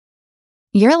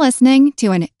You're listening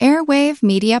to an Airwave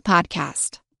Media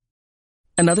Podcast.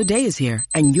 Another day is here,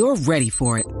 and you're ready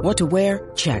for it. What to wear?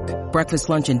 Check. Breakfast,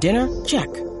 lunch, and dinner? Check.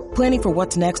 Planning for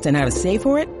what's next and how to save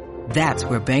for it? That's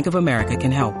where Bank of America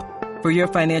can help. For your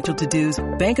financial to-dos,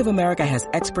 Bank of America has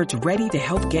experts ready to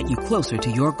help get you closer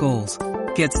to your goals.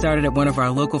 Get started at one of our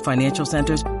local financial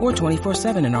centers or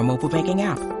 24/7 in our mobile banking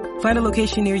app. Find a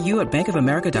location near you at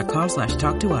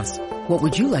bankofamerica.com/talktous. What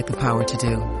would you like the power to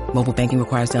do? Mobile banking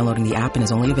requires downloading the app and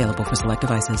is only available for select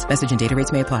devices. Message and data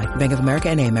rates may apply. Bank of America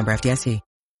N.A., member FDIC.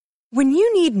 When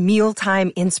you need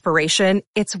mealtime inspiration,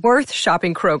 it's worth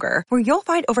shopping Kroger, where you'll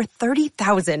find over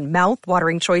 30,000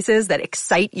 mouth-watering choices that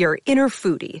excite your inner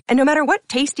foodie. And no matter what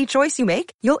tasty choice you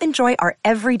make, you'll enjoy our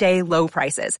everyday low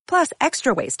prices, plus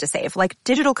extra ways to save, like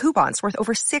digital coupons worth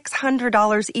over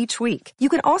 $600 each week. You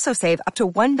can also save up to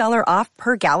 $1 off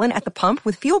per gallon at the pump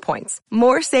with fuel points.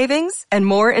 More savings and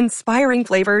more inspiring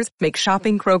flavors make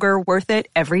shopping Kroger worth it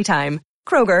every time.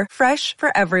 Kroger, fresh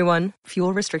for everyone.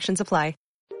 Fuel restrictions apply.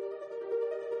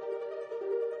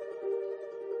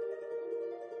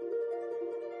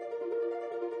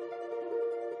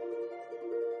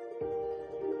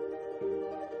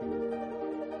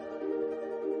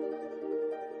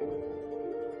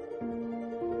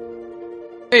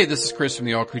 Hey, this is Chris from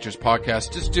the All Creatures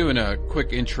Podcast. Just doing a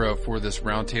quick intro for this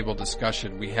roundtable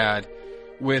discussion we had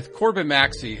with Corbin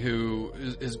Maxey, who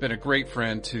has been a great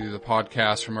friend to the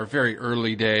podcast from our very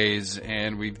early days.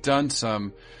 And we've done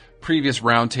some previous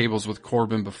roundtables with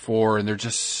Corbin before, and they're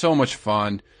just so much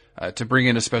fun to bring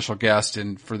in a special guest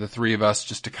and for the three of us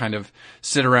just to kind of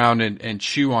sit around and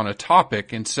chew on a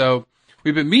topic. And so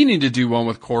we've been meaning to do one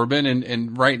with Corbin.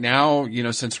 And right now, you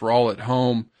know, since we're all at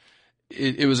home,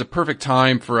 it was a perfect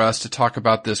time for us to talk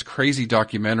about this crazy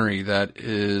documentary that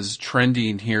is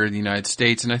trending here in the United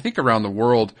States and I think around the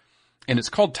world, and it's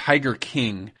called Tiger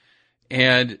King.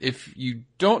 And if you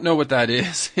don't know what that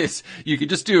is, you can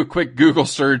just do a quick Google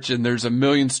search and there's a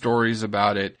million stories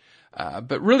about it.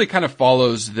 But really kind of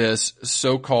follows this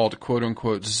so-called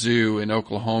quote-unquote zoo in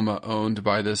Oklahoma owned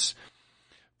by this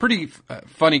pretty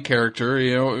funny character.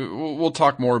 You know, we'll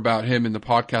talk more about him in the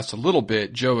podcast a little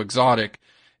bit, Joe Exotic.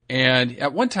 And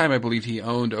at one time, I believe he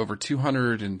owned over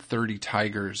 230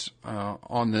 tigers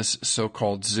on this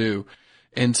so-called zoo.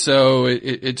 And so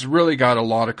it's really got a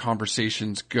lot of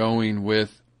conversations going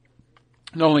with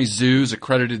not only zoos,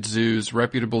 accredited zoos,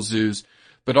 reputable zoos,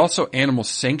 but also animal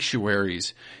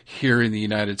sanctuaries here in the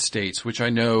United States, which I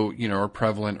know, you know, are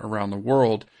prevalent around the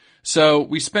world. So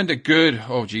we spend a good,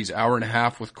 hour and a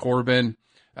half with Corbin.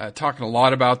 Talking a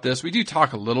lot about this. We do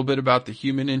talk a little bit about the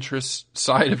human interest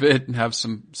side of it and have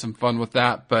some fun with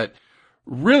that, but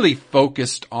really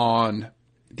focused on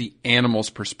the animal's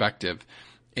perspective.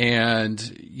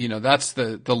 And, you know, that's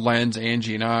the lens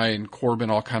Angie and I and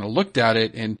Corbin all kind of looked at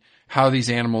it and how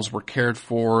these animals were cared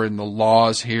for and the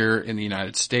laws here in the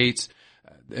United States,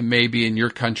 and maybe in your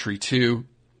country too,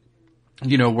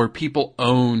 you know, where people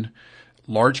own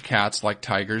large cats like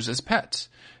tigers as pets.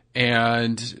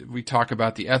 And we talk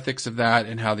about the ethics of that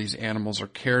and how these animals are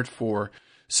cared for.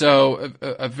 So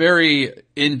a very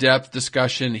in-depth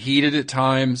discussion, heated at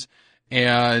times,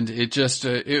 and it just,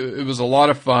 it was a lot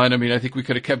of fun. I mean, I think we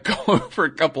could have kept going for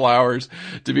a couple hours,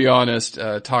 to be honest,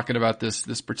 talking about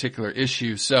this particular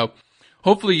issue. So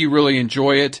hopefully you really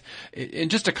enjoy it. And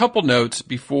just a couple notes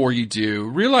before you do.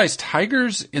 Realize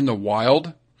tigers in the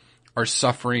wild are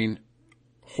suffering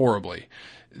horribly.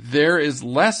 There is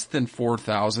less than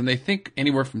 4,000. They think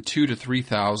anywhere from 2,000 to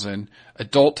 3,000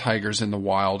 adult tigers in the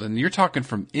wild. And you're talking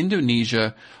from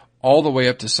Indonesia all the way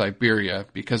up to Siberia,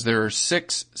 because there are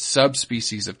 6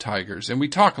 subspecies of tigers. And we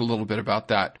talk a little bit about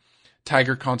that,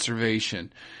 tiger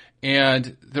conservation.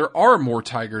 And there are more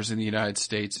tigers in the United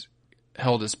States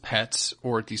held as pets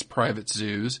or at these private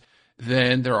zoos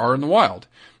than there are in the wild.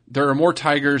 There are more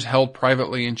tigers held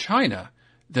privately in China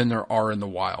than there are in the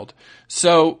wild.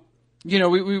 So, you know,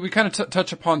 we kind of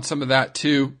touch upon some of that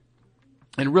too,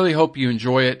 and really hope you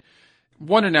enjoy it.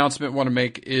 One announcement I want to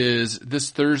make is this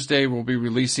Thursday we'll be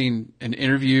releasing an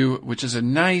interview, which is a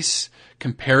nice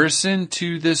comparison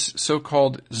to this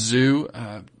so-called zoo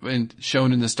and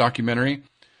shown in this documentary,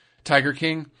 Tiger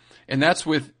King. And that's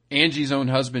with Angie's own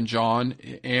husband, John.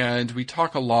 And we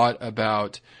talk a lot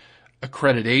about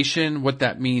accreditation, what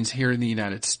that means here in the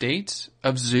United States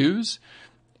of zoos.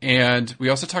 And we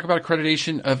also talk about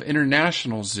accreditation of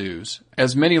international zoos,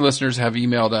 as many listeners have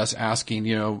emailed us asking,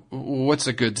 you know, what's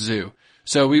a good zoo?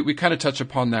 So we kind of touch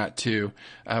upon that too,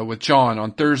 with John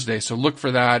on Thursday. So look for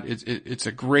that. It's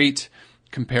a great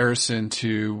comparison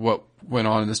to what went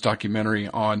on in this documentary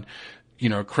on, you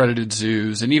know, accredited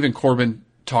zoos. And even Corbin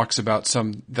talks about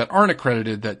some that aren't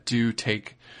accredited that do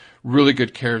take really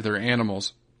good care of their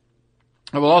animals.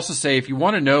 I will also say, if you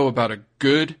want to know about a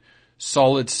good,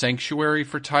 solid sanctuary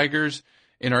for tigers,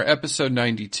 in our episode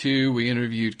 92, we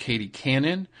interviewed Katie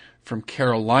Cannon from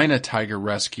Carolina Tiger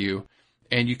Rescue,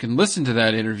 and you can listen to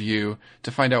that interview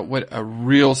to find out what a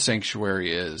real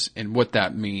sanctuary is and what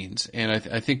that means. And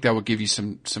I think that will give you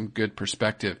some good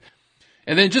perspective.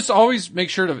 And then just always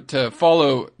make sure to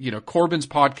follow, Corbin's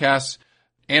podcast,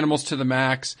 Animals to the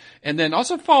Max, and then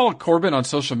also follow Corbin on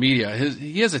social media.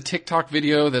 He has a TikTok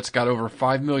video that's got over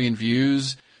 5 million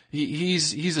views.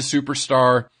 He's a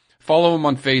superstar. Follow him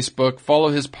on Facebook, follow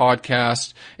his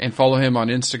podcast, and follow him on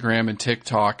Instagram and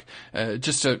TikTok.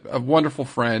 Just a wonderful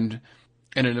friend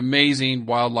and an amazing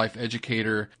wildlife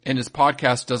educator. And his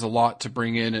podcast does a lot to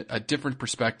bring in a different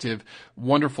perspective,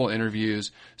 wonderful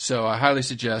interviews. So I highly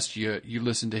suggest you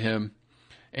listen to him.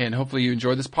 And hopefully you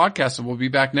enjoy this podcast, and we'll be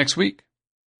back next week.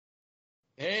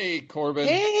 Hey, Corbin.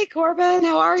 Hey, Corbin.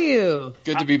 How are you?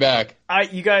 Good to be back.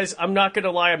 You guys, I'm not going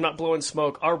to lie. I'm not blowing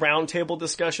smoke. Our roundtable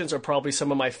discussions are probably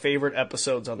some of my favorite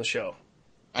episodes on the show.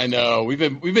 I know. We've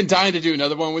been dying to do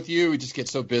another one with you. We just get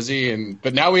so busy,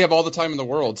 but now we have all the time in the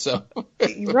world. So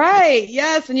Right.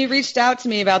 Yes. When you reached out to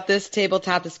me about this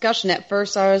tabletop discussion, at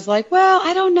first I was like, well,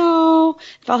 I don't know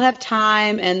if I'll have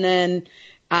time. And then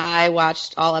I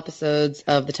watched all episodes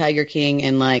of The Tiger King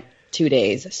in 2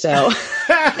 days. So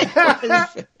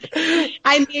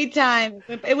I made time.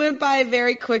 It went by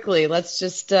very quickly. Let's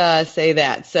just say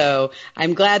that. So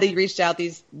I'm glad that you reached out.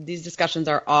 These discussions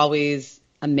are always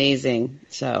amazing.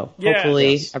 So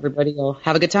hopefully everybody will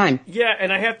have a good time. Yeah,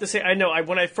 and I have to say, I know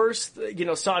when I first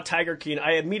saw Tiger King,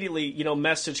 I immediately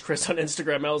messaged Chris on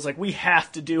Instagram. I was like, we have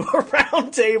to do a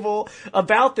roundtable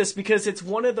about this because it's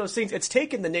one of those things. It's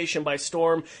taken the nation by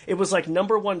storm. It was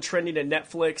 #1 trending at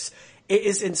Netflix. It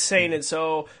is insane, and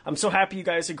so I'm so happy you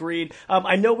guys agreed.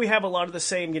 I know we have a lot of the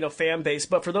same, fan base,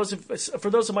 but for those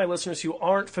of my listeners who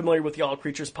aren't familiar with the All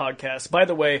Creatures podcast, by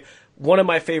the way, one of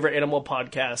my favorite animal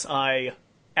podcasts. I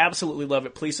absolutely love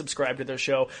it. Please subscribe to their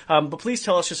show. But please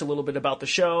tell us just a little bit about the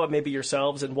show, and maybe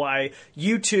yourselves, and why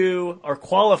you two are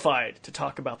qualified to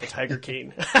talk about the Tiger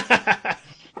King.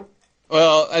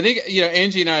 Well, I think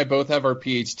Angie and I both have our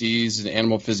PhDs in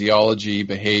animal physiology,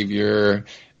 behavior,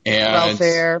 and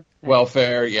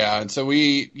welfare, yeah. And so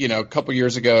we, a couple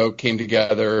years ago came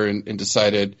together and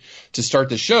decided to start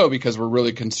the show because we're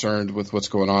really concerned with what's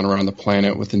going on around the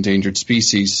planet with endangered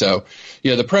species. So,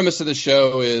 the premise of the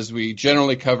show is we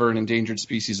generally cover an endangered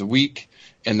species a week,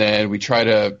 and then we try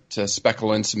to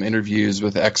speckle in some interviews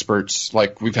with experts,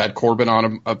 like we've had Corbin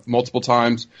on multiple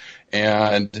times,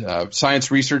 and science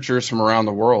researchers from around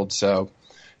the world. So.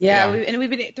 Yeah, we've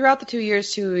been throughout the 2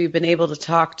 years too. We've been able to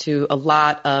talk to a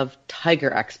lot of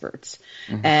tiger experts,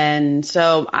 and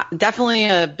so definitely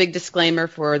a big disclaimer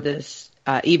for this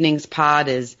evening's pod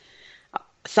is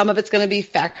some of it's going to be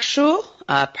factual,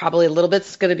 probably a little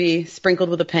bit's going to be sprinkled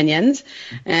with opinions,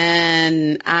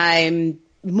 and I'm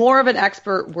more of an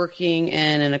expert working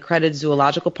in an accredited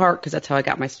zoological park because that's how I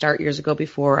got my start years ago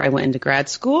before I went into grad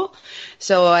school.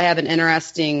 So I have an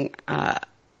interesting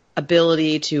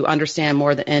ability to understand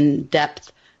more the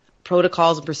in-depth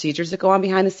protocols and procedures that go on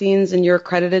behind the scenes in your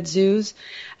accredited zoos.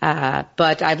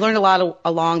 But I've learned a lot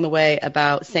along the way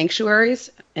about sanctuaries.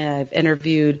 I've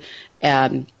interviewed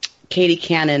Katie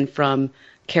Cannon from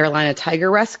Carolina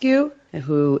Tiger Rescue,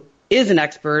 who is an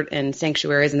expert in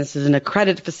sanctuaries, and this is an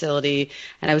accredited facility.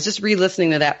 And I was just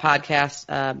re-listening to that podcast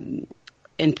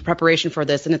in preparation for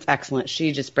this, and it's excellent.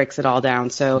 She just breaks it all down.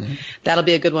 So that'll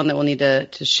be a good one that we'll need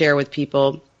to share with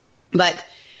people. But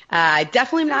I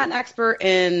definitely am not an expert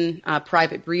in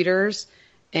private breeders,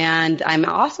 and I'm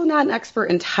also not an expert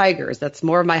in tigers. That's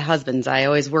more of my husband's. I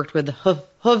always worked with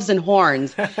hooves and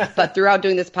horns. But throughout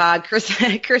doing this pod, Chris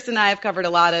and I have covered a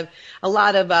lot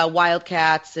of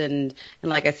wildcats, and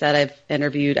like I said, I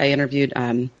interviewed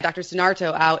Dr.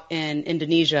 Sunarto out in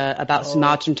Indonesia about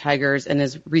Sumatran tigers and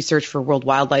his research for World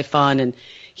Wildlife Fund, and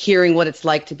hearing what it's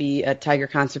like to be a tiger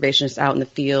conservationist out in the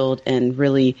field, and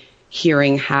really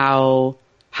hearing how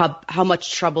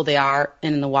much trouble they are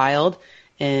in the wild.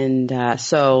 And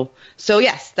so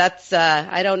yes, that's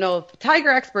I don't know if tiger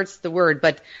expert's the word,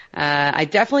 but I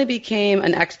definitely became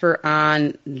an expert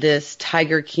on this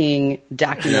Tiger King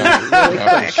documentary really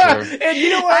quick. Sure. And you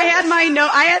know what? I had my note.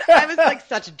 I was like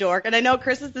such a dork, and I know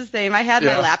Chris is the same. I had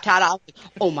my laptop out.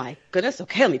 Oh my goodness.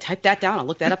 Okay, let me type that down. I'll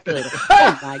look that up later.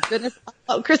 Oh my goodness.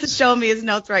 Oh, Chris is showing me his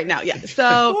notes right now. Yeah.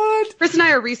 So Chris and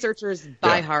I are researchers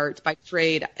by heart, by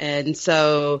trade, and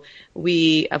so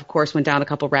we of course went down a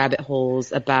couple rabbit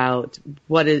holes about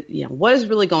what is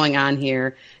really going on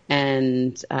here,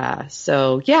 and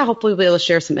so hopefully we'll be able to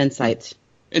share some insights.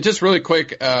 And just really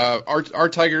quick, our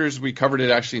tigers, we covered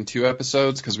it actually in 2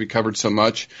 episodes because we covered so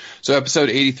much. So episode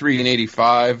 83 and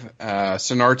 85,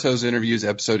 Sonarto's interviews,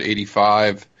 episode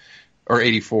 85, or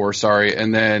 84, sorry,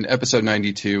 and then episode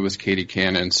 92 was Katie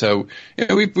Cannon. So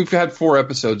we've had 4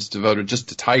 episodes devoted just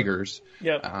to tigers.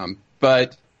 Yep.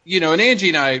 But, and Angie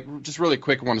and I, just really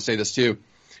quick, I want to say this too.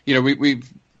 We've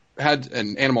had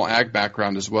an animal ag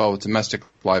background as well with domestic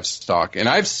livestock, and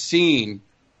I've seen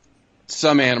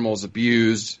some animals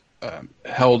abused,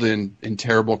 held in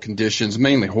terrible conditions,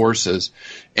 mainly horses.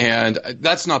 And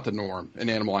that's not the norm in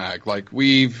animal ag. Like,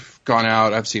 we've gone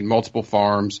out, I've seen multiple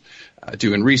farms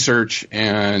doing research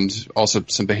and also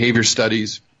some behavior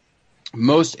studies. I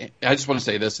just want to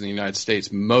say this, in the United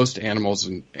States, most animals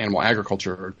in animal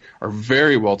agriculture are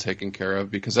very well taken care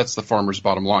of because that's the farmer's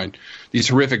bottom line. These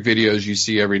horrific videos you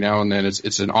see every now and then,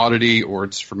 it's an oddity or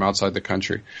it's from outside the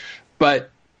country. But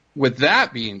with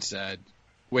that being said,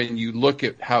 when you look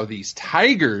at how these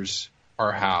tigers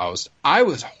are housed, I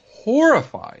was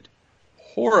horrified.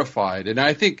 And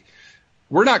I think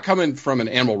we're not coming from an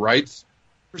animal rights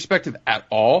perspective at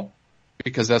all,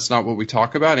 because that's not what we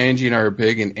talk about. Angie and I are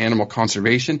big in animal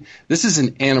conservation. This is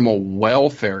an animal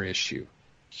welfare issue.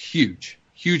 Huge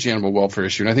animal welfare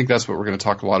issue. And I think that's what we're going to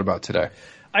talk a lot about today.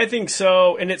 I think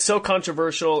so, and it's so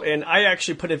controversial, and I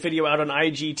actually put a video out on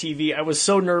IGTV. I was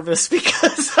so nervous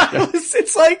because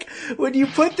it's like, when you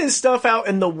put this stuff out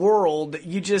in the world,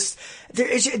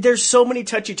 there's so many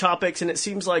touchy topics, and it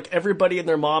seems like everybody and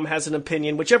their mom has an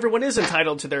opinion, which everyone is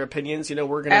entitled to their opinions.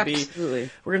 We're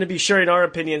going to be sharing our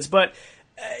opinions, but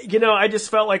I just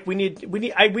felt like we need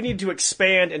to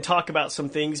expand and talk about some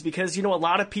things because, a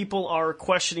lot of people are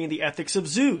questioning the ethics of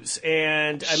zoos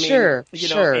and,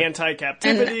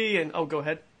 anti-captivity and go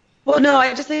ahead. Well, no,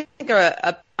 I just think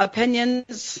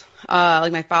opinions,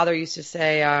 like my father used to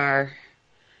say, are,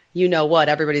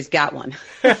 everybody's got one.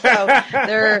 So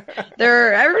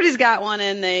everybody's got one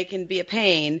and they can be a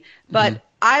pain, but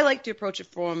I like to approach it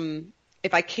from,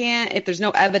 if there's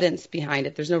no evidence behind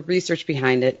it, there's no research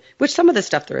behind it, which some of this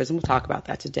stuff there is, and we'll talk about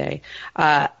that today,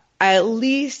 I at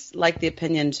least like the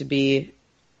opinion to be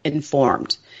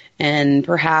informed and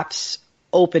perhaps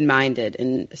open-minded.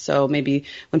 And so maybe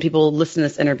when people listen to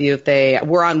this interview, if they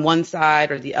were on one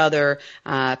side or the other,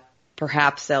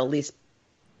 perhaps they'll at least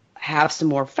have some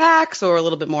more facts or a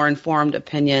little bit more informed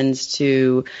opinions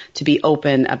to be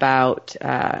open about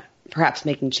perhaps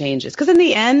making changes. Because in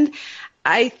the end,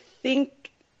 I think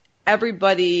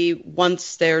everybody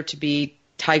wants there to be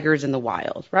tigers in the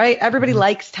wild, right? Everybody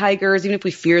likes tigers, even if we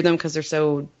fear them because they're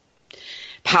so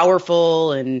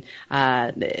powerful and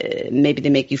maybe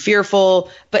they make you fearful.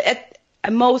 But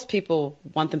most people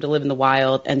want them to live in the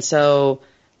wild. And so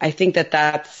I think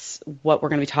that's what we're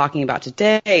going to be talking about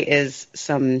today is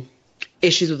some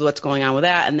issues with what's going on with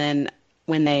that. And then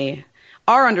when they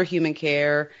are under human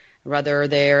care, whether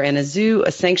they're in a zoo,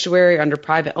 a sanctuary, under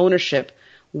private ownership,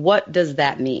 what does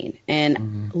that mean?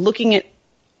 And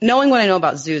knowing what I know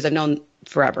about zoos, I've known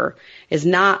forever, is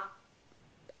not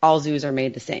all zoos are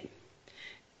made the same.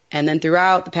 And then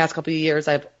throughout the past couple of years,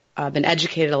 I've been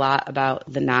educated a lot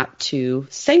about the not two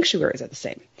sanctuaries are the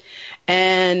same.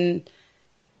 And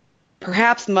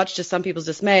perhaps much to some people's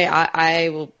dismay, I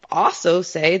will also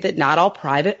say that not all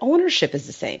private ownership is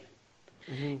the same.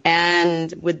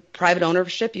 And with private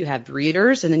ownership, you have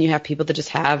breeders, and then you have people that just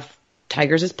have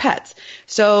tigers as pets.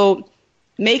 So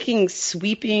making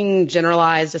sweeping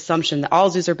generalized assumption that all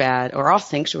zoos are bad or all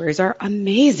sanctuaries are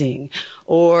amazing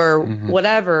or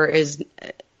whatever is,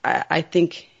 I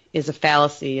think, is a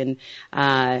fallacy.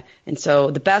 And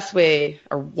so the best way,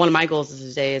 or one of my goals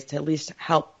today, is to at least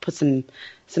help put some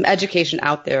education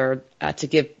out there to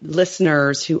give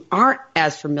listeners who aren't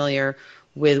as familiar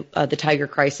with the tiger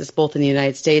crisis, both in the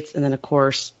United States and then, of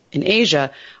course, in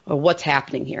Asia, or what's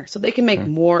happening here, so they can make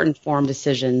more informed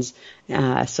decisions.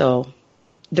 So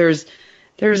there's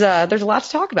a lot to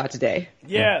talk about today.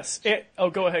 Yes.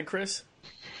 Go ahead, Chris.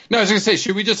 No, I was going to say,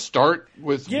 should we just start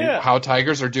with how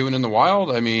tigers are doing in the wild?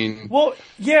 I mean... Well,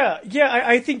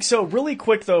 I think so. Really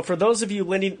quick, though, for those of you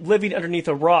living underneath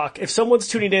a rock, if someone's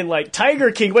tuning in like,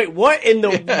 Tiger King, wait, what in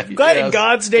the... in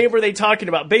God's name are they talking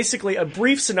about? Basically, a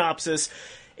brief synopsis,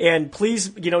 and please,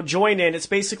 join in. It's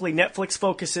basically Netflix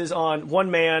focuses on one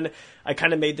man. I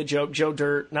kind of made the joke, Joe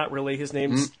Dirt, not really. His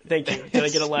name's, thank you. Did I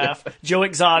get a laugh? Joe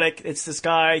Exotic. It's this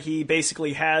guy. He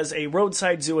basically has a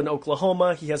roadside zoo in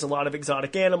Oklahoma. He has a lot of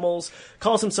exotic animals,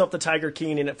 calls himself the Tiger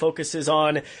King, and it focuses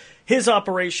on his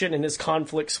operation and his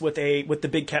conflicts with the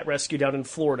big cat rescue down in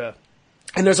Florida.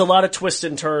 And there's a lot of twists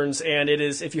and turns, and it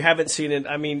is, if you haven't seen it,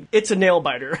 I mean, it's a nail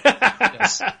biter.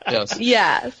 Yes.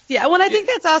 Yes. Yeah. Well, I think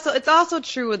it's also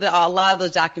true with a lot of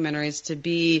those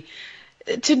documentaries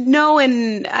to know,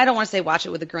 and I don't want to say watch it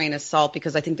with a grain of salt,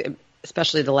 because I think that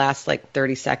especially the last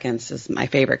 30 seconds is my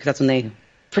favorite, because that's when they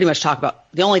pretty much talk about,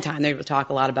 the only time they talk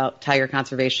a lot about tiger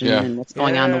conservation and what's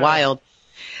going on in the wild.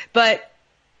 But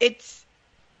it's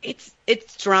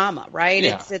drama, right?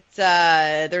 Yeah. It's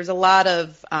there's a lot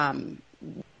of,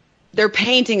 they're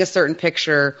painting a certain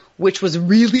picture, which was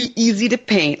really easy to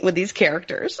paint with these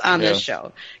characters on this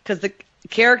show, because the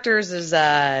characters is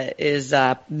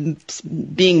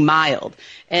being mild,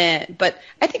 but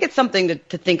I think it's something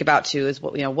to think about too. Is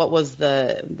what was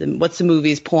what's the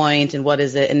movie's point, and what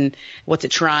is it, and what's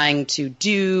it trying to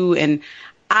do? And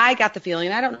I got the feeling,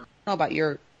 and I don't know about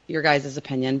your guys'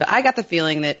 opinion, but I got the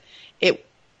feeling that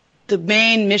the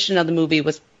main mission of the movie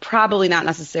was probably not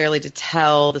necessarily to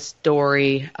tell the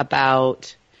story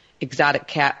about exotic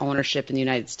cat ownership in the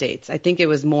United States. I think it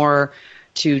was more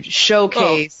to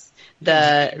showcase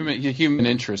the human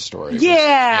interest story.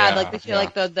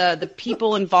 The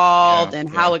people involved and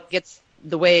how it gets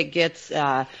the way it gets.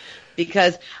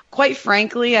 Because quite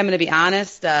frankly, I'm going to be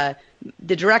honest, the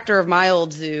director of My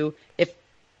Old Zoo, if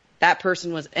that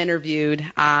person was interviewed,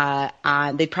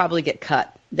 they'd probably get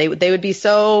cut. They would be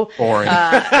so boring,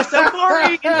 so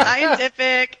boring and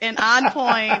scientific and on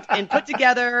point and put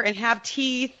together and have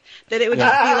teeth that it would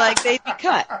just be like they'd be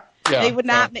cut. Yeah, they would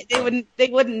not. They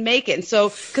wouldn't make it. And so,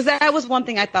 because that was one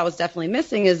thing I thought was definitely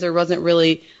missing, is there wasn't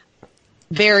really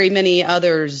very many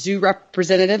other zoo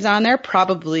representatives on there.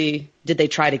 Probably, did they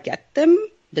try to get them?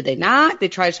 Did they not? They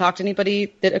try to talk to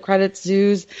anybody that accredits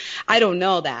zoos? I don't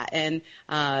know that. And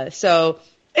so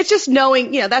it's just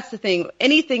knowing, that's the thing.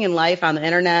 Anything in life on the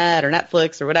internet or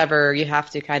Netflix or whatever, you have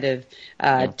to kind of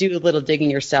do a little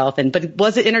digging yourself. But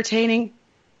was it entertaining?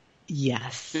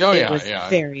 Yes. Oh, it was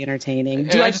very entertaining.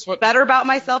 Do I feel better about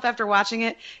myself after watching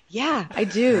it? Yeah, I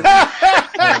do.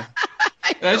 I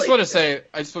just want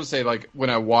to say, like, when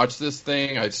I watched this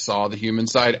thing, I saw the human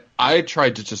side. I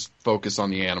tried to just focus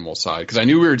on the animal side, because I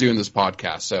knew we were doing this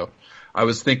podcast. So I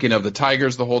was thinking of the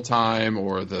tigers the whole time,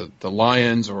 or the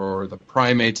lions, or the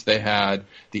primates they had,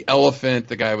 the elephant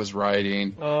the guy was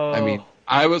riding. Oh. I mean,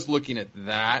 I was looking at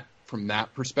that from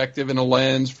that perspective in a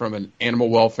lens, from an animal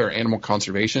welfare, animal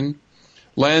conservation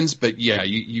lens. But yeah,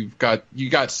 you got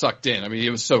sucked in. I mean, it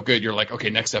was so good. You're like, okay,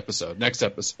 next episode,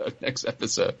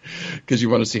 because you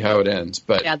want to see how it ends.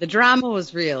 But yeah, the drama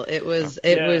was real.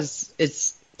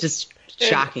 It's just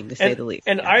shocking to say the least.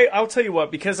 And I'll tell you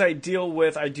what, because I do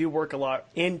work a lot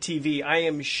in TV, I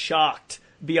am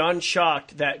beyond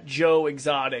shocked that Joe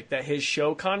Exotic, that his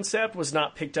show concept was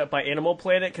not picked up by Animal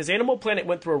Planet, because Animal Planet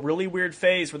went through a really weird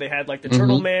phase where they had like the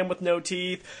Turtle Man with no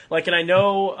teeth. And I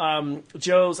know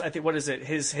Joe's, I think, what is it?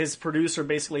 His producer,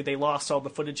 basically, they lost all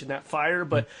the footage in that fire,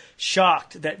 but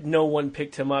shocked that no one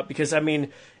picked him up, because, I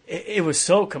mean, it was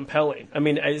so compelling. I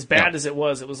mean, as bad as it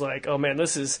was like, oh man,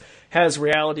 this has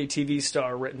reality TV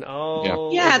star written all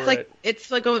over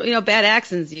it's like bad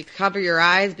accents. You cover your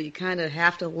eyes, but you kind of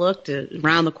have to look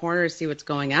around the corner to see what's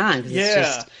going on.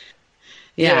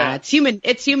 It's human.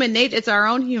 It's human nature. It's our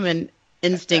own human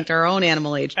instinct, our own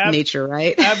animal nature,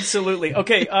 right? Absolutely.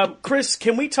 Okay, Chris,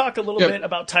 can we talk a little bit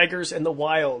about tigers in the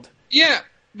wild? Yeah.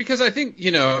 Because I think,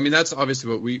 that's obviously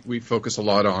what we focus a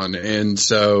lot on. And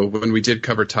so when we did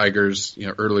cover tigers,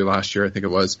 early last year, I think it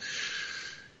was,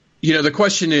 the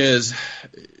question is,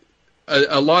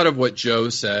 a lot of what Joe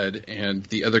said and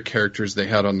the other characters they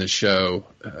had on this show,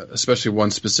 especially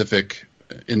one specific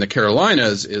in the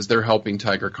Carolinas, is they're helping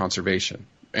tiger conservation.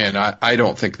 And I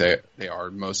don't think they are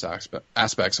in most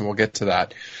aspects, and we'll get to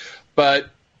that. But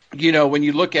when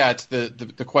you look at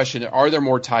the question, are there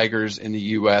more tigers in the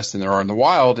U.S. than there are in the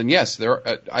wild? And yes,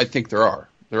 I think there are.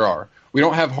 There are. We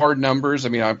don't have hard numbers. I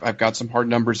mean, I've got some hard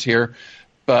numbers here,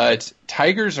 but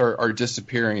tigers are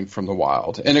disappearing from the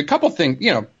wild. And a couple things,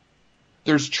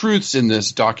 there's truths in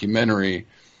this documentary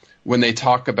when they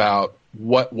talk about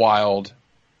what wild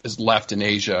is left in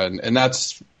Asia, and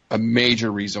that's a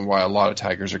major reason why a lot of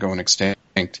tigers are going extinct.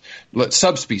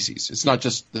 Subspecies. It's not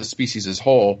just the species as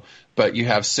whole, but you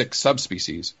have 6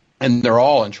 subspecies, and they're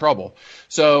all in trouble.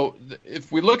 So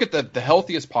if we look at the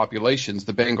healthiest populations,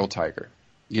 the Bengal tiger,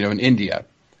 in India,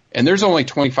 and there's only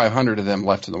 2,500 of them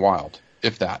left in the wild,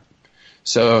 if that.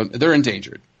 So they're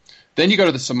endangered. Then you go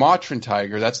to the Sumatran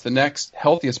tiger. That's the next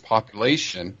healthiest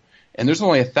population, and there's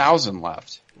only 1,000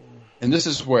 left. And this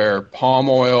is where palm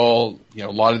oil, a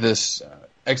lot of this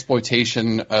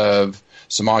exploitation of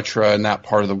Sumatra and that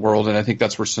part of the world, and I think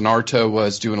that's where Sonarto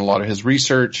was doing a lot of his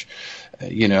research.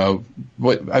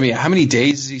 how many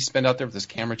days does he spend out there with his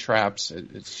camera traps?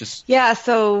 It's just. Yeah.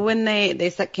 So when they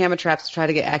set camera traps to try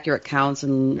to get accurate counts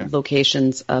and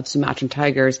locations of Sumatran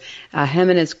tigers, him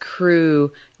and his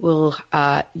crew will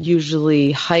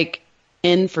usually hike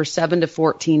in for 7 to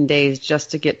 14 days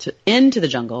just to get into the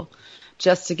jungle,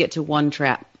 just to get to one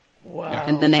trap. Wow.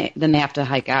 And then they have to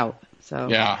hike out. So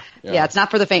yeah, it's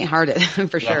not for the faint-hearted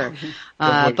for sure.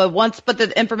 But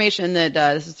the information that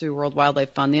this is through World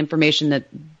Wildlife Fund, the information that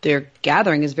they're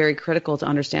gathering is very critical to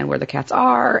understand where the cats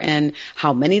are and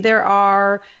how many there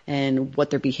are and what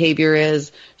their behavior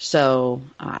is. So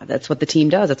that's what the team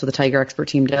does. That's what the tiger expert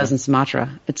team does in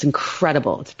Sumatra. It's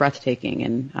incredible. It's breathtaking,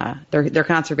 and they're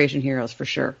conservation heroes for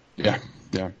sure. Yeah,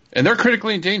 and they're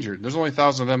critically endangered. There's only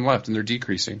 1,000 of them left, and they're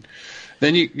decreasing.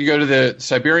 Then you go to the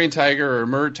Siberian tiger or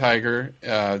emerged tiger.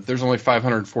 There's only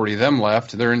 540 of them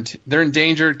left. They're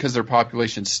endangered because their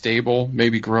population's stable,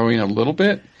 maybe growing a little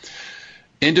bit.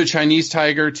 Indo-Chinese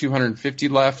tiger, 250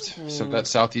 left. So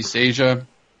that's Southeast Asia.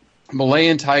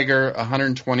 Malayan tiger,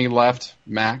 120 left,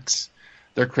 max.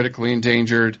 They're critically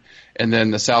endangered. And then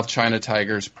the South China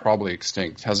tiger is probably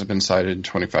extinct. Hasn't been sighted in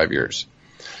 25 years.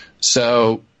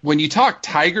 So when you talk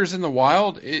tigers in the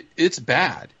wild, it's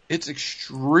bad. It's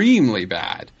extremely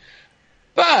bad.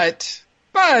 But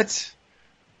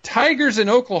tigers in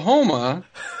Oklahoma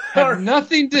have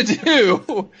nothing to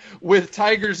do with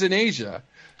tigers in Asia,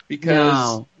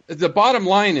 because the bottom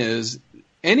line is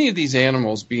any of these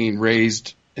animals being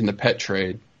raised in the pet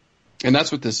trade, and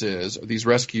that's what this is, these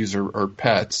rescues are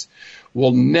pets,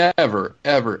 will never,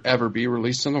 ever, ever be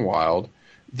released in the wild.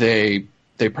 They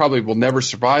probably will never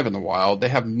survive in the wild. They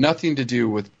have nothing to do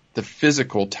with the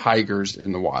physical tigers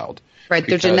in the wild. Right,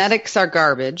 their genetics are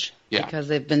garbage because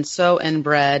they've been so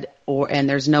inbred, and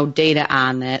there's no data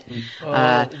on it.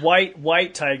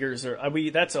 White tigers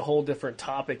that's a whole different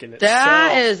topic in itself.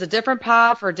 That is a different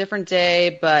pod for a different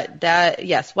day, but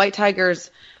white tigers,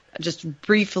 just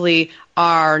briefly,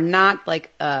 are not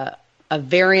like a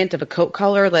variant of a coat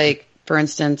color, like for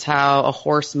instance how a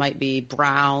horse might be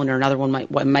brown or another one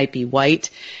might be white.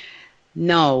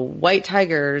 No, white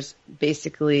tigers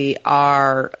basically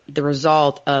are the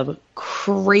result of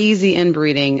crazy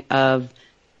inbreeding of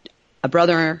a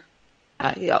brother.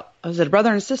 Was it a brother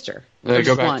and a sister? They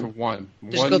go back to one.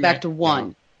 Just go back to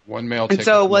one. One male. And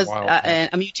so it was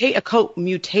a coat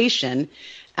mutation.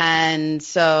 And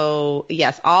so,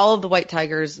 yes, all of the white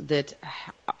tigers that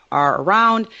are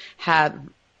around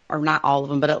or not all of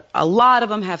them, but a lot of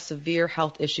them have severe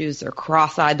health issues. They're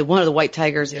cross-eyed. One of the white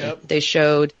tigers they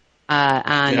showed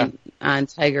on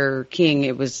Tiger King,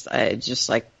 it was just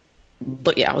like,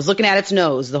 I was looking at its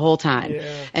nose the whole time.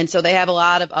 Yeah. And so they have a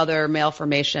lot of other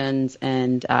malformations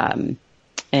and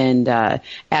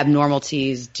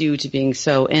abnormalities due to being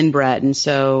so inbred. And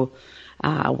so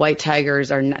white tigers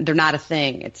they're not a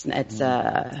thing. It's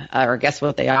or guess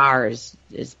what they are is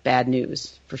bad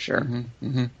news for sure.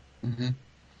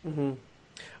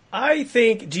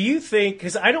 Do you think,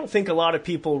 because I don't think a lot of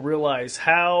people realize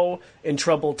how in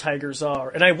trouble tigers are.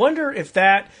 And I wonder if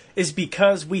that is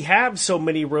because we have so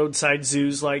many roadside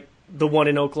zoos like the one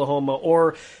in Oklahoma,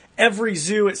 or every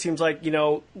zoo, it seems like,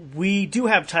 we do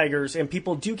have tigers and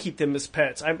people do keep them as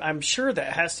pets. I'm sure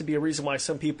that has to be a reason why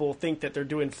some people think that they're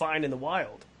doing fine in the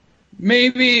wild.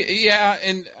 Maybe, yeah.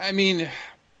 And I mean,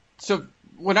 so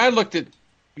when I looked at,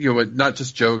 what not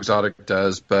just Joe Exotic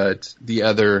does, but the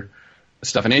other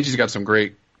stuff, and Angie's got some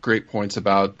great points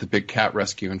about the big cat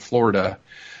rescue in Florida.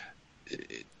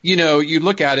 You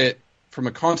look at it from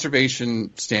a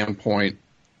conservation standpoint,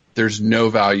 there's no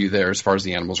value there as far as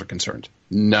the animals are concerned.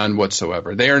 None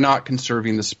whatsoever. They are not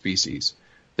conserving the species.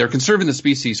 They're conserving the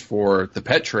species for the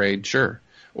pet trade, sure,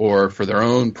 or for their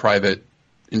own private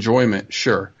enjoyment,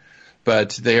 sure.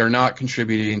 But they are not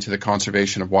contributing to the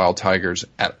conservation of wild tigers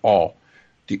at all.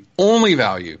 The only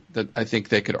value that I think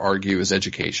they could argue is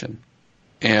education.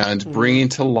 And bringing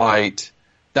to light,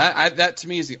 that to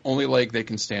me is the only leg they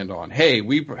can stand on. Hey,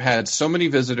 we've had so many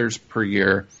visitors per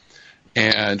year,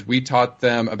 and we taught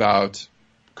them about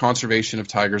conservation of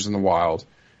tigers in the wild,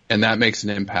 and that makes an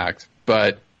impact.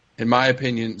 But in my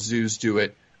opinion, zoos do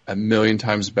it a million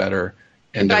times better.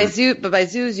 And by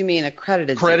zoos, you mean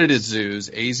accredited zoos,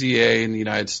 AZA in the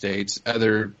United States,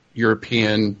 other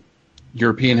European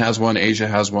has one, Asia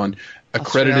has one,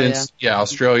 accredited,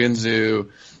 Australian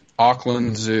Zoo,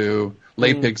 Auckland Zoo,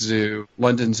 Leipzig Zoo,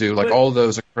 London Zoo, all of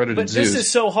those accredited zoos. But this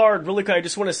is so hard, really quick, I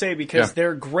just want to say, because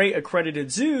they're great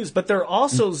accredited zoos, but there are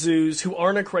also zoos who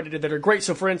aren't accredited that are great.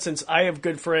 So, for instance, I have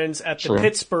good friends at the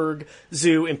Pittsburgh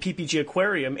Zoo and PPG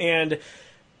Aquarium, and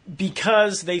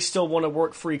because they still want to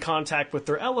work free contact with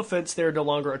their elephants, they're no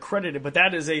longer accredited. But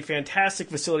that is a fantastic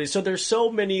facility. So there's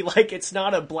so many, like, it's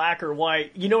not a black or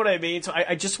white. You know what I mean? So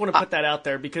I just want to put that out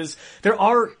there because there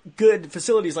are good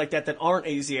facilities like that aren't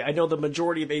AZA. I know the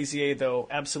majority of AZA, though,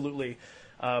 absolutely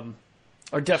are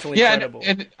definitely credible.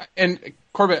 And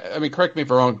Corbin, I mean, correct me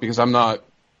if I'm wrong, because I'm not,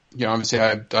 obviously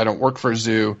I don't work for a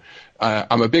zoo.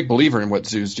 I'm a big believer in what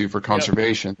zoos do for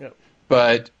conservation. Yep.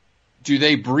 But do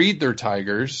they breed their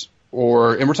tigers,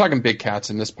 and we're talking big cats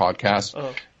in this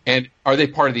podcast, and are they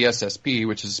part of the SSP,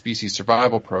 which is a species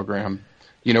survival program,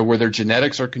 where their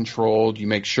genetics are controlled? You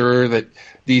make sure that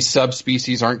these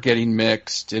subspecies aren't getting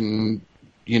mixed, and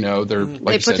they're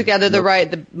like they put together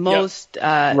the most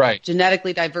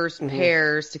genetically diverse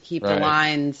pairs to keep the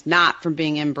lines not from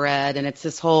being inbred, and it's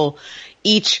this whole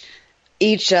each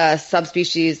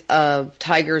subspecies of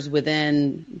tigers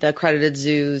within the accredited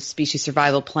zoo's species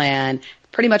survival plan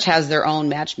pretty much has their own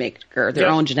matchmaker, their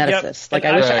own geneticist. Like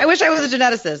I wish I was a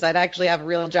geneticist. I'd actually have a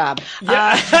real job.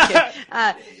 And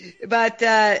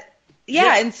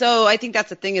so I think that's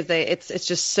the thing is it's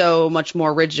just so much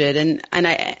more rigid, and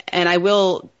I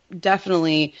will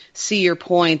definitely see your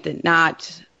point that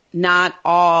not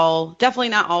all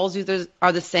zoos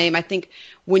are the same. I think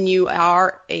when you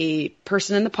are a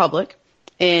person in the public,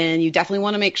 and you definitely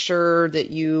want to make sure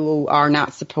that you are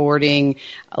not supporting,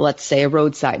 let's say, a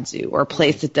roadside zoo or a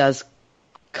place that does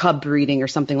cub breeding or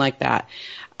something like that.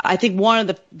 I think one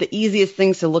of the easiest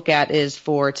things to look at is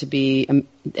for it to be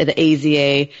the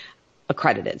AZA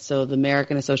accredited, so the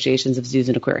American Associations of Zoos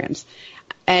and Aquariums.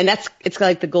 And it's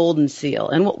like the golden seal.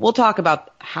 And we'll talk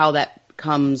about how that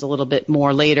comes a little bit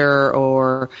more later,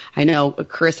 or I know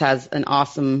Chris has an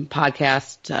awesome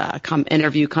podcast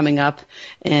interview coming up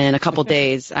in a couple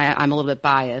days. I'm a little bit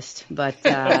biased, but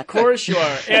of course you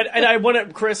are. And I want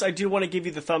to, Chris, I do want to give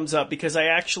you the thumbs up because I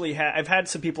actually I've had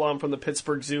some people on from the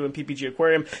Pittsburgh Zoo and PPG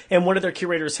Aquarium, and one of their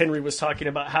curators, Henry, was talking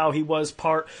about how he was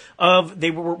part of,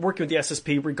 they were working with the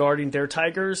SSP regarding their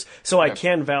tigers, so I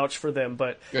can vouch for them.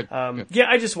 But Good. yeah,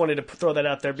 I just wanted to throw that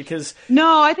out there because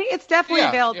no, I think it's definitely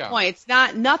a valid point. It's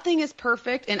nothing is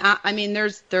perfect, and I mean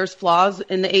there's flaws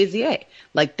in the AZA.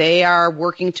 Like they are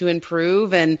working to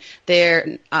improve, and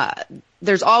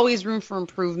there's always room for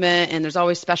improvement, and there's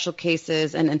always special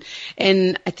cases, and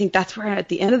I think that's where at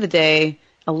the end of the day,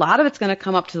 a lot of it's going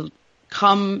to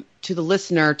come to the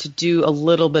listener to do a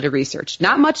little bit of research.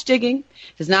 Not much digging,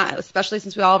 especially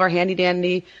since we all have our handy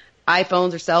dandy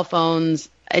iPhones or cell phones.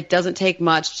 It doesn't take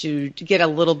much to get a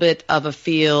little bit of a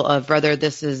feel of whether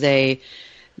this is a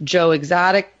Joe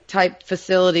Exotic type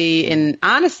facility. And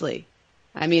honestly,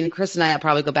 I mean, Chris and I will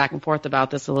probably go back and forth about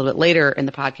this a little bit later in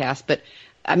the podcast, but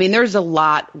I mean, there's a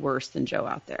lot worse than Joe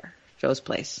out there. Joe's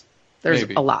place. There's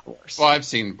a lot worse. Well, I've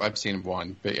seen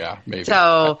one, but yeah, maybe.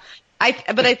 So I'm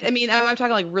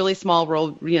talking like really small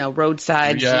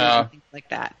roadside and things like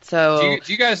that. So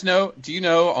do you guys know,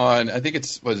 on, I think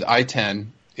was I-10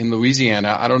 in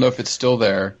Louisiana. I don't know if it's still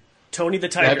there. Tony the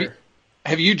Tiger.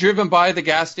 Have you driven by the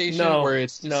gas station? No. Where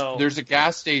there's a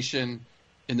gas station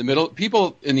in the middle.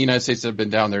 People in the United States that have been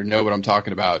down there know what I'm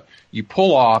talking about. You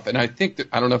pull off, and I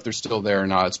don't know if they're still there or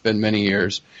not. It's been many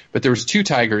years. But there was 2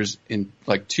 tigers in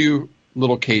like 2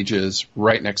 little cages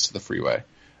right next to the freeway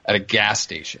at a gas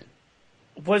station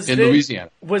in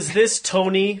Louisiana. Was this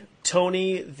Tony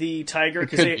the Tiger?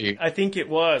 Because I think it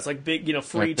was like big,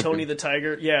 free Tony the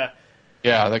Tiger. Yeah.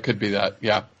 Yeah, that could be that.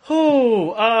 Yeah.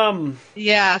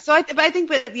 Yeah. So I think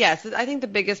the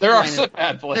biggest there point are some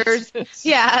bad places.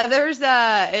 There's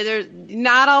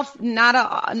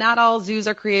not all zoos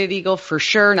are created equal for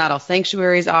sure. Not all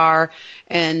sanctuaries are,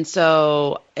 and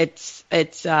so it's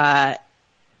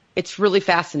really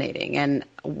fascinating.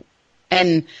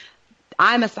 And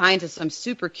I'm a scientist. So I'm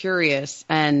super curious,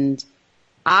 and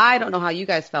I don't know how you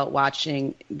guys felt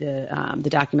watching the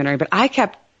documentary, but I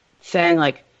kept saying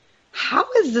like, how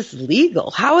is this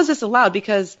legal? How is this allowed?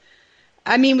 Because,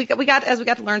 I mean, we got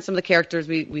to learn some of the characters,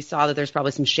 we saw that there's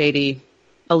probably some shady,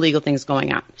 illegal things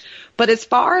going on. But as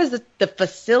far as the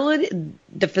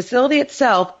facility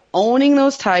itself, owning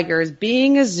those tigers,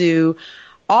 being a zoo,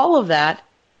 all of that,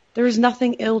 there is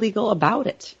nothing illegal about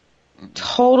it.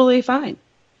 Totally fine.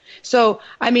 So,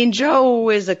 I mean, Joe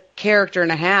is a character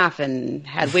and a half and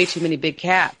had way too many big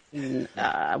cats and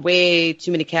way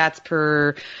too many cats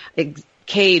per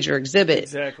cage or exhibit.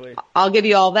 Exactly. I'll give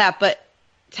you all that, but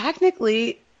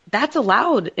technically that's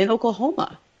allowed in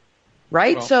Oklahoma,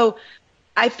 right? Well, so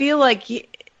I feel like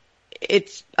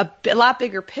it's a lot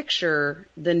bigger picture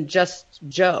than just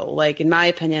Joe. Like in my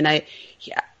opinion,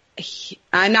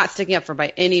 I'm not sticking up for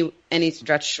by any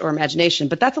stretch or imagination,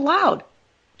 but that's allowed.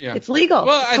 Yeah. It's legal.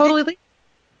 Well, it's totally legal.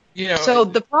 So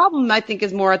the problem, I think,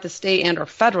 is more at the state and or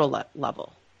federal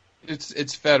level.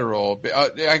 It's federal.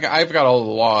 I've got all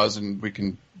the laws, and we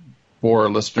can bore our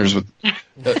listeners with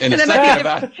in a second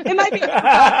about it. It might be a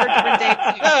different day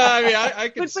too.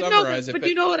 I can summarize it. But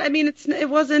you know what I mean? It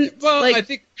wasn't. Well, I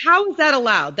think, how is that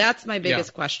allowed? That's my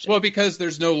biggest question. Well, because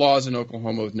there's no laws in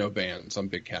Oklahoma with no bans on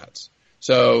big cats.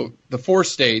 So the 4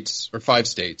 states or 5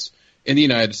 states in the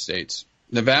United States: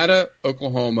 Nevada,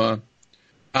 Oklahoma,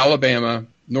 Alabama,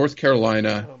 North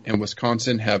Carolina, and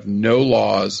Wisconsin have no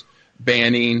laws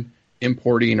banning,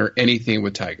 importing, or anything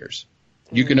with tigers.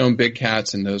 You can own big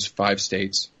cats in those 5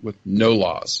 states with no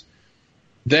laws.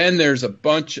 Then there's a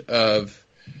bunch of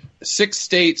 6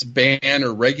 states ban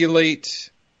or regulate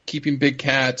keeping big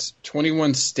cats.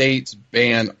 21 states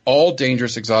ban all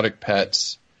dangerous exotic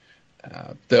pets.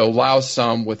 They'll allow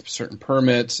some with certain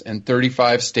permits, and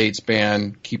 35 states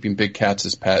ban keeping big cats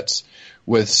as pets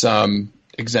with some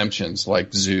exemptions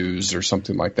like zoos or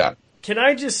something like that. Can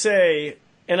I just say,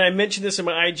 and I mentioned this in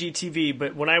my IGTV,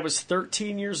 but when I was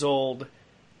 13 years old,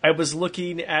 I was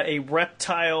looking at a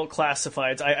reptile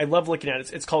classifieds. I love looking at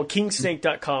it. It's called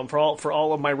kingsnake.com for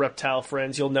all of my reptile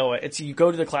friends. You'll know it. You go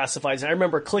to the classifieds, and I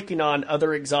remember clicking on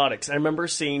other exotics. I remember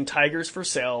seeing tigers for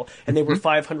sale, and they were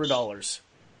 $500.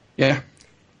 Yeah,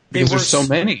 because there's so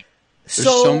many. There's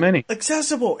so many.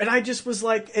 Accessible. And I just was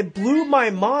like, it blew my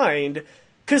mind,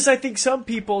 because I think some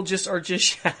people I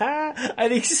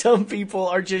think some people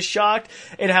are just shocked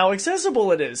at how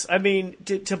accessible it is. I mean,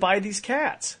 to buy these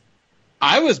cats.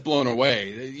 I was blown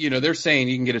away. They're saying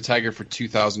you can get a tiger for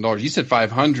 $2,000. You said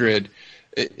 $500.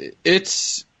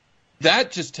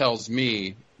 That just tells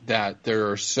me that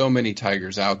there are so many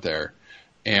tigers out there,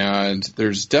 and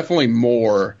there's definitely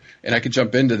more. And I could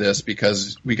jump into this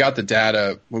because we got the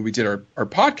data when we did our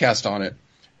podcast on it,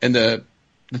 and the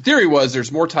theory was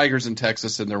there's more tigers in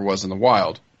Texas than there was in the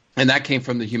wild, and that came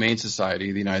from the Humane Society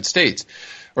of the United States,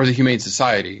 or the Humane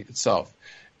Society itself,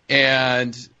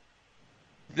 and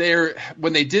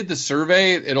when they did the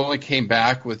survey, it only came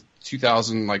back with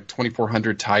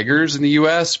 2,400 tigers in the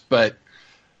U.S., but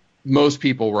most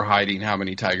people were hiding how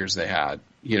many tigers they had,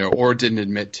 or didn't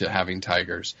admit to having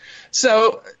tigers.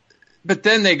 So, but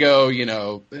then they go,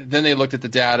 then they looked at the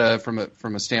data from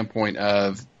a standpoint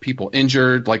of people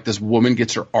injured, like this woman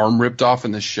gets her arm ripped off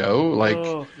in the show.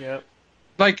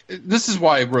 Like this is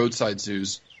why roadside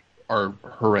zoos are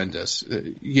horrendous.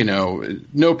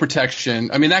 No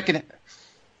protection. I mean, that can,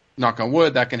 knock on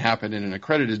wood, that can happen in an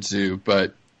accredited zoo,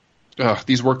 but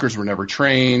these workers were never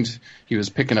trained. He was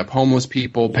picking up homeless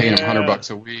people, paying them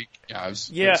 $100 a week. I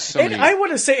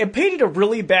want to say it painted a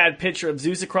really bad picture of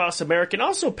zoos across America, and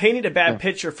also painted a bad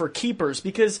picture for keepers,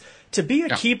 because to be a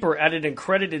keeper at an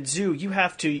accredited zoo, you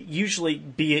have to usually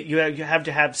you have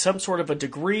to have some sort of a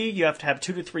degree. You have to have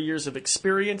 2 to 3 years of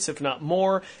experience, if not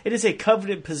more. It is a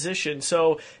coveted position.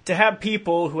 So to have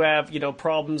people who have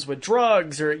problems with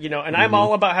drugs or and I'm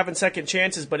all about having second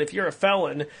chances, but if you're a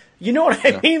felon, you know what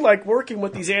I mean? Like working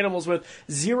with these animals with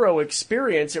zero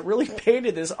experience, it really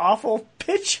painted this awful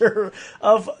picture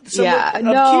of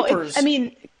keepers.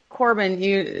 Corbin,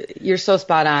 you're so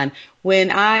spot on. When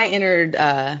I entered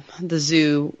the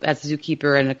zoo as a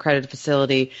zookeeper in an accredited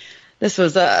facility, this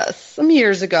was some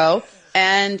years ago,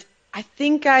 and I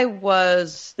think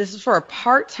this is for a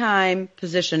part-time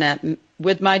position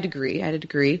with my degree. I had a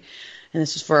degree, and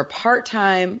this was for a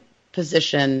part-time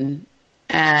position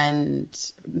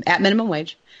and at minimum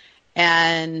wage,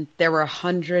 and there were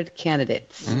 100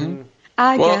 candidates. Mm-hmm.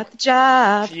 I got the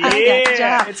job.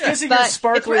 It's because of your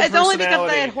sparkly personality. It's only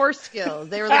because I had horse skills.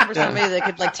 They were looking for somebody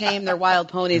that could tame their wild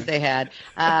ponies they had.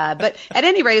 But at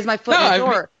any rate, is my foot in the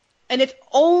door. And it's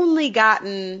only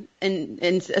gotten,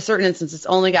 in a certain instance, it's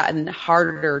only gotten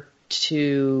harder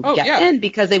to get in,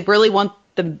 because they really want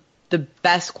the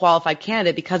best qualified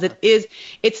candidate, because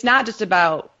it's not just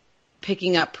about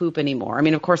picking up poop anymore. I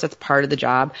mean, of course, that's part of the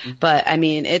job, but I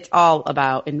mean, it's all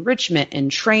about enrichment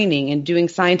and training and doing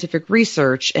scientific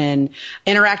research and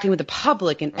interacting with the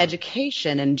public and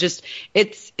education, and just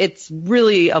it's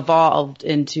really evolved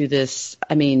into this.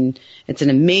 I mean, it's an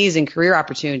amazing career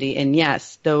opportunity. And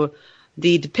yes, though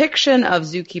the depiction of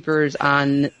zookeepers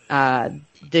on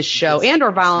this show and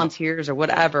or volunteers or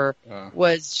whatever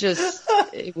was just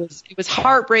it was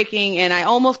heartbreaking, and I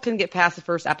almost couldn't get past the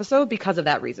first episode because of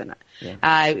that reason,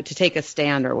 to take a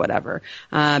stand or whatever,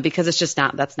 because it's just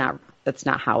that's not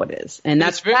how it is, and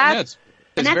that's very hard.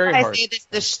 I say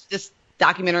this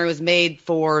documentary was made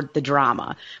for the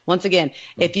drama. Once again,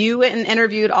 if you went and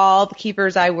interviewed all the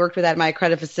keepers I worked with at my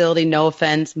accredited facility, no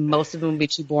offense, most of them would be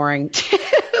too boring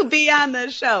to to be on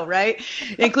the show, right?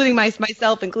 Including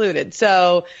myself included.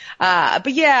 So,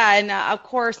 but yeah, and of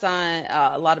course,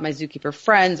 a lot of my zookeeper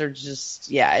friends are just,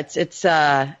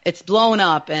 it's blown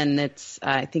up, and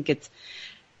I think it's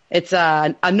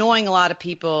annoying a lot of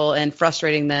people and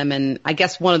frustrating them. And I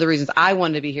guess one of the reasons I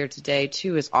wanted to be here today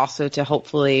too is also to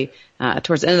hopefully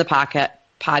towards the end of the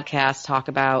podcast talk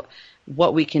about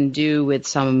what we can do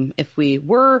with if we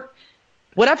were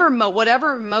whatever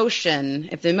emotion,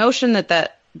 if the emotion that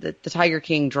the Tiger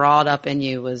King drawed up in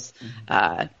you was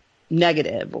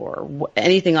negative or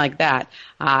anything like that.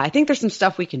 I think there's some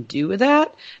stuff we can do with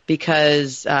that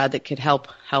because that could help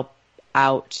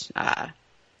out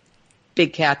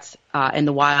big cats in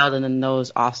the wild, and then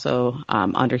those also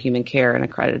under human care and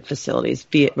accredited facilities,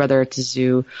 be it whether it's a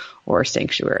zoo or a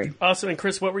sanctuary. Awesome. And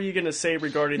Chris, what were you going to say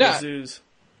regarding the zoos?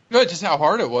 No, just how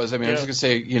hard it was. I mean, I was just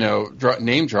going to say,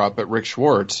 name drop, but Rick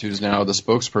Schwartz, who's now the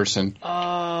spokesperson.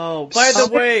 Oh, by the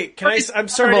way, I'm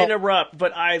sorry to interrupt,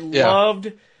 but I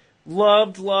loved.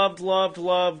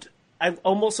 I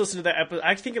almost listened to that episode.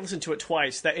 I think I listened to it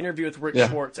twice, that interview with Rick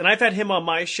Schwartz. And I've had him on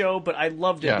my show, but I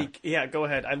loved it. Yeah, go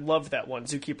ahead. I loved that one,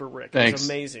 Zookeeper Rick. Thanks. It was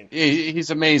amazing. He's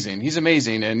amazing. He's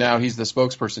amazing, and now he's the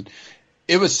spokesperson.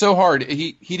 It was so hard.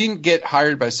 He didn't get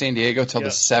hired by San Diego till the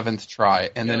 7th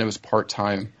try, and then it was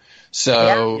part-time.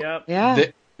 So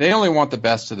they only want the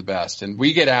best of the best. And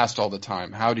we get asked all the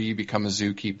time, how do you become a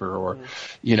zookeeper? Or,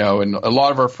 and a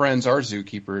lot of our friends are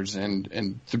zookeepers and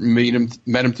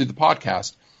met them through the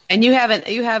podcast. And you have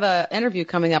an interview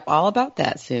coming up all about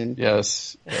that soon.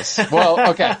 Yes.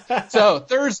 Well, okay. So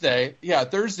Thursday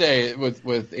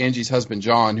with Angie's husband,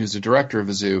 John, who's the director of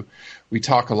a zoo, we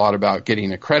talk a lot about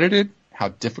getting accredited, how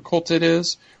difficult it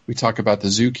is. We talk about the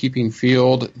zookeeping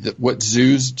field, what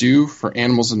zoos do for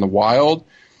animals in the wild.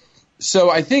 So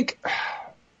I think,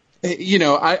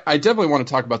 I definitely want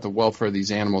to talk about the welfare of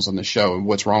these animals on the show and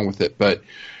what's wrong with it. But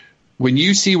when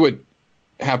you see what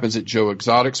happens at Joe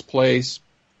Exotic's place,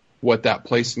 what that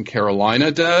place in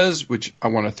Carolina does, which I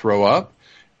want to throw up,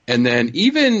 and then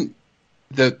even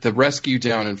the rescue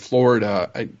down in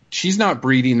Florida, she's not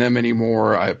breeding them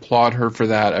anymore. I applaud her for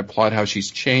that. I applaud how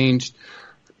she's changed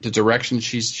the direction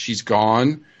she's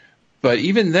gone. But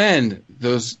even then,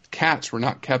 those cats were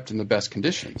not kept in the best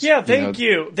conditions. Yeah, thank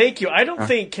you. I don't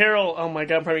think Carol. Oh my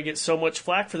God, I'm probably get so much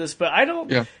flack for this, but I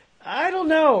don't. Yeah. I don't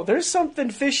know. There's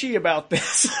something fishy about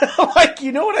this.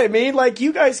 You know what I mean?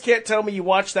 You guys can't tell me you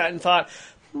watched that and thought,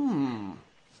 No.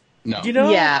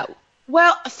 Yeah.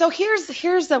 Well, so here's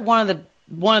one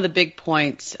of the big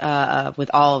points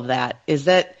with all of that is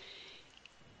that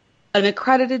an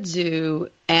accredited zoo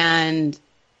and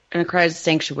an accredited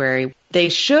sanctuary, they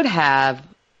should have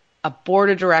a board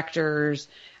of directors,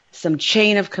 some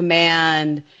chain of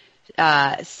command,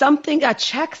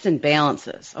 checks and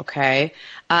balances, okay,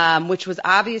 which was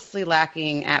obviously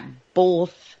lacking at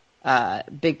both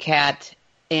Big Cat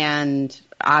and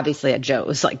obviously at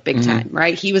Joe's, big time,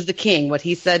 right? He was the king. What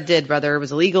he said did, whether it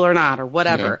was illegal or not or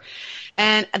whatever.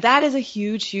 Yeah. And that is a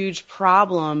huge, huge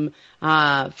problem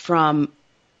from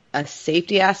a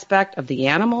safety aspect of the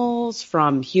animals,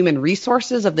 from human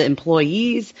resources of the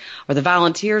employees or the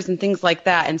volunteers and things like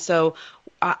that. And so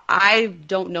I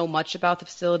don't know much about the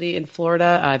facility in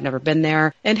Florida. I've never been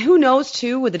there. And who knows,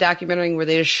 too, with the documentary, were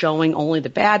they just showing only the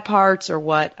bad parts or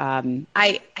what?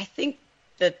 I think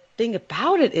the thing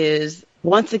about it is,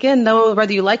 once again, though,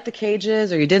 whether you like the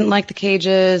cages or you didn't like the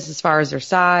cages as far as their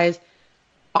size,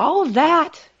 all of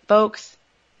that, folks,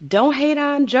 don't hate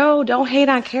on Joe, don't hate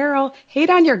on Carol,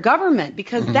 hate on your government,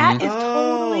 because that is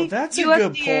totally that's USDA. A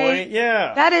good point.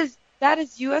 Yeah. That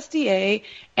is USDA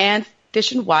and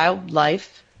Fish and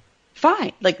Wildlife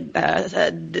fine.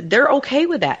 They're okay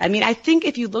with that. I mean, I think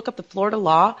if you look up the Florida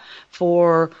law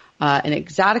for an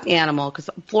exotic animal, because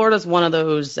Florida's one of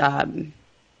those,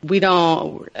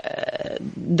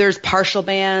 there's partial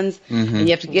bans, and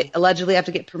you allegedly have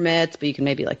to get permits, but you can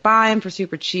maybe buy them for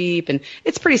super cheap, and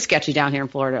it's pretty sketchy down here in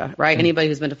Florida, right? Anybody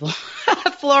who's been to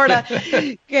Florida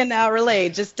can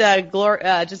relate. Just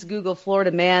Google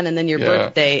Florida man and then your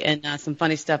birthday, and some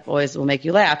funny stuff always will make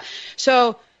you laugh.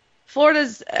 So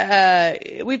Florida's,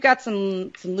 we've got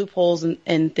some loopholes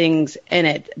and things in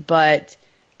it, but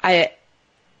I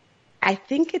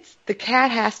think the cat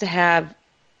has to have,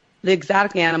 the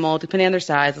exotic animal, depending on their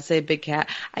size, let's say a big cat,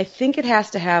 I think it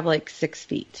has to have 6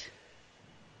 feet.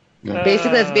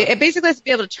 Basically, it basically has to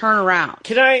be able to turn around.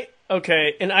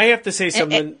 Okay, and I have to say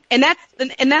something. And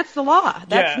that's the law.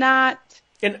 That's not.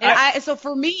 So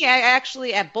for me, I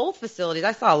actually, at both facilities,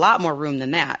 I saw a lot more room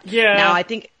than that. Yeah. Now I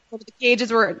think the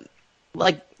cages were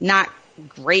not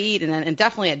great, and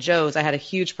definitely at Joe's, I had a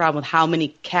huge problem with how many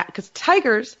because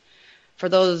tigers, for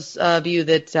those of you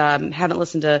that haven't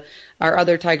listened to our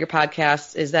other tiger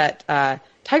podcasts, is that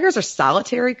tigers are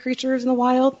solitary creatures in the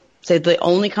wild. So they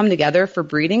only come together for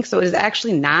breeding. So it is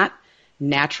actually not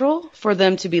natural for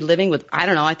them to be living with, I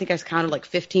don't know, I think I counted like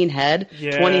 15 head,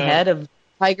 20 head of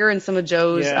tiger in some of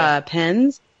Joe's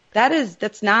pens.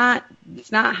 It's not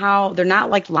how, they're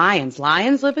not like lions.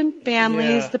 Lions live in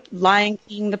families, the Lion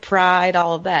King, the Pride,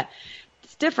 all of that.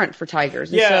 It's different for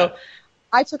tigers. And so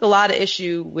I took a lot of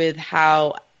issue with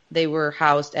how they were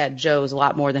housed at Joe's a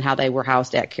lot more than how they were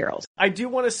housed at Carol's. I do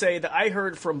want to say that I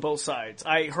heard from both sides.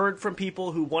 I heard from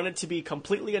people who wanted to be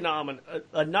completely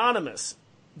anonymous,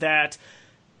 that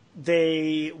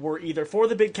they were either for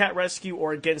the big cat rescue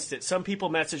or against it. Some people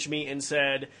messaged me and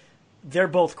said they're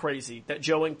both crazy, that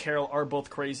Joe and Carol are both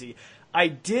crazy. I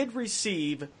did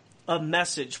receive a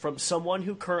message from someone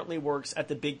who currently works at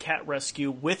the big cat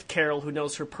rescue with Carol, who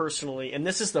knows her personally, and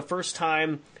this is the first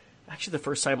time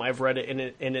I've read it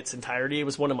in its entirety. It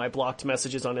was one of my blocked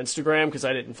messages on Instagram because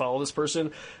I didn't follow this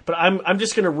person. But I'm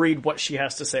just going to read what she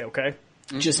has to say, okay?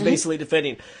 Mm-hmm. Just basically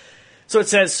defending. So it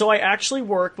says, so I actually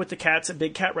work with the cats at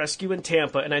Big Cat Rescue in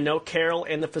Tampa, and I know Carol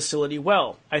and the facility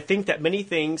well. I think that many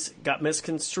things got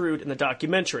misconstrued in the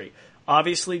documentary.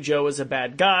 Obviously, Joe is a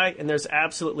bad guy, and there's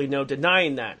absolutely no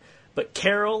denying that. But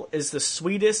Carol is the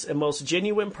sweetest and most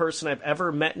genuine person I've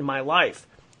ever met in my life.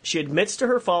 She admits to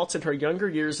her faults in her younger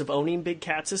years of owning big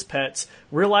cats as pets,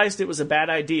 realized it was a bad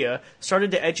idea, started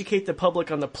to educate the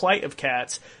public on the plight of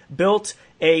cats, built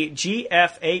a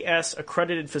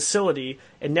GFAS-accredited facility,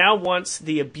 and now wants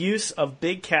the abuse of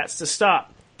big cats to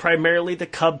stop, primarily the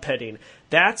cub petting.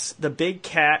 That's the Big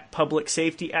Cat Public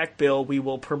Safety Act bill we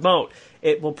will promote.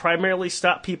 It will primarily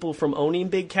stop people from owning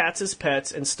big cats as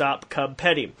pets and stop cub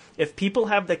petting. If people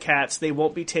have the cats, they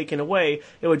won't be taken away.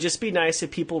 It would just be nice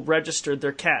if people registered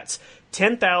their cats.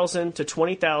 10,000 to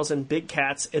 20,000 big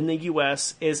cats in the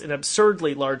U.S. is an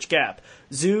absurdly large gap.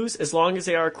 Zoos, as long as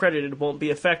they are accredited, won't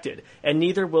be affected, and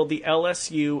neither will the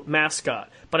LSU mascot.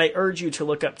 But I urge you to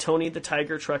look up Tony the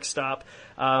Tiger Truck Stop.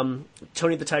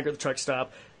 Tony the Tiger the Truck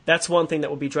Stop. That's one thing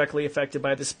that will be directly affected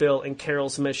by this bill and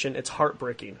Carol's mission. It's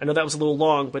heartbreaking. I know that was a little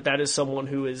long, but that is someone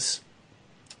who is,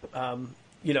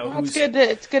 it's good.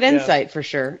 It's good insight for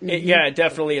sure. Yeah, it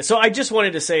definitely is. So I just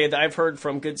wanted to say that I've heard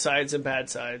from good sides and bad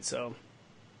sides. So.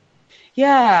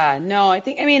 Yeah, no, I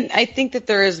think that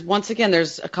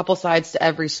there's a couple sides to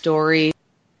every story.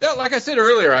 Yeah, like I said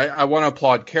earlier, I want to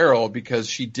applaud Carol because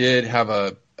she did have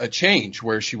a change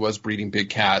where she was breeding big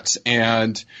cats,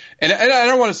 and I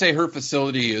don't want to say her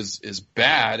facility is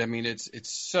bad. I mean, it's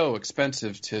so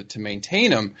expensive to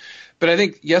maintain them. But I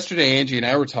think yesterday Angie and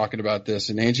I were talking about this,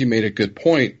 and Angie made a good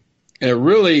point, and it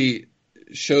really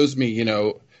shows me,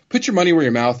 put your money where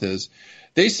your mouth is.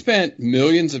 They spent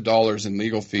millions of dollars in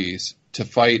legal fees to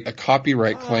fight a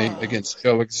copyright claim against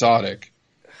Joe Exotic.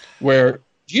 Where,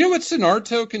 do you know what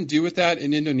Sunarto can do with that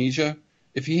in Indonesia?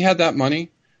 If he had that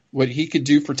money, what he could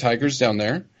do for tigers down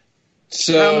there.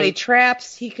 So how many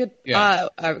traps he could,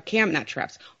 not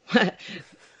traps.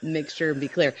 Make sure and be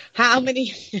clear. How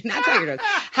many, not tiger traps,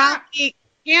 how many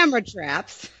camera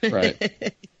traps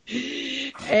right.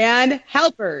 and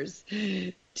helpers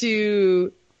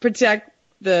to protect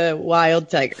the wild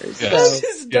tigers. Yes. I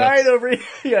just died over here.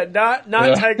 Yeah, not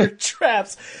tiger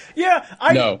traps. Yeah,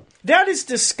 no. That is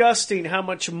disgusting how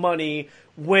much money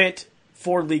went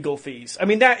for legal fees. I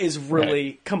mean, that is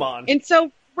really, come on. And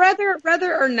so whether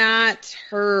or not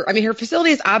her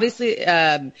facility is obviously,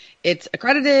 it's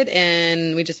accredited,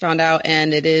 and we just found out,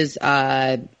 and it is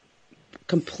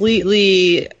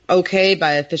completely okay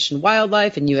by Fish and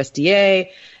Wildlife and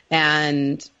USDA.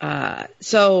 And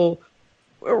so,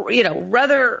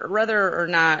 whether or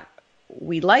not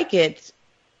we like it,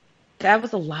 that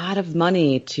was a lot of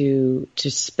money to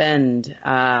spend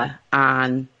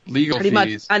on legal pretty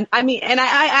fees. Much. And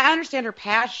I understand her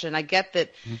passion. I get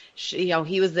that she,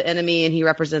 he was the enemy and he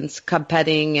represents cub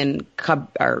petting and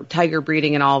tiger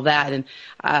breeding and all that. And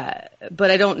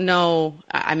but I don't know.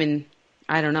 I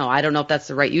don't know. I don't know if that's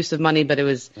the right use of money, but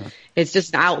it's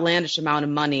just an outlandish amount of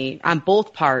money on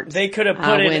both parts. They could have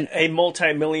put in a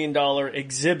multi-million-dollar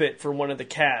exhibit for one of the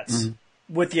cats. Mm-hmm.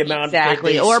 With the amount that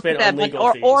they spent on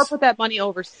legal fees. Or put that money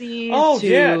overseas. Oh,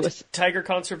 yeah. Tiger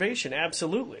conservation.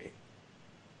 Absolutely.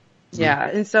 Yeah.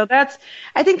 And so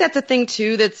I think that's a thing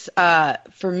too that's,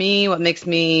 for me, what makes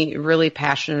me really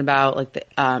passionate about like the,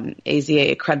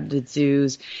 AZA accredited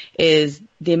zoos is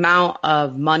the amount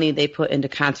of money they put into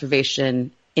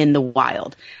conservation in the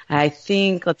wild. I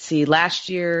think, let's see, last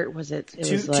year, it was like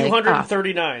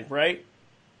 239, right?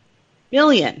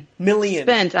 Million.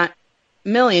 Spent on.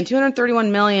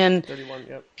 231 million 31,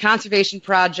 yep. conservation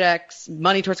projects,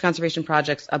 money towards conservation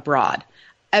projects abroad.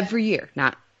 every year,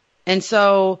 and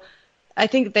so I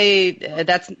think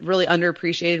that's really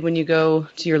underappreciated when you go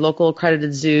to your local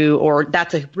accredited zoo, or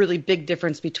that's a really big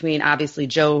difference between obviously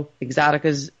Joe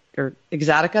Exotica's or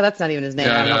Exotica. That's not even his name.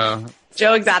 I don't know.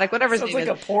 Joe Exotic, whatever his name like is.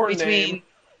 A porn name.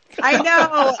 I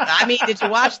know. I mean, did you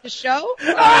watch the show?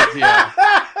 Yeah.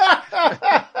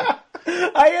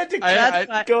 I had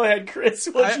to. Go ahead, Chris.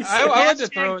 What you say? I wanted to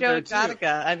throw Joe it there too.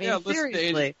 Exotica. I mean,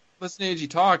 seriously. Listen to Angie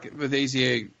talk with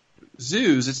AZA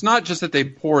zoos. It's not just that they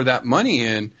pour that money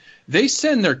in. They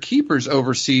send their keepers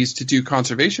overseas to do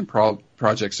conservation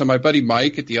projects. So my buddy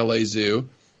Mike at the LA Zoo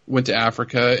went to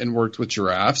Africa and worked with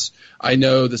giraffes. I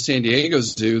know the San Diego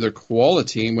Zoo, their koala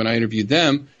team, when I interviewed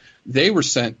them, they were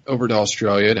sent over to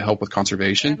Australia to help with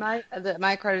conservation. My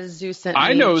accredited zoo sent me.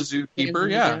 I know a zookeeper,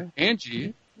 yeah,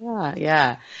 Angie.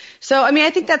 Yeah. So, I mean, I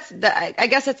think I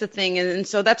guess that's the thing. And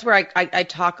so that's where I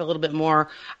talk a little bit more.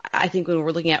 I think when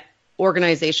we're looking at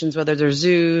organizations, whether they're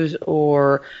zoos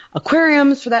or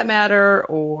aquariums for that matter,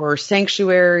 or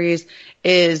sanctuaries,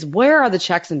 is where are the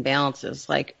checks and balances?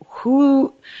 Like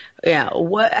who's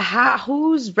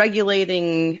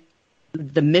regulating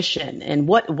the mission, and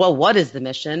what is the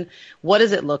mission? What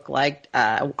does it look like?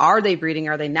 Are they breeding?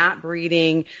 Are they not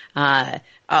breeding? I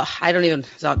don't even,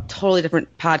 it's a totally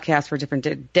different podcast for a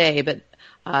different day, but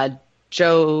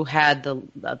Joe had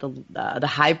the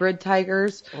hybrid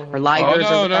tigers or ligers.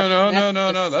 Oh,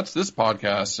 no. That's this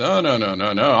podcast.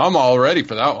 No. I'm all ready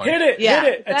for that one. Hit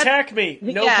it. Attack me.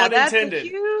 No pun intended.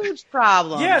 That's a huge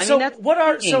problem. Yeah,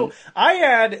 so I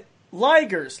had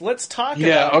ligers. Let's talk about it.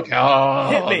 Yeah, okay. Oh,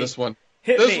 hit me. This one.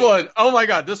 This one. Oh my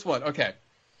God, this one. Okay.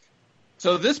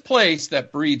 So this place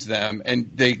that breeds them,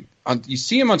 and you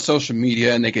see them on social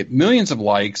media, and they get millions of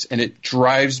likes, and it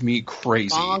drives me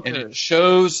crazy. Bonkers. And it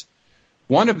shows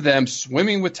one of them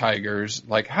swimming with tigers,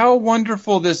 like how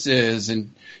wonderful this is,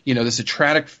 and this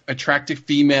attractive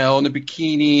female in a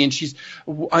bikini, and she's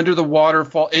under the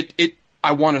waterfall.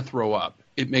 I want to throw up.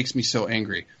 It makes me so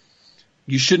angry.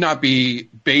 You should not be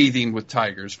bathing with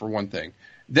tigers, for one thing.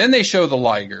 Then they show the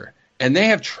liger, and they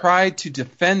have tried to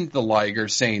defend the liger,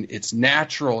 saying it's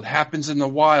natural, it happens in the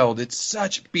wild. It's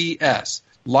such BS.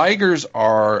 Ligers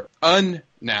are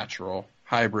unnatural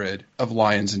hybrid of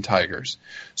lions and tigers.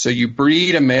 So you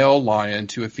breed a male lion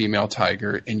to a female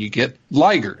tiger, and you get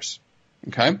ligers.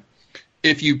 Okay?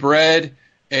 If you bred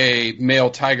a male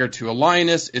tiger to a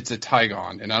lioness, it's a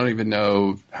tigon, and I don't even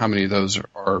know how many of those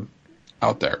are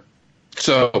out there.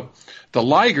 So the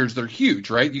ligers, they're huge,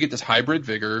 right? You get this hybrid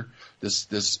vigor,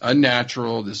 this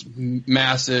unnatural, this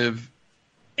massive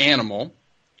animal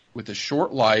with a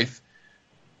short life.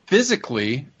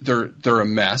 Physically, they're a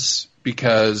mess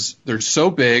because they're so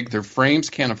big, their frames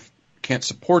can't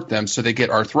support them, so they get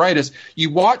arthritis.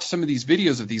 You watch some of these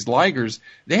videos of these ligers,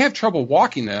 they have trouble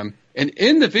walking them, and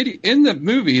in the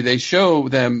movie, they show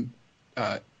them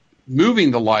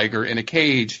moving the liger in a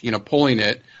cage, pulling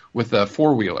it with a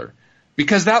four-wheeler.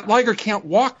 Because that liger can't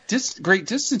walk great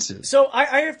distances. So I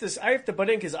have to butt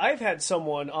in because I've had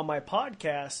someone on my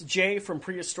podcast, Jay from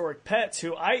Prehistoric Pets,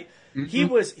 who he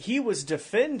was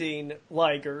defending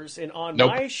ligers, and on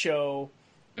my show,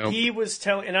 he was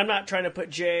telling, and I'm not trying to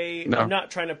put Jay, I'm not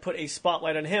trying to put a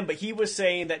spotlight on him, but he was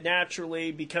saying that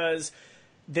naturally, because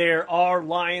there are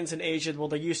lions in Asia, well,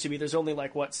 there used to be, there's only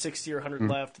 60 or 100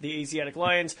 left, the Asiatic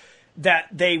lions, that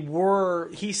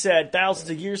he said thousands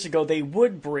of years ago they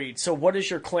would breed. So what is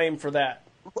your claim for that?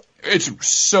 It's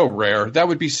so rare. That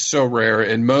would be so rare,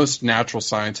 and most natural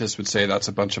scientists would say that's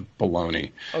a bunch of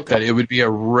baloney. Okay. That it would be a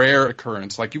rare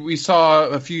occurrence. Like we saw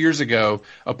a few years ago,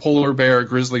 a polar bear,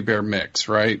 grizzly bear mix,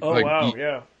 right? Oh, wow,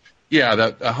 yeah. Yeah,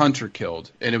 that a hunter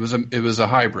killed, and it was a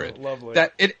hybrid. Lovely.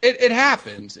 That it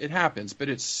happens, but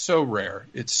it's so rare.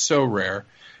 It's so rare,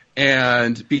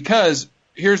 and because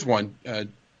here's one.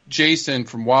 Jason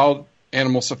from Wild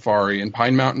Animal Safari in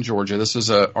Pine Mountain, Georgia. This is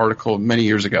an article many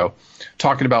years ago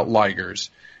talking about ligers.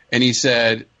 And he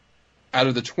said out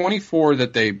of the 24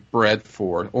 that they bred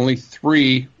for, only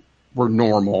 3 were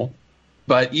normal.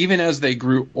 But even as they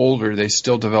grew older, they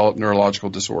still developed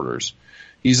neurological disorders.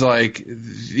 He's like,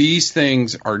 these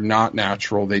things are not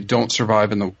natural. They don't survive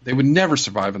they would never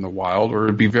survive in the wild, or it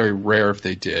would be very rare if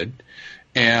they did.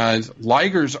 And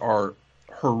ligers are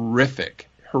horrific,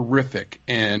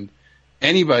 and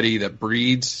anybody that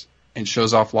breeds and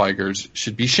shows off ligers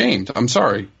should be shamed. I'm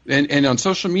sorry. And on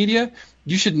social media,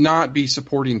 you should not be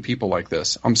supporting people like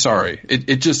this. I'm sorry.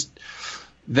 It just,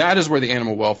 that is where the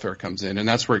animal welfare comes in, and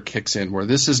that's where it kicks in, where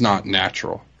this is not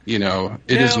natural.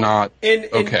 Is not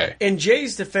okay. In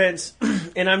Jay's defense,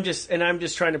 and I'm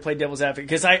just trying to play devil's advocate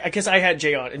because I had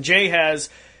Jay on, and Jay has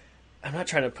I'm not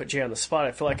trying to put Jay on the spot.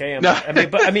 I feel like I am. No.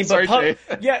 Sorry, Jay.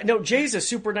 Yeah, no, Jay's a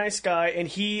super nice guy, and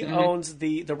he owns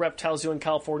the reptile zoo in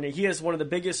California. He has one of the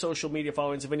biggest social media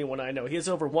followings of anyone I know. He has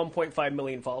over 1.5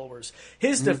 million followers.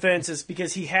 His defense is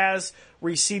because he has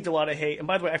received a lot of hate. And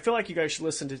by the way, I feel like you guys should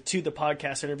listen to the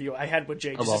podcast interview I had with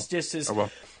Jay.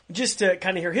 Just to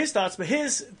kind of hear his thoughts. But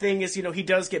his thing is, he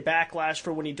does get backlash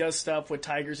for when he does stuff with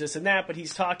tigers, this and that. But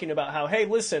he's talking about how, hey,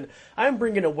 listen, I'm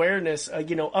bringing awareness,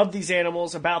 of these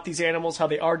animals, about these animals, how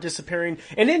they are disappearing.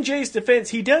 And in Jay's defense,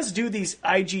 he does do these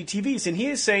IGTVs, and he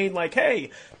is saying, like,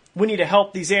 hey, we need to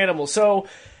help these animals. So,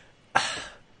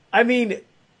 I mean...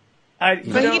 But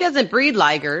he doesn't breed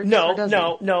ligers. No.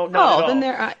 Oh, then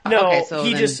there. Okay, so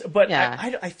he then, just. But yeah.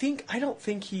 I don't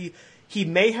think he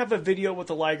may have a video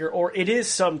with a liger, or it is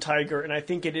some tiger, and I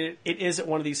think it is at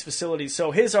one of these facilities.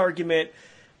 So his argument,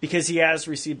 because he has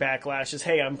received backlash, is,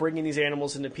 hey, I'm bringing these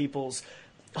animals into people's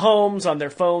homes, on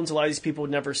their phones. A lot of these people would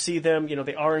never see them.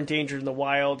 They are endangered in the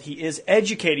wild. He is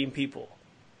educating people.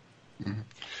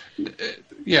 Mm-hmm.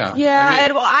 Yeah.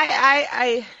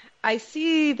 Yeah. I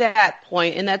see that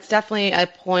point, and that's definitely a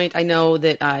point I know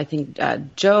that I think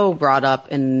Joe brought up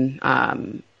in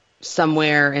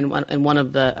somewhere in one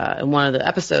of the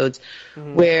episodes,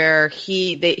 where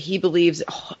he believes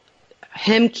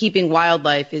him keeping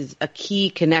wildlife is a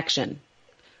key connection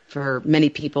for many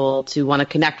people to want to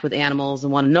connect with animals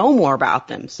and want to know more about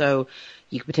them. So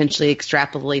you could potentially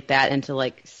extrapolate that into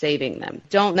like saving them.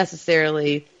 Don't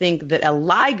necessarily think that a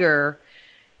liger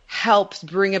helps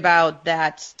bring about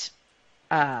that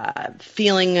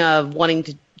feeling of wanting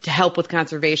to help with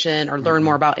conservation or learn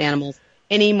more about animals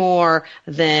any more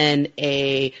than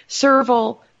a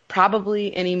serval,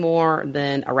 probably any more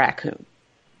than a raccoon.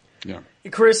 Yeah.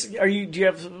 Chris, do you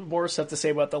have more stuff to say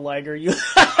about the liger? You hit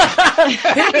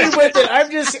me with it.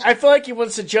 I feel like he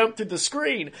wants to jump through the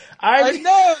screen. I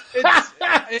know.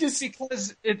 It's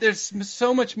because there's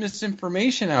so much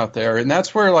misinformation out there, and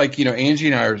that's where, Angie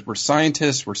and I we're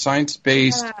scientists, we're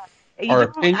science-based. Our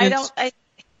opinions.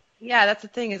 Yeah, that's the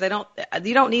thing is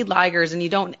you don't need ligers, and you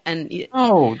don't,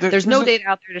 there's no data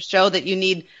out there to show that you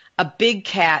need a big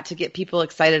cat to get people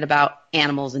excited about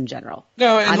animals in general.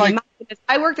 No, and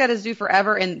I worked at a zoo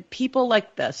forever, and people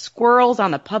like the squirrels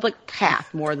on the public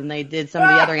path more than they did some of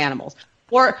the other animals.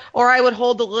 Or I would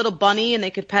hold a little bunny, and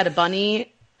they could pet a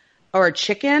bunny or a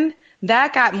chicken.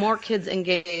 That got more kids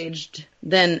engaged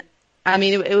than,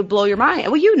 it would blow your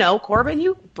mind. Well, Corbin,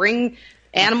 you bring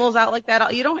animals out like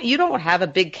that. You don't have a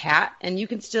big cat, and you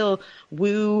can still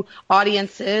woo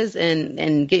audiences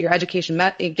and get your education,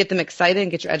 get them excited and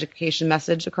get your education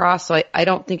message across. So I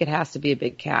don't think it has to be a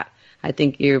big cat. I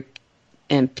think you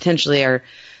and potentially are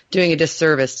doing a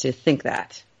disservice to think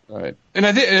that. Right. And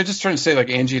I'm just trying to say,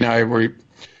 Angie and I,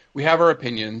 we have our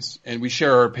opinions and we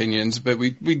share our opinions, but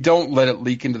we don't let it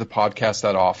leak into the podcast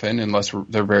that often unless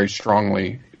they're very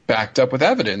strongly backed up with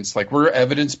evidence. We're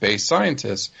evidence-based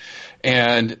scientists.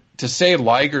 And to say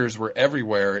ligers were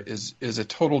everywhere is a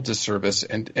total disservice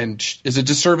and is a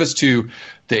disservice to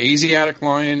the Asiatic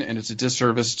lion, and it's a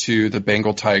disservice to the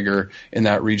Bengal tiger in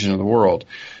that region of the world.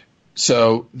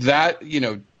 So that,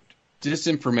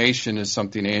 disinformation is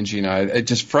something, Angie and it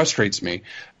just frustrates me.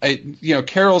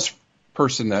 Carol's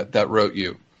person that wrote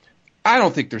you, I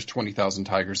don't think there's 20,000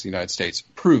 tigers in the United States.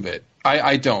 Prove it.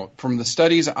 I don't. From the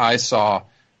studies I saw,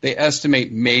 they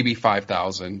estimate maybe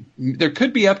 5,000. There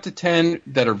could be up to 10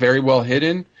 that are very well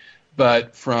hidden,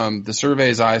 but from the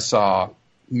surveys I saw,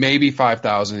 maybe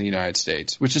 5,000 in the United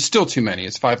States, which is still too many.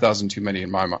 It's 5,000 too many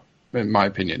in my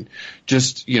opinion.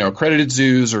 Just, accredited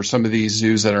zoos or some of these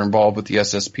zoos that are involved with the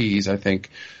SSPs, I think,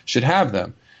 should have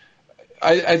them.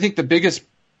 I think the biggest,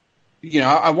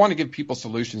 I want to give people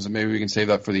solutions, and maybe we can save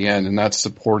that for the end, and that's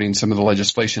supporting some of the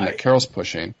legislation that Carol's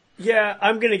pushing. Yeah,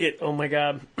 I'm going to get, oh my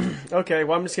God. Okay,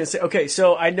 well, I'm just going to say, okay,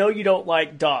 so I know you don't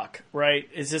like Doc, right?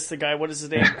 Is this the guy, what is his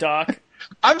name, Doc?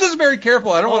 I'm just very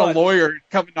careful. I don't want a lawyer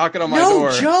coming knocking on my door.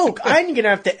 No joke. I'm going to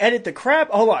have to edit the crap.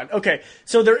 Hold on. Okay,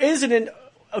 so there is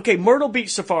Myrtle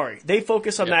Beach Safari. They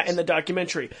focus on that in the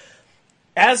documentary.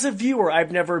 As a viewer,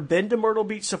 I've never been to Myrtle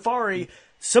Beach Safari.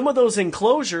 Some of those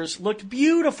enclosures looked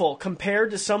beautiful compared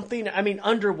to something,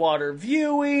 underwater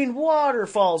viewing,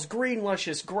 waterfalls, green,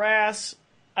 luscious grass.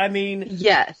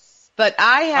 Yes, but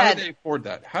I had.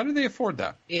 How do they afford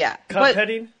that? Yeah, cub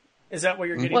petting. Is that what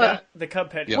you're getting at? The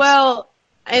cub petting. Yes. Well,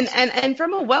 and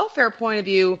from a welfare point of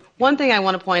view, one thing I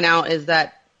want to point out is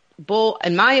that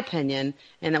in my opinion,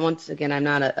 and once again, I'm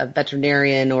not a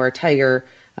veterinarian or a tiger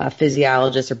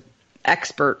physiologist or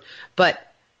expert, but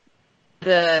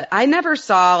I never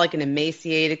saw like an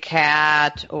emaciated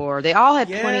cat, or they all had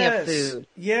plenty of food.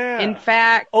 Yeah. In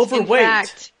fact,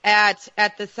 overweight.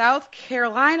 At the South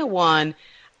Carolina one,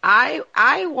 I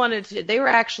wanted to. They were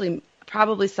actually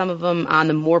probably some of them on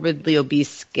the morbidly obese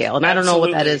scale, and I don't know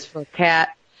what that is for a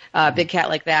cat. Big cat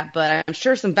like that, but I'm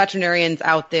sure some veterinarians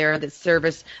out there that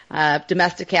service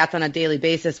domestic cats on a daily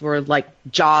basis were like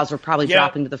jaws were probably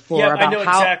dropping to the floor. I know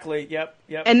exactly. Yep.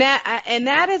 And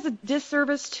that is a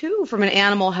disservice too from an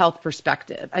animal health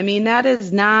perspective. I mean, that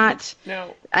is not.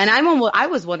 No. And I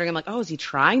was wondering, I'm like, oh, is he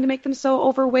trying to make them so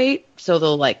overweight so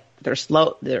they're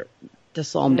slow to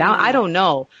slow them down? I don't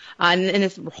know. And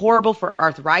it's horrible for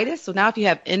arthritis. So now if you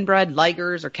have inbred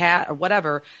ligers or cat or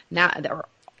whatever now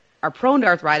are prone to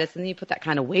arthritis, and then you put that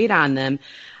kind of weight on them.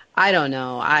 I don't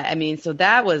know. I mean, so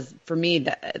that was, for me,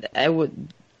 the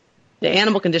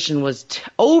animal condition was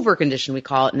over condition, we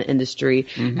call it in the industry,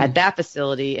 at that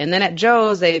facility. And then at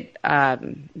Joe's, they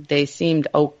seemed,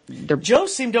 Joe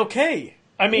seemed okay.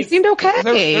 I mean, he seemed okay.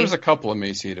 There was a couple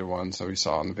emaciated ones that we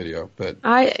saw in the video, but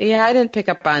I didn't pick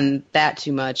up on that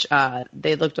too much.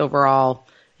 They looked overall,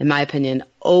 in my opinion,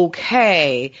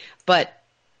 okay, but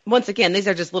once again, these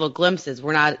are just little glimpses.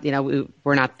 We're not,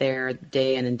 we're not there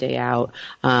day in and day out.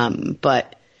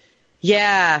 But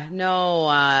yeah, no,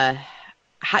 I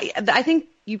think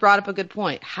you brought up a good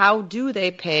point. How do they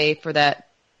pay for that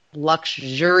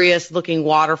luxurious looking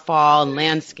waterfall and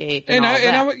landscape and all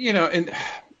that? And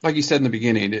like you said in the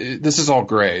beginning, this is all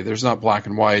gray. There's not black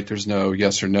and white. There's no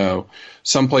yes or no.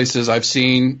 Some places I've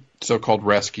seen so-called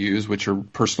rescues, which are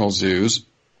personal zoos,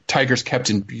 tigers kept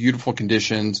in beautiful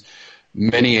conditions,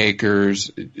 many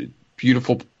acres,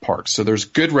 beautiful parks. So there's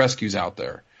good rescues out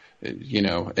there,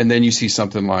 and then you see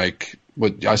something like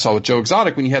what I saw with Joe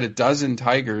Exotic when you had a dozen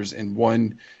tigers in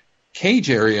one cage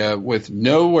area with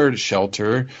nowhere to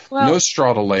shelter, no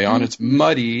straw to lay on. It's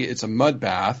muddy. It's a mud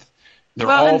bath.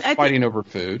 They're all fighting over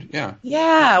food. Yeah.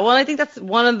 Yeah. Well, I think that's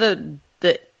one of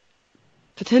the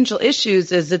potential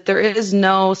issues is that there is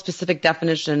no specific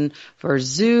definition for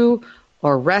zoo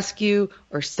or rescue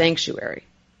or sanctuary.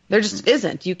 There just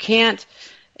isn't. You can't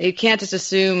just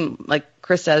assume, like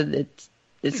Chris said,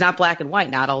 it's not black and white.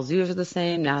 Not all zoos are the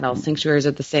same. Not all sanctuaries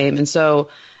are the same.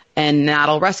 And not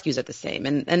all rescues are the same.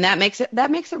 And that makes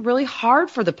it really hard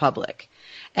for the public.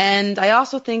 And I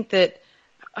also think that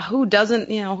who doesn't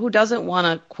want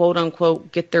to quote unquote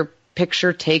get their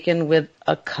picture taken with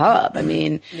a cub? I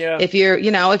mean, if you're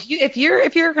going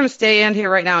to stay in here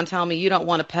right now and tell me you don't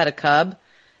want to pet a cub,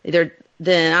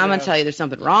 then I'm going to tell you there's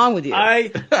something wrong with you.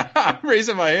 I'm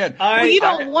raising my hand. You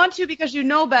don't want to because you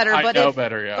know better. But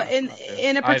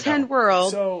in a pretend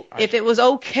world, if it was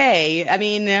okay, I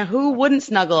mean, who wouldn't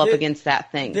snuggle up against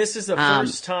that thing? This is the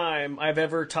first time I've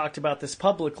ever talked about this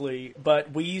publicly,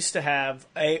 but we used to have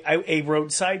a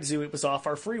roadside zoo. It was off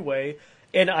our freeway,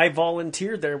 and I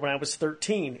volunteered there when I was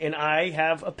 13. And I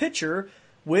have a picture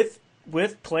with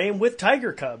playing with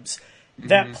tiger cubs.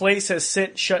 That place has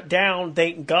since shut down,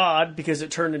 thank God, because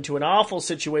it turned into an awful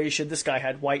situation. This guy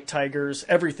had white tigers.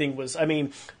 Everything was,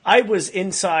 I was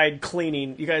inside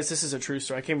cleaning. You guys, this is a true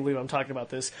story. I can't believe I'm talking about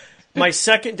this. My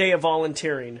second day of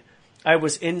volunteering, I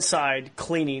was inside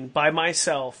cleaning by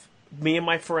myself, me and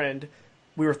my friend.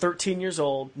 We were 13 years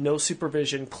old, no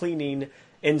supervision, cleaning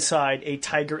inside a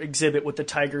tiger exhibit with the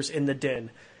tigers in the den.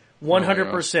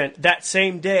 100%. That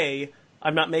same day,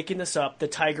 I'm not making this up, the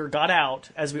tiger got out.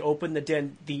 As we opened the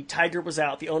den, the tiger was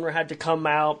out. The owner had to come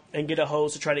out and get a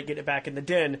hose to try to get it back in the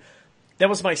den. That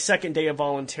was my second day of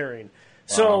volunteering. Wow.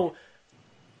 So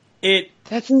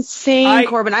That's insane,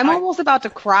 Corbin. I'm almost about to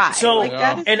cry.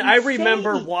 I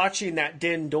remember watching that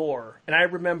den door, and I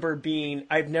remember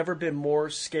I've never been more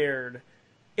scared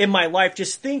in my life,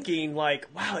 just thinking like,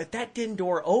 wow, if that den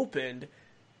door opened,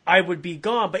 I would be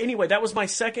gone. But anyway, that was my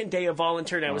second day of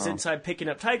volunteering. I was inside picking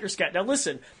up tiger scat. Now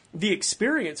listen, the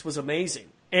experience was amazing.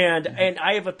 And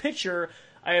I have a picture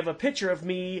of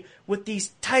me with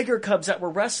these tiger cubs that were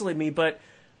wrestling me, but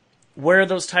where are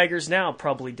those tigers now?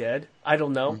 Probably dead. I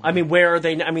don't know. I mean, where are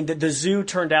they? The zoo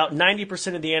turned out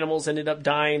 90% of the animals ended up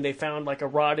dying. They found a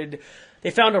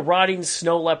rotting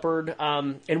snow leopard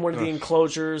in one of the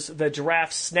enclosures. The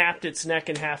giraffe snapped its neck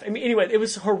in half. Anyway, it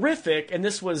was horrific, and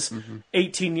this was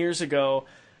 18 years ago.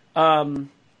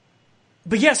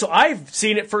 But yeah, so I've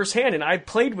seen it firsthand, and I've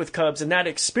played with cubs, and that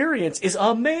experience is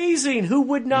amazing. Who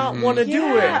would not want to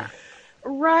do it?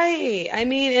 Right.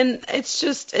 And it's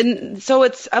just, and so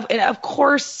it's, and of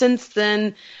course, since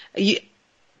then,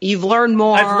 you've learned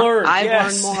more. I've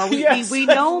learned more. We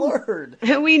know.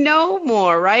 We know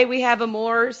more, right? We have a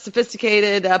more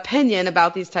sophisticated opinion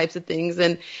about these types of things,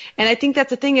 and I think that's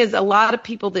the thing is a lot of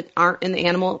people that aren't in the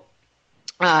animal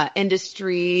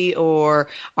industry or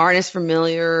aren't as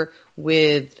familiar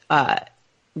with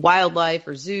wildlife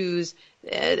or zoos,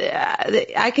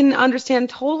 I can understand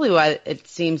totally why it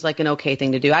seems like an okay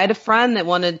thing to do. I had a friend that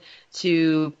wanted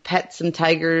to pet some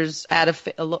tigers at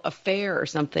a fair or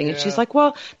something, and she's like,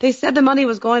 "Well, they said the money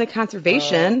was going to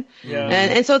conservation,"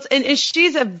 and so and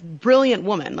she's a brilliant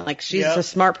woman, like she's a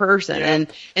smart person,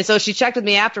 and so she checked with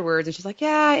me afterwards, and she's like,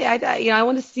 "Yeah, I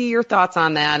want to see your thoughts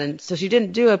on that," and so she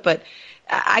didn't do it, but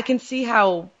I can see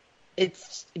how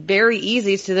it's very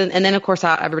easy to then, and then of course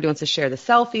how everybody wants to share the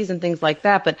selfies and things like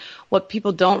that. But what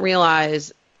people don't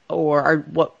realize, or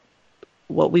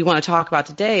what we want to talk about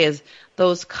today, is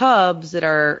those cubs that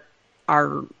are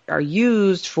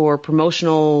used for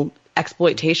promotional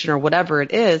exploitation or whatever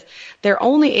it is. They're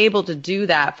only able to do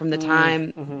that from the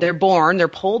time they're born. They're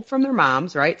pulled from their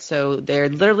moms, right? So they're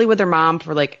literally with their mom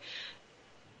for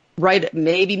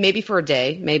maybe for a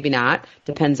day, maybe not,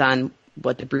 depends on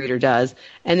what the breeder does,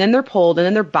 and then they're pulled, and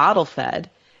then they're bottle fed,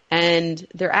 and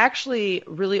they're actually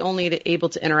really only able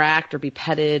to interact or be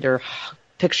petted or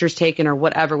pictures taken or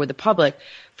whatever with the public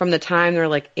from the time they're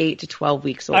like 8 to 12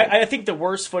 weeks old. I think the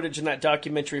worst footage in that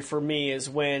documentary for me is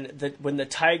when the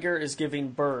tiger is giving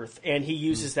birth and he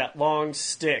uses that long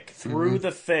stick through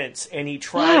the fence and he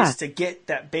tries to get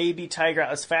that baby tiger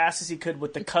out as fast as he could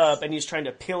with the cub, and he's trying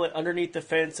to peel it underneath the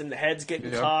fence, and the head's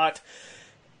getting caught.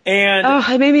 And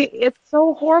it's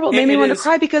so horrible. It made me want to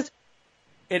cry because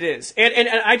it is. And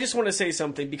I just want to say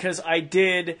something, because I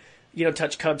did,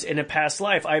 touch cubs in a past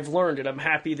life. I've learned, and I'm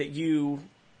happy that you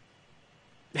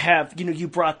have, you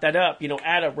brought that up,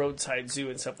 at a roadside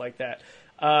zoo and stuff like that.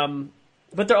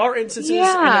 But there are instances in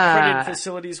accredited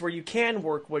facilities where you can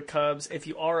work with cubs if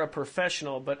you are a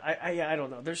professional. But I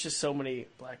don't know. There's just so many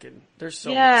there's so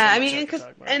much. I mean, because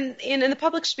and the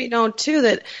public should be known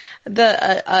too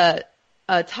that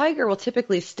a tiger will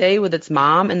typically stay with its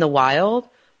mom in the wild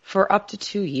for up to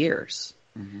 2 years.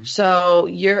 So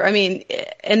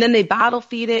and then they bottle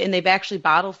feed it, and they've actually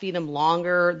bottle feed them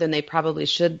longer than they probably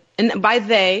should. And by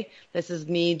this is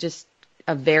me, just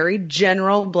a very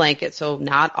general blanket. So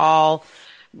not all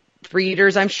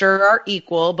breeders, I'm sure, are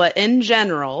equal, but in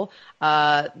general,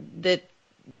 that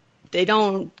they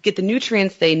don't get the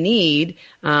nutrients they need.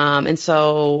 And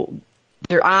so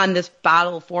they're on this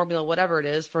bottle formula, whatever it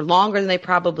is, for longer than they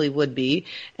probably would be.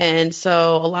 And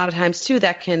so a lot of times, too,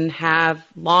 that can have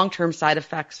long-term side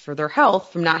effects for their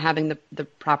health from not having the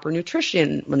proper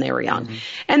nutrition when they were young.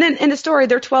 And then in the story,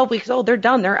 they're 12 weeks old. They're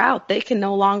done. They're out. They can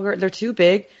no longer – they're too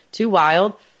big, too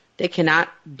wild. They cannot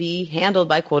be handled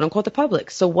by, quote-unquote, the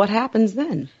public. So what happens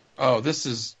then? Oh, this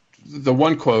is the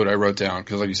one quote I wrote down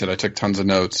because, like you said, I took tons of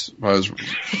notes while I was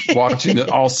watching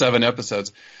all 7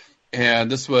 episodes.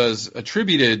 And this was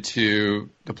attributed to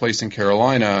the place in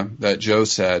Carolina that Joe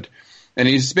said. And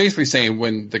he's basically saying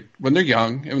when they're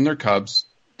young and when they're cubs,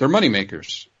 they're money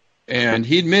makers. And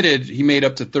he admitted he made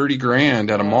up to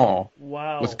 $30,000 at a mall.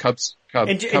 Wow. With cubs.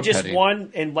 And just petting.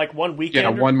 one weekend? Yeah,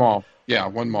 one mall. Yeah,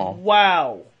 one mall.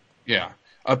 Wow. Yeah,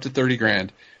 up to $30,000.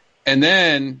 And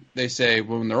then they say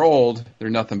when they're old, they're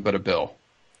nothing but a bill.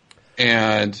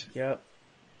 And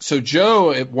so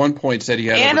Joe at one point said he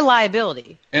had a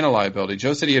liability. And a liability.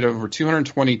 Joe said he had over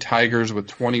 220 tigers with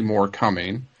 20 more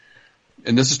coming.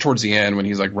 And this is towards the end when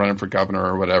he's like running for governor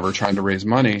or whatever, trying to raise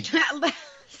money.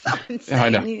 So insane. I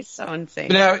know. He's so insane.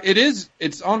 But now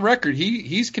it's on record.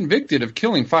 He's convicted of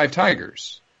killing 5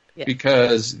 tigers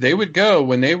because they would go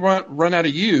when they run out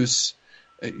of use.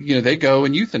 They go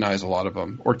and euthanize a lot of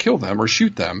them or kill them or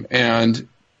shoot them. And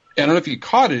I don't know if you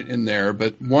caught it in there,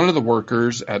 but one of the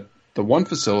workers at the one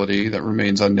facility that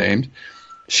remains unnamed,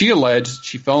 she alleged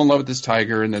she fell in love with this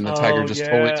tiger, and then the tiger just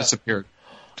totally disappeared.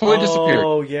 Disappeared.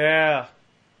 Oh, yeah.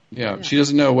 Yeah, she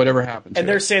doesn't know whatever happened to And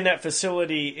they're her. saying that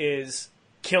facility is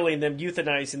killing them,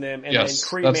 euthanizing them, and then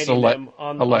cremating them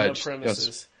on the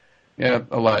premises. Yes. Yeah,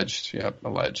 alleged. Yeah,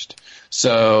 alleged.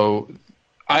 So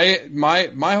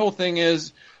my whole thing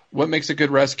is, what makes a good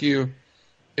rescue?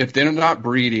 If they're not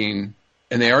breeding,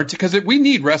 and they are, because we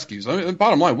need rescues. I mean,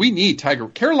 bottom line, we need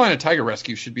Carolina Tiger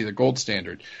Rescue should be the gold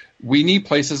standard. We need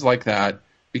places like that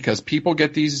because people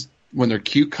get these when they're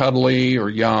cute, cuddly, or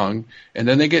young, and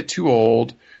then they get too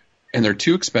old, and they're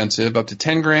too expensive, up to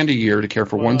 $10,000 a year to care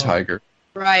for one tiger.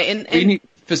 Right, and we need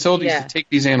facilities to take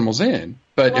these animals in.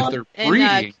 But if they're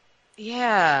breeding,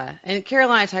 and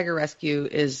Carolina Tiger Rescue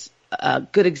is a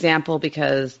good example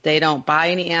because they don't buy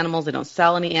any animals, they don't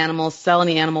sell any animals, sell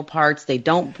any animal parts, they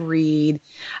don't breed,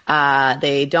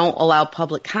 they don't allow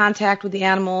public contact with the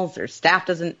animals, their staff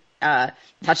doesn't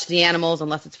touch the animals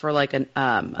unless it's for like an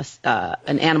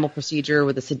animal procedure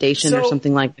with a sedation or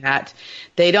something like that.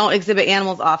 They don't exhibit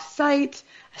animals off site.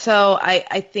 So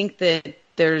I think that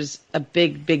there's a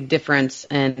big difference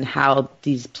in how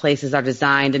these places are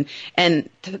designed, and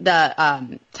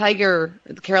the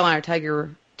Carolina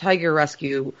Tiger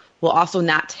Rescue will also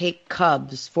not take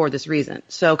cubs for this reason.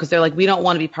 So because they're like, we don't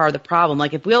want to be part of the problem.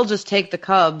 Like if we'll just take the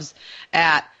cubs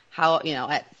at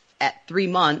 3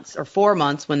 months or 4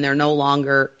 months when they're no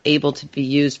longer able to be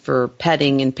used for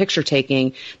petting and picture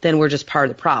taking, then we're just part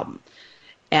of the problem.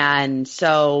 And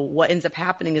so what ends up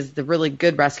happening is the really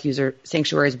good rescues or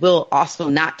sanctuaries will also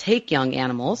not take young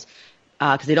animals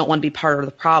because they don't want to be part of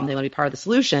the problem. They want to be part of the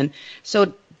solution.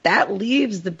 So that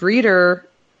leaves the breeder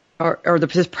or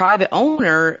this private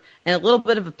owner in a little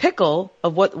bit of a pickle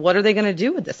of what are they going to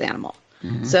do with this animal.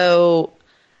 Mm-hmm. So,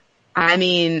 I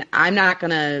mean, I'm not going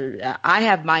to – I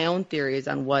have my own theories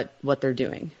on what they're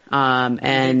doing. And you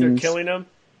think they're killing them?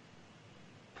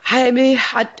 I mean,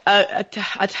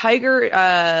 a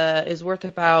tiger is worth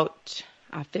about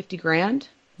 $50,000.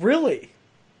 Really?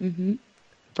 Mm-hmm.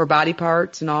 For body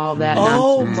parts and all of that.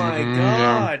 Oh nonsense. my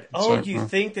God! Yeah. Oh, you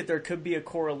think that there could be a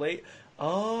correlate?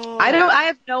 Oh, I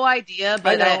have no idea,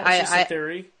 but it's just a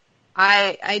theory.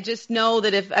 I just know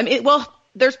that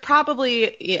there's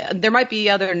probably there might be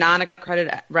other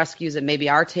non-accredited rescues that maybe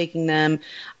are taking them.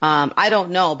 I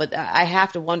don't know, but I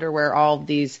have to wonder where all of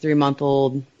these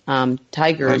 3-month-old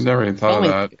tigers. I've never even thought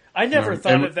of that. I never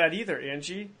thought of that either,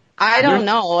 Angie. I don't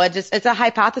know. It's a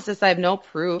hypothesis. I have no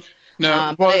proof.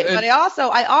 No, but I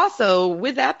also,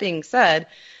 with that being said,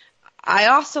 I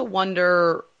also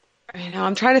wonder.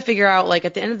 I'm trying to figure out, like,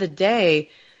 at the end of the day,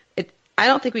 I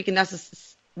don't think we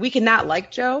cannot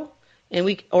like Joe, and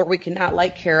we cannot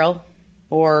like Carol,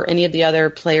 or any of the other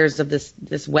players of this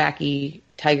wacky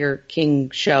Tiger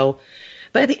King show.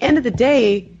 But at the end of the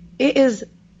day, it is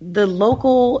the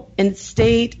local and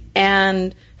state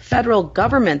and federal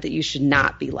government that you should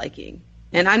not be liking.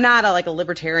 And I'm not a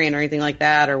libertarian or anything like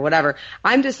that or whatever.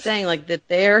 I'm just saying that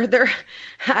they're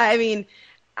I mean,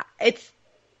 it's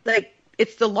like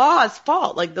it's the law's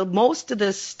fault. Like most of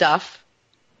this stuff,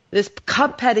 this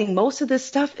cub petting, most of this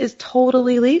stuff is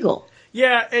totally legal.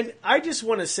 Yeah, and I just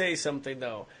want to say something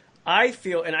though. I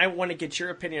feel, and I want to get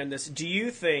your opinion on this. Do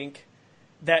you think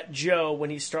that Joe, when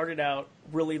he started out,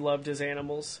 really loved his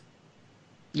animals?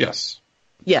 Yes.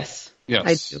 Yes.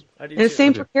 Yes. I do. And the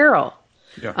same for Carol.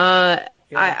 Yeah.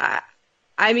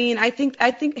 I mean, I think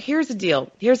here's the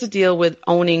deal. Here's the deal with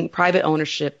owning private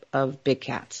ownership of big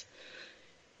cats.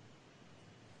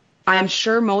 I'm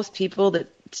sure most people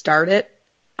that start it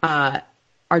are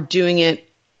doing it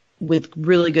with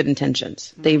really good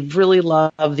intentions. They really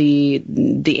love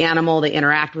the animal. They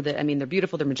interact with it. I mean, they're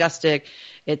beautiful. They're majestic.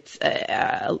 It's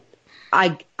I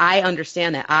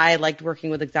understand that. I liked working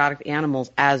with exotic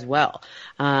animals as well.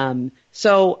 But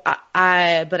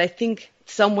I think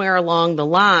somewhere along the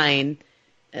line,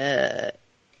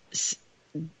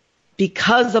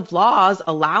 because of laws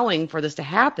allowing for this to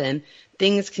happen,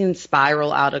 things can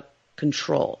spiral out of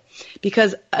control.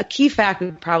 Because a key fact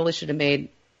we probably should have made,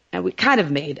 and we kind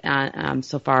of made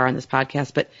so far on this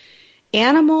podcast, but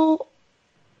animal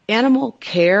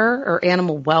care or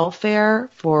animal welfare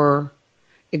for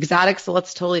exotics, so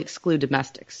let's totally exclude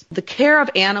domestics. The care of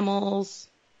animals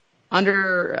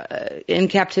in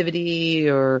captivity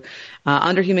or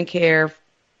under human care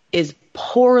is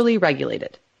poorly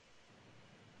regulated.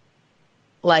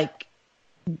 Like,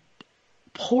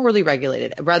 poorly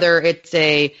regulated, whether it's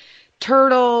a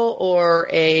turtle or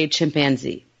a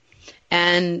chimpanzee.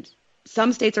 And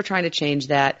some states are trying to change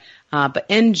that, but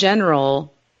in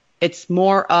general, it's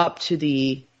more up to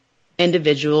the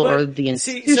individual or the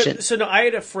institution. So no, I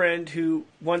had a friend who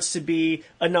wants to be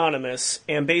anonymous,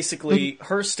 and basically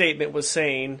her statement was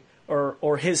saying,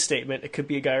 or his statement, it could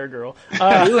be a guy or a girl.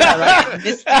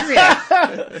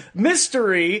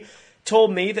 Mystery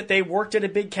told me that they worked at a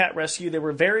big cat rescue. They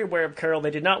were very aware of Carol. They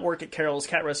did not work at Carol's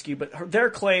cat rescue, but their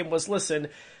claim was, listen,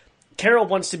 Carol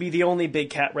wants to be the only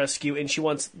big cat rescue, and she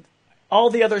wants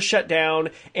all the others shut down.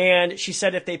 And she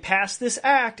said if they pass this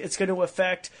act, it's going to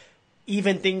affect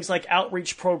even things like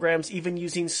outreach programs, even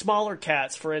using smaller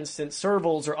cats, for instance,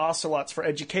 servals or ocelots for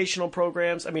educational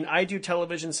programs. I mean, I do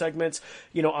television segments,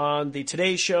 on the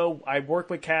Today Show. I work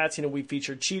with cats. We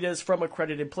featured cheetahs from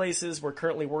accredited places. We're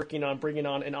currently working on bringing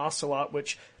on an ocelot,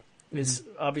 which is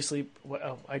obviously,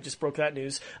 I just broke that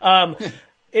news.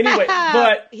 Anyway,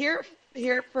 but here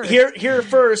first. Here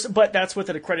first, but that's with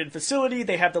an accredited facility.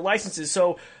 They have the licenses.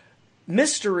 So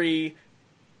Mystery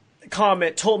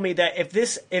comment told me that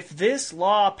if this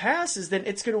law passes, then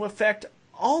it's going to affect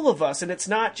all of us, and it's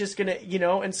not just going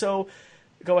to, and so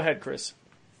go ahead, Chris.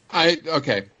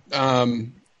 Okay.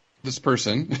 this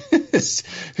person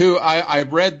who I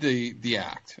read the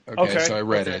act. Okay. So I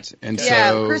read it. And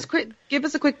so Chris, give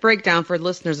us a quick breakdown for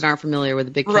listeners that aren't familiar with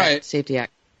the Big Cat Right. Safety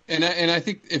Act. And I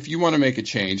think if you want to make a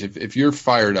change, if you're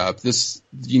fired up,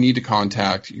 you need to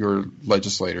contact your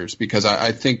legislators, because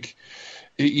I think,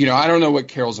 I don't know what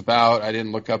Carol's about. I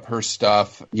didn't look up her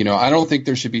stuff. I don't think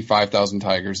there should be 5,000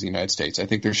 tigers in the United States. I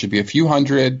think there should be a few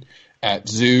hundred at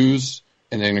zoos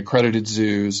and then accredited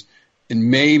zoos, and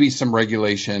maybe some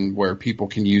regulation where people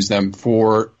can use them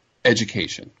for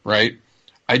education, right?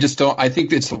 I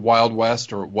think it's the Wild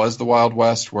West, or it was the Wild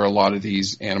West, where a lot of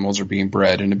these animals are being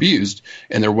bred and abused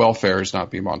and their welfare is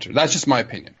not being monitored. That's just my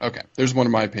opinion. Okay, there's one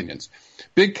of my opinions.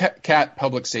 Big Cat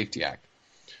Public Safety Act.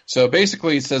 So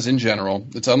basically it says, in general,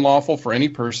 it's unlawful for any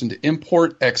person to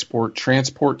import, export,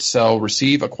 transport, sell,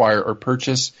 receive, acquire, or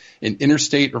purchase in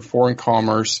interstate or foreign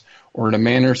commerce, or in a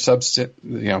manner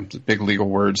big legal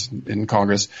words in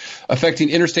Congress, affecting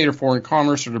interstate or foreign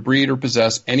commerce, or to breed or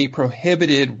possess any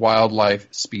prohibited wildlife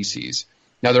species.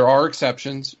 Now, there are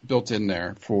exceptions built in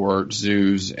there for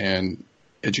zoos and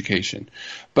education,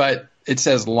 but it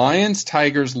says lions,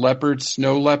 tigers, leopards,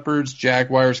 snow leopards,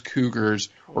 jaguars, cougars,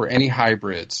 or any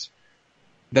hybrids.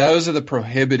 Those are the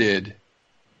prohibited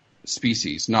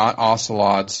species, not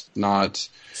ocelots, not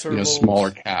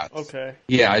smaller cats. Okay.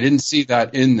 Yeah, I didn't see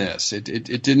that in this. It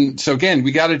didn't. So again,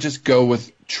 we got to just go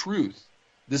with truth.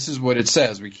 This is what it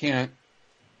says. We can't.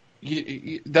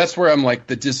 That's where I'm like,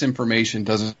 the disinformation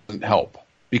doesn't help,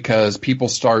 because people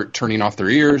start turning off their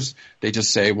ears. They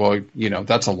just say, well,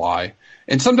 that's a lie.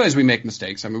 And sometimes we make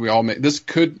mistakes. I mean, we all make this.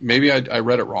 Maybe I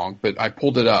read it wrong, but I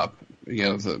pulled it up.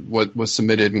 What was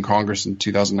submitted in Congress in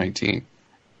 2019.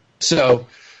 So.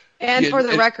 And for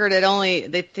the record, they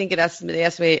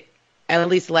estimate, at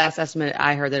least the last estimate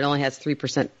I heard, that it only has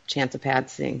 3% chance of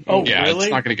passing. Oh, yeah, really?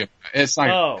 It's not going to get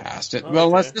passed. Well,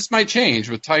 unless this might change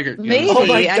with Tiger. Maybe. Oh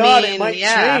my God, it might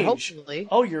change. Hopefully.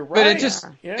 Oh, you're right.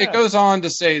 But it goes on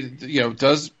to say,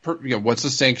 what's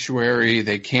a sanctuary?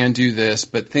 They can do this,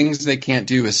 but things they can't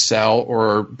do is sell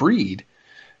or breed.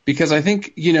 Because I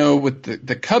think, with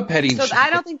the cub petting. So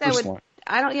I don't think that would.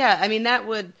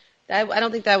 I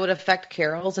don't think that would affect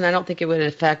Carol's, and I don't think it would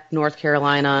affect North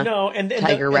Carolina. No, and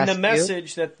the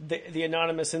message that the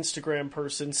anonymous Instagram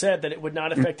person said, that it would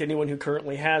not affect anyone who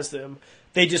currently has them.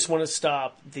 They just want to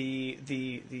stop the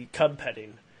cub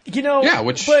petting.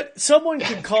 But someone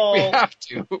could call. We have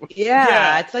to.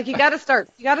 Yeah, it's like you got to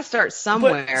start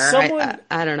somewhere.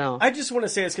 I don't know. I just want to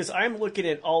say this because I'm looking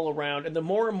at all around, and the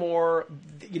more and more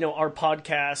our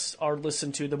podcasts are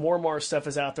listened to, the more and more stuff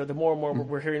is out there, the more and more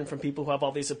we're hearing from people who have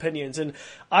all these opinions. And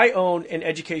I own an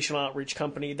educational outreach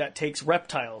company that takes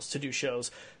reptiles to do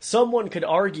shows. Someone could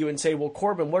argue and say, well,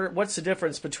 Corbin, what's the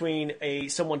difference between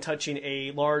someone touching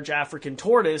a large African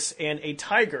tortoise and a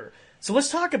tiger? So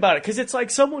let's talk about it, because it's like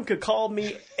someone could call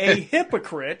me a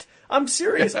hypocrite. I'm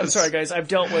serious. Yes. I'm sorry, guys. I'm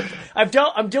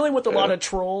dealing with a lot of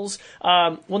trolls.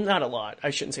 Well, not a lot. I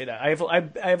shouldn't say that. I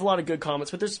have a lot of good comments,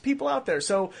 but there's people out there.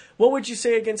 So what would you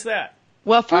say against that?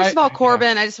 Well, first of all,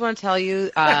 Corbin, I just want to tell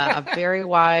you, a very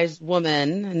wise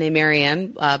woman named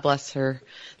Marianne, bless her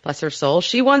soul.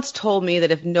 She once told me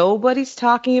that if nobody's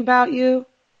talking about you,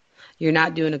 you're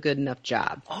not doing a good enough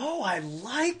job. Oh, I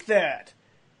like that.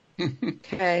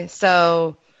 Okay,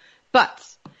 so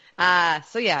yeah,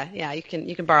 you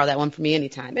can borrow that one from me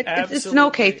anytime. It's an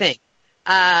okay thing.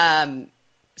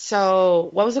 So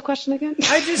what was the question again?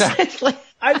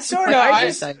 I'm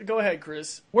sorry. Go ahead,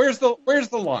 Chris. Where's the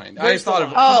line? I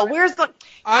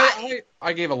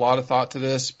gave a lot of thought to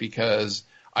this because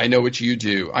I know what you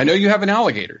do. I know you have an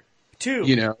alligator. 2.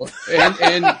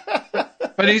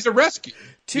 But he's a rescue.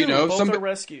 2. Both are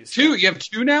rescues. 2. You have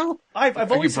 2 now?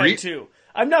 I've always had 2.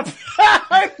 I'm not.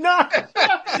 I'm not.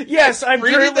 Yes, I'm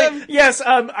currently. Yes,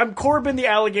 I'm Corbin the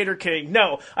Alligator King.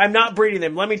 No, I'm not breeding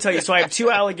them. Let me tell you. So I have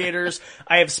 2 alligators.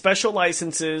 I have special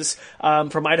licenses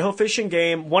from Idaho Fish and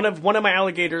Game. One of my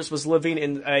alligators was living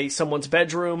in someone's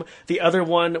bedroom. The other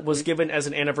one was given as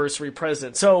an anniversary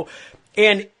present. So,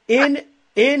 and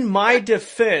in my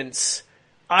defense.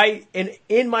 And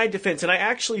I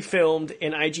actually filmed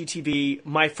in IGTV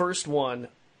my first one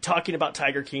talking about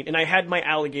Tiger King, and I had my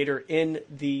alligator in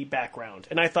the background.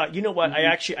 And I thought, you know what?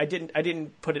 Mm-hmm. I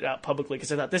didn't put it out publicly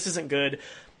because I thought this isn't good.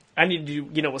 I need to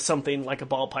do, with something like a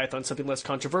ball python, something less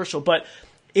controversial. But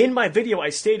in my video,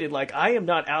 I stated, I am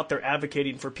not out there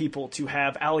advocating for people to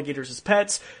have alligators as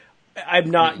pets. I'm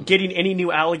not getting any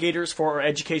new alligators for our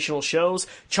educational shows.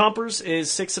 Chompers is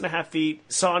 6.5 feet.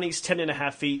 Sonny's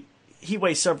 10.5 feet. He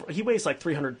weighs like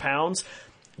 300 pounds.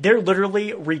 They're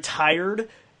literally retired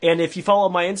And if you follow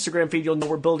my Instagram feed, you'll know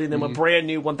we're building them a brand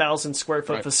new 1,000 square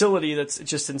foot facility that's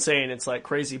just insane. It's like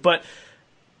crazy. But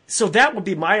so that would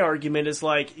be my argument is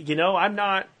like, I'm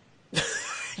not,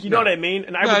 know what I mean?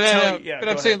 And I would tell you, but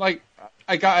I'm saying like,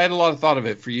 I had a lot of thought of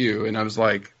it for you, and I was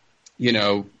like,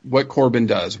 what Corbin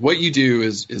does, what you do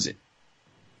is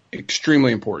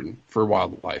extremely important for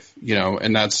wildlife,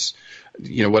 and that's,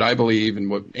 what I believe and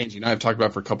what Angie and I have talked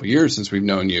about for a couple of years since we've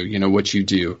known you, what you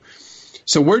do.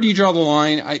 So where do you draw the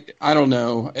line? I don't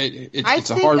know.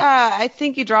 I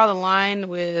think you draw the line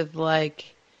with like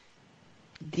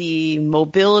the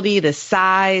mobility, the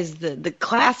size, the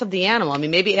class of the animal. I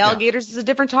mean, maybe alligators is a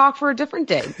different talk for a different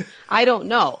day. I don't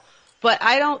know. But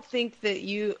I don't think that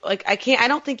I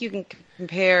don't think you can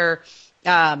compare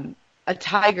a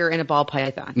tiger and a ball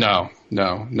python. No.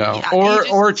 Yeah,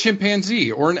 or a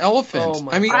chimpanzee or an elephant. Oh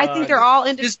my God. I think they're all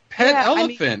his pet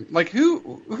elephant. Like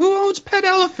who owns pet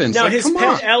elephants? No, like, his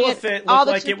pet elephant looked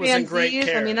like it was in great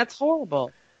care. I mean, that's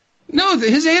horrible. No,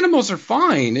 his animals are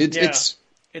fine. It's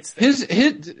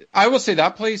his. I will say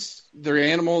that place, their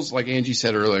animals, like Angie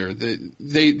said earlier,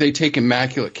 they take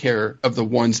immaculate care of the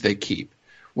ones they keep.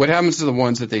 What happens to the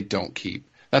ones that they don't keep?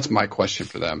 That's my question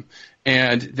for them.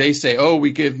 And they say, oh,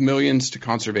 we give millions to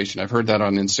conservation. I've heard that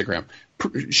on Instagram.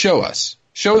 Show us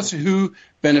who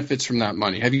benefits from that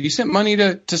money. Have you sent money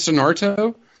to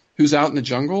Sonarto, who's out in the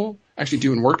jungle actually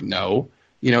doing work? No.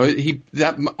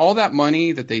 All that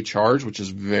money that they charge, which is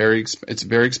it's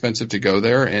very expensive to go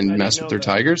there and mess with their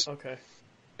tigers. Okay.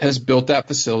 Has built that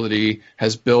facility,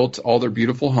 has built all their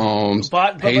beautiful homes,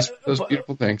 pays for those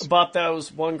beautiful things. Bought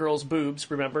those one girl's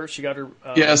boobs, remember? She got her...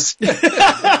 Yes.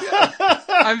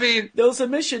 I mean... Those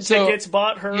admission tickets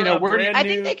bought her brand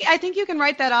new... I think you can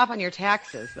write that off on your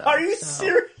taxes, though. Are you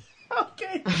serious?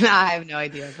 Okay. I have no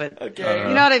idea, but okay.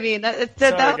 You know what I mean?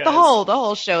 The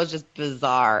whole show is just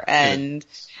bizarre. And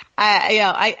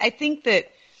I think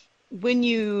that when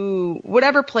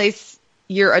whatever place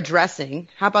you're addressing,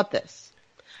 how about this?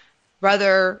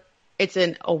 Whether it's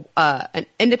an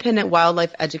independent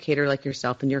wildlife educator like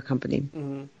yourself and your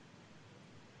company,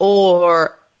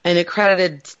 or an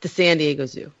accredited the San Diego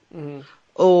Zoo,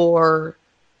 or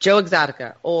Joe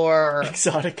Exotica, or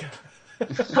Exotica.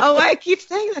 Oh, I keep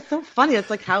saying that's so funny.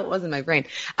 That's like how it was in my brain.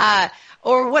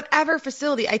 Or whatever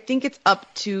facility. I think it's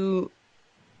up to,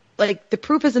 like, the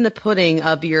proof is in the pudding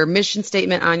of your mission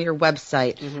statement on your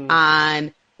website,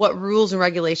 on what rules and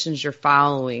regulations you're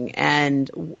following, and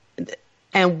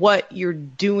what you're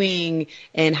doing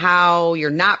and how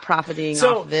you're not profiting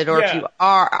off of it, or if you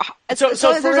are. So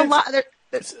there's a lot.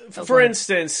 For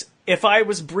instance, if I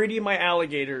was breeding my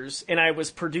alligators and I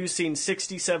was producing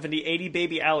 60, 70, 80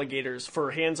 baby alligators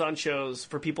for hands-on shows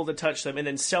for people to touch them and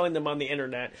then selling them on the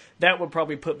internet, that would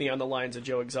probably put me on the lines of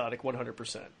Joe Exotic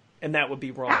 100%. And that would be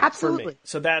wrong for me.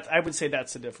 So I would say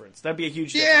that's the difference. That'd be a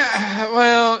huge difference. Yeah,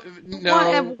 well,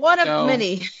 no. One of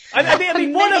many. I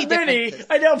mean, one of many.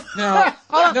 I know. No.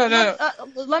 Hold on, No.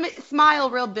 Let me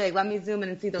smile real big. Let me zoom in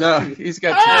and see those teeth. He's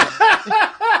got teeth.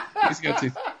 He's got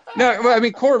teeth. No, well, I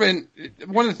mean, Corbin,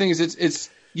 one of the things it's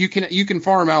you can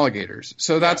farm alligators.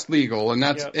 So that's legal, and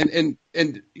that's and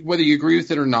whether you agree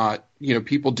with it or not,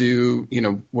 people do,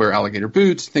 wear alligator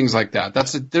boots, things like that.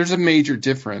 There's a major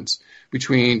difference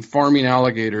between farming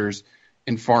alligators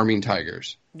and farming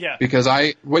tigers. Yeah. Because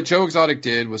what Joe Exotic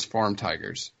did was farm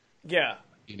tigers. Yeah.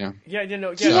 Yeah, he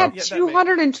had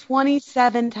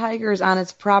 227 tigers on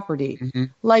his property.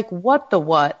 Like, what the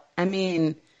what? I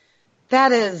mean,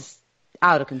 that is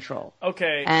out of control.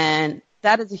 Okay. And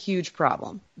that is a huge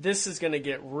problem. This is going to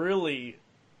get really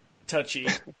touchy.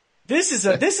 This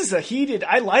is a heated.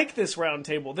 I like this round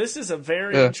table. This is a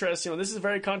very interesting one. This is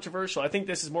very controversial. I think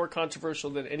this is more controversial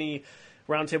than any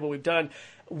round table we've done.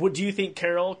 Do you think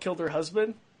Carol killed her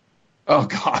husband? Oh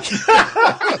God!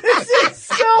 This is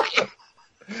so.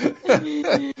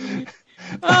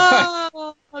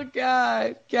 Oh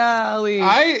God, golly!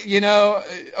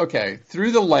 Okay,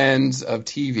 through the lens of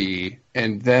TV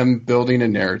and them building a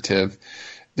narrative,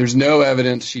 there's no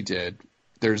evidence she did.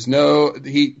 There's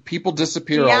people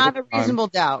disappear all the time. Beyond a reasonable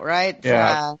doubt, right?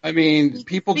 Yeah. I mean,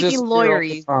 people disappear all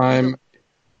the time.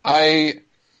 I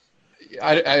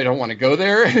don't want to go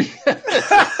there.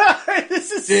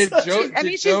 This is she's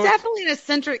definitely an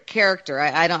eccentric character.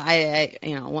 I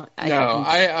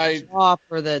draw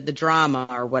for the drama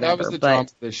or whatever. That was the drama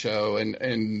of the show,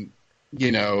 and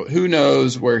who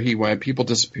knows where he went. People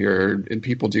disappeared and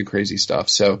people do crazy stuff.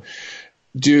 So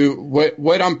what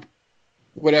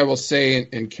I will say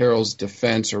in Carol's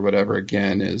defense or whatever,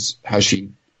 again, is how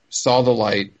she saw the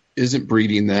light, isn't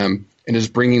breeding them, and is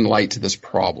bringing light to this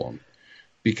problem.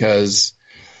 Because,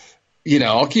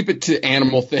 I'll keep it to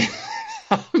animal things.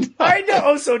 I know.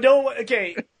 Oh, so no.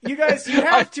 Okay, you guys, you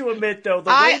have to admit though, the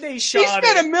way they shot he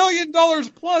spent $1 million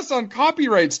plus on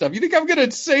copyright stuff. You think I'm going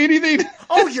to say anything?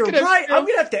 Oh, you're right. I'm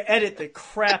going to have to edit the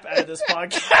crap out of this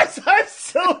podcast. I'm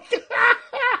so.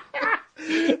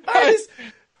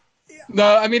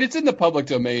 No, I mean it's in the public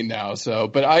domain now. So,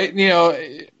 but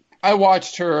I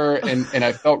watched her and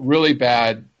I felt really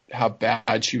bad how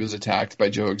bad she was attacked by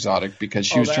Joe Exotic because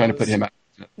she was trying to put him out.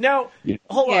 Now,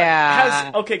 hold on.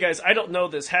 Yeah. Okay, guys, I don't know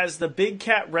this. Has the Big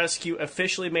Cat Rescue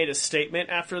officially made a statement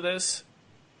after this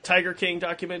Tiger King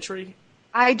documentary?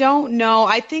 I don't know.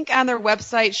 I think on their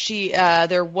website,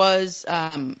 there was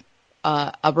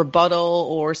a rebuttal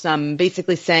or some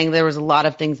basically saying there was a lot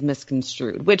of things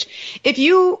misconstrued. Which,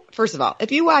 first of all,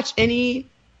 if you watch any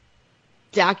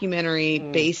documentary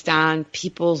based on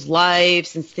people's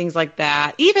lives and things like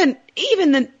that,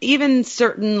 even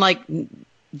certain like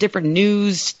different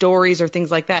news stories or things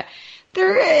like that,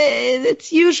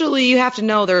 it's usually you have to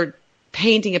know they're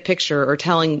painting a picture or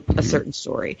telling a certain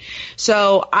story.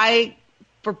 So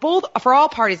for all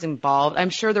parties involved,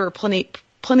 I'm sure there were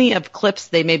plenty of clips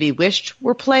they maybe wished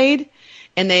were played,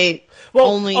 and they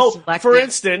only selected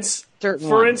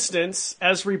For instance,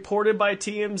 as reported by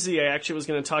TMZ, I actually was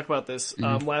going to talk about this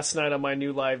last night on my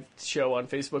new live show on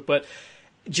Facebook, but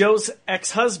Joe's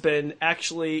ex-husband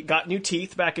actually got new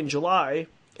teeth back in July,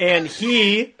 and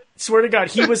he, swear to God,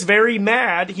 he was very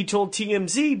mad. He told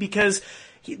TMZ because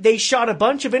they shot a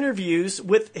bunch of interviews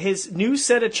with his new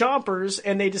set of chompers,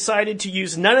 and they decided to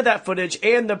use none of that footage,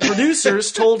 and the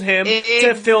producers told him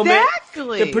to film it.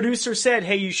 The producer said,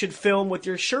 hey, you should film with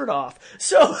your shirt off.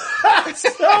 So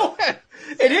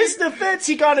in his defense,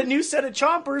 he got a new set of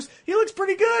chompers. He looks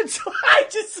pretty good. So I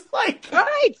just like...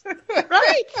 Right.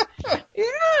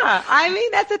 Yeah. I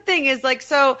mean, that's the thing is like,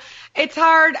 so it's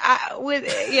hard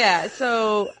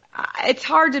it's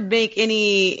hard to make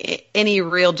any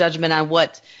real judgment on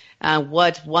what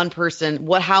one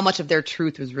person, how much of their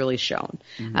truth was really shown.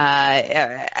 Mm-hmm.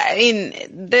 I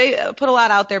mean, they put a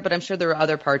lot out there, but I'm sure there were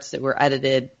other parts that were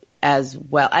edited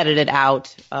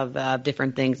out of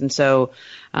different things. And so,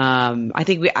 I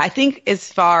think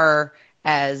as far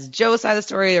as Joe's side of the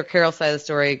story or Carol's side of the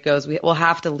story goes, we'll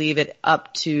have to leave it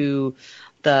up to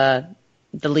the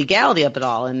legality of it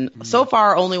all. And so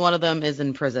far, only one of them is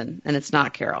in prison, and it's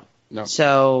not Carol. No.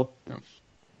 So, no.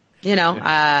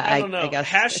 I don't know. I guess.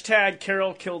 Hashtag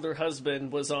Carol killed her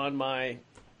husband was on my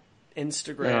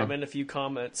Instagram and a few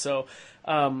comments. So,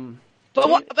 so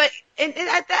all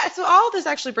of this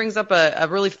actually brings up a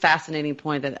really fascinating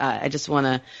point that I just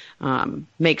want to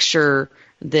make sure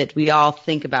that we all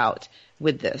think about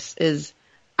with this is,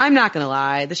 I'm not going to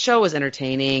lie, the show was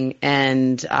entertaining,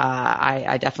 and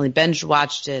I definitely binge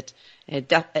watched it.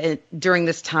 During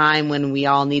this time when we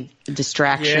all need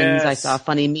distractions. Yes. I saw a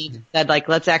funny meme that like,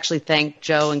 let's actually thank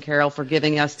Joe and Carol for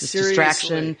giving us this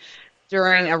distraction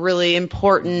during a really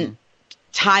important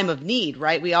time of need,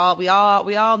 right? We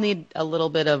all need a little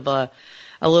bit of a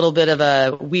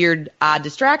weird, odd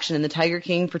distraction, and the Tiger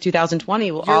King for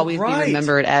 2020 will always be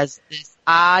remembered as this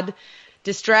odd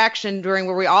distraction during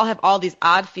where we all have all these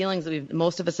odd feelings that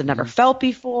most of us have never felt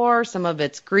before. Some of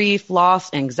it's grief,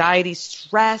 loss, anxiety,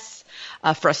 stress,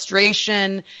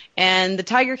 frustration, and the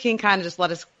Tiger King kind of just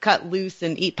let us cut loose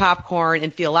and eat popcorn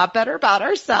and feel a lot better about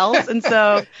ourselves. And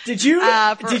so, did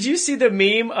you see the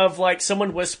meme of like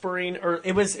someone whispering, or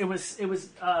it was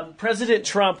President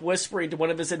Trump whispering to one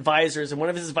of his advisors, and one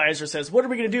of his advisors says, "What are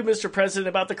we going to do, Mr. President,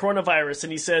 about the coronavirus?"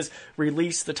 And he says,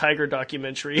 "Release the Tiger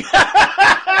documentary."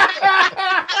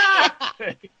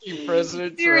 Thank you,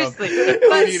 President Seriously. Trump.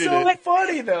 It's so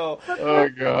funny, though. Oh,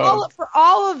 God. For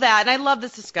all of that, and I love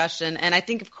this discussion, and I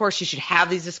think, of course, you should have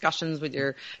these discussions with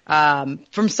your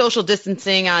from social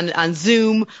distancing on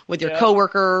Zoom with your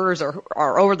coworkers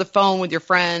or over the phone with your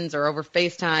friends or over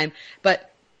FaceTime.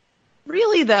 But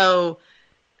really, though,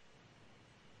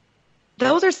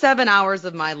 those are 7 hours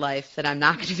of my life that I'm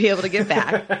not going to be able to get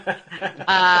back.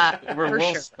 We're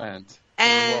well spent.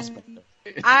 And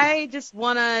I just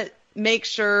want to make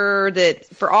sure that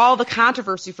for all the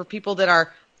controversy, for people that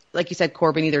are, like you said,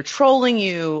 Corbin, either trolling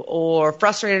you or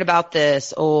frustrated about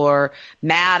this or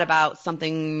mad about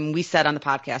something we said on the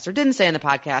podcast or didn't say on the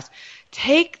podcast,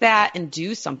 take that and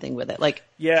do something with it. Like,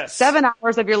 7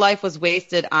 hours of your life was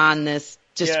wasted on this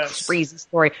crazy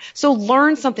story. So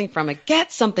learn something from it.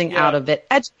 Get something out of it.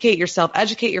 Educate yourself.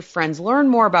 Educate your friends. Learn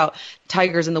more about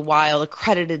tigers in the wild,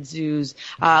 accredited zoos.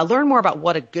 Learn more about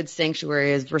what a good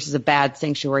sanctuary is versus a bad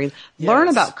sanctuary. Learn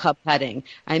about cub petting.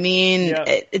 I mean,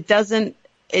 it doesn't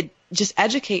just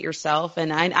educate yourself.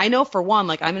 And I know for one,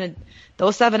 like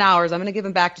those 7 hours, I'm going to give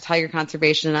them back to tiger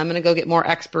conservation, and I'm going to go get more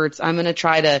experts. I'm going to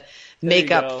try to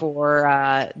make up for,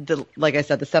 like I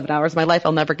said, the 7 hours of my life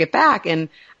I'll never get back. And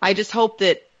I just hope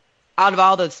that out of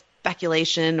all the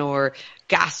speculation or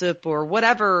gossip or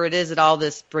whatever it is that all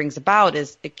this brings about,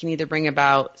 is it can either bring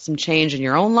about some change in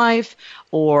your own life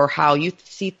or how you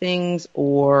see things,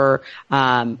 or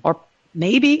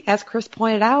maybe, as Chris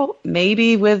pointed out,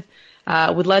 maybe with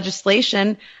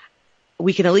legislation,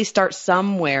 we can at least start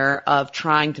somewhere of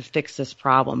trying to fix this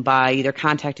problem by either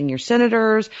contacting your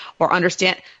senators or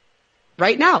understand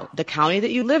right now the county that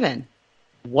you live in.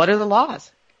 What are the laws?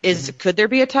 Could there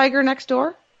be a tiger next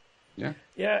door? Yeah.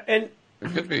 Yeah, and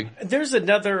it could be. There's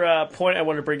another point I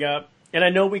want to bring up, and I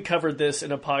know we covered this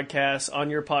in a podcast,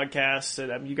 on your podcast,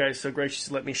 and you guys so gracious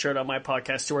to let me share it on my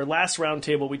podcast. So our last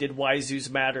roundtable, we did Why Zoos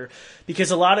Matter,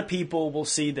 because a lot of people will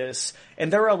see this,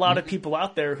 and there are a lot of people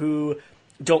out there who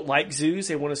don't like zoos.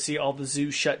 They want to see all the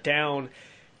zoos shut down.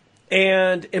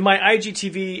 And in my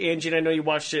IGTV, Angie, and I know you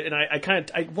watched it, and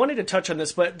I wanted to touch on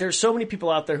this, but there's so many people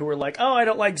out there who are like, oh, I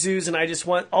don't like zoos, and I just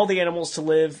want all the animals to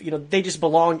live, they just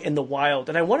belong in the wild.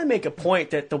 And I want to make a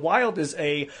point that the wild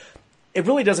it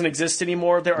really doesn't exist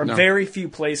anymore. There are very few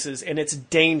places, and it's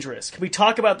dangerous. Can we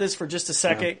talk about this for just a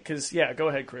second? Because, go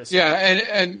ahead, Chris. Yeah,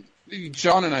 and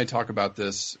John and I talk about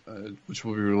this, which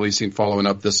we'll be releasing following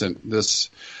up this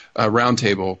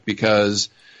roundtable, because,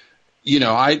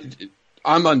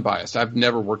 I'm unbiased. I've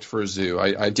never worked for a zoo.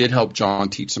 I did help John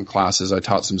teach some classes. I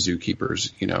taught some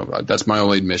zookeepers. That's my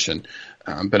only admission.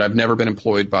 But I've never been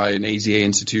employed by an AZA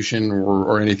institution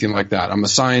or anything like that. I'm a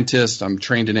scientist. I'm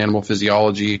trained in animal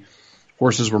physiology.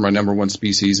 Horses were my number one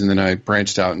species, and then I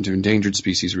branched out into endangered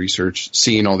species research,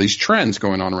 seeing all these trends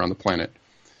going on around the planet.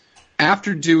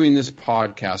 After doing this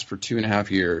podcast for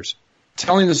 2.5 years,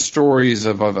 telling the stories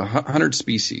of 100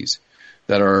 species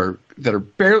that are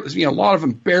barely, a lot of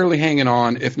them barely hanging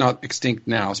on, if not extinct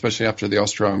now, especially after the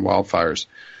Australian wildfires.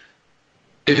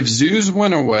 If zoos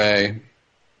went away,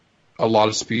 a lot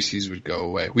of species would go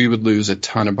away. We would lose a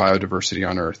ton of biodiversity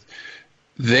on Earth.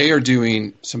 They are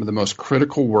doing some of the most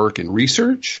critical work in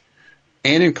research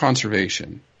and in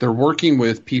conservation. They're working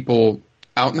with people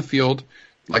out in the field.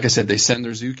 Like I said, they send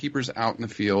their zookeepers out in the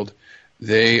field.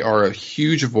 They are a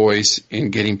huge voice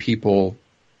in getting people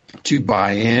to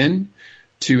buy in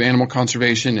to animal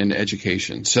conservation and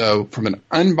education. So from an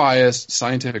unbiased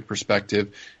scientific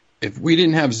perspective, if we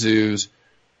didn't have zoos,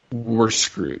 we're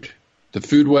screwed. The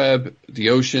food web,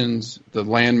 the oceans, the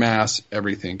land mass,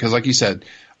 everything. Because like you said,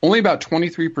 only about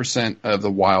 23% of the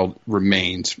wild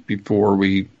remains before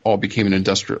we all became an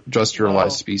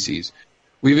industrialized species.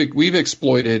 We've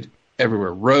exploited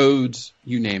everywhere, roads,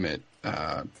 you name it,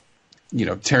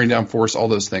 tearing down forests, all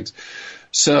those things.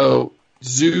 So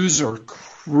zoos are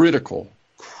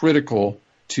critical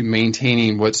to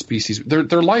maintaining what species.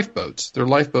 They're lifeboats. They're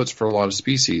lifeboats for a lot of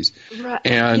species. Right.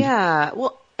 And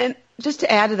and just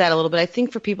to add to that a little bit, I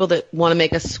think for people that want to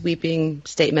make a sweeping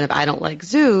statement of I don't like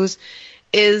zoos,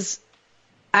 is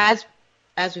as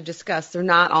we've discussed, they're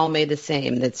not all made the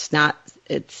same.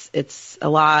 It's a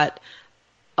lot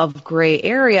of gray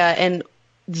area, and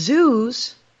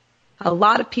zoos, a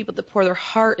lot of people that pour their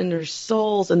heart and their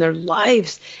souls and their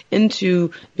lives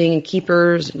into being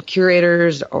keepers and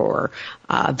curators or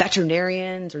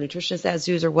veterinarians or nutritionists at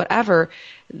zoos or whatever,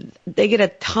 they get a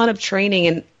ton of training,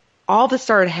 and all this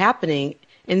started happening,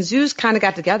 and zoos kind of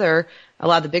got together, a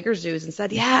lot of the bigger zoos, and said,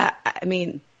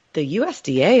 the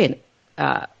USDA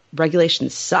and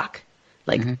regulations suck.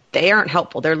 They aren't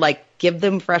helpful. They're like, give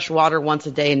them fresh water once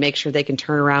a day and make sure they can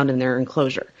turn around in their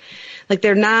enclosure.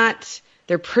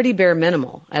 They're pretty bare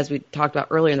minimal, as we talked about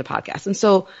earlier in the podcast. And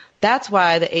so that's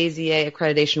why the AZA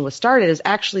accreditation was started, is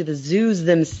actually the zoos,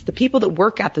 the people that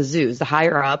work at the zoos, the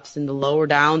higher ups and the lower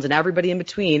downs and everybody in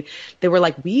between, they were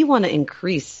like, we want to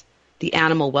increase the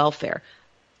animal welfare.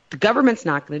 The government's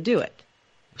not going to do it.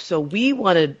 So we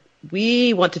want to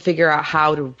figure out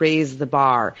how to raise the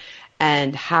bar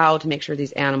and how to make sure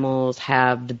these animals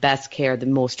have the best care, the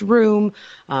most room,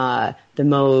 the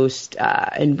most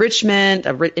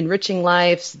enriching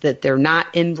lives, that they're not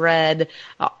inbred,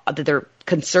 that they're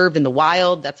conserved in the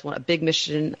wild. That's a big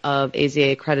mission of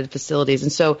AZA accredited facilities.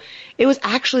 And so it was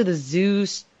actually the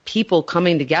zoos people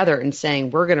coming together and saying,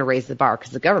 we're going to raise the bar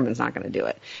because the government's not going to do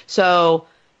it. So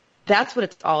that's what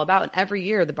it's all about. And every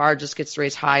year the bar just gets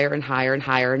raised higher and higher and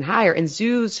higher and higher. And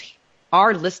zoos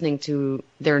are listening to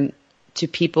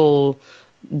people,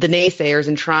 the naysayers,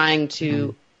 and trying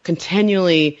to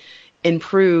continually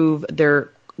improve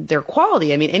their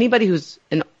quality. I mean, anybody who's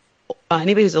a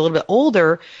little bit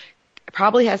older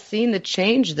probably has seen the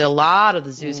change that a lot of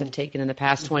the zoos have taken in the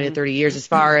past 20 to 30 years as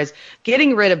far as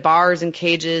getting rid of bars and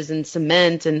cages and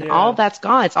cement and all that's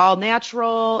gone. It's all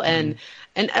natural and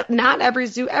not every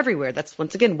zoo everywhere. That's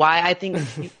once again why I think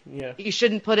you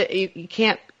shouldn't put it, you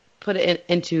can't put it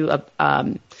into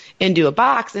a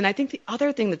box. And I think the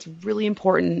other thing that's really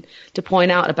important to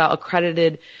point out about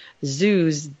accredited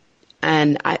zoos,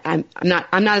 and I'm not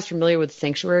as familiar with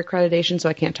sanctuary accreditation, so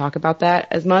I can't talk about that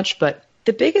as much, but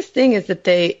the biggest thing is that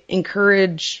they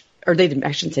encourage, or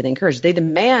I shouldn't say they encourage, they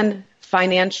demand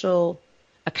financial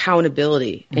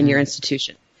accountability in your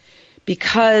institution.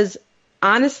 Because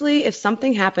honestly, if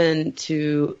something happened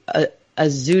to a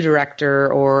zoo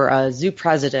director or a zoo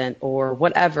president or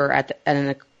whatever at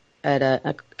an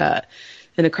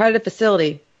accredited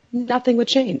facility, nothing would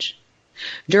change.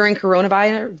 During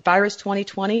coronavirus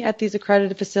 2020 at these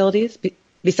accredited facilities,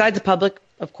 besides the public,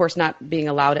 of course, not being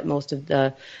allowed at most of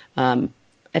the,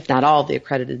 if not all of the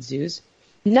accredited zoos,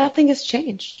 nothing has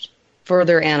changed for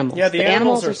their animals. Yeah, the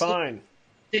animals are fine.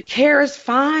 The care is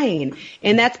fine.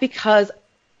 And that's because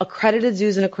accredited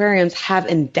zoos and aquariums have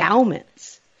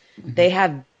endowments. They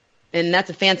have, and that's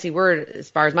a fancy word as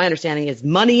far as my understanding, is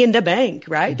money in the bank,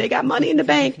 right? They got money in the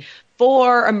bank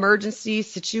for emergency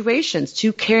situations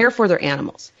to care for their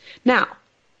animals. Now,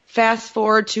 fast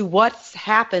forward to what's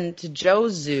happened to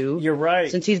Joe's zoo. You're right.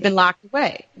 Since he's been locked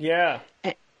away. Yeah.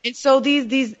 And so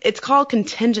these it's called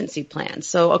contingency plans.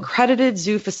 So accredited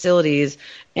zoo facilities,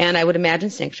 and I would imagine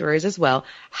sanctuaries as well,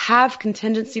 have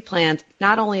contingency plans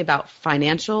not only about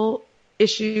financial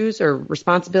issues or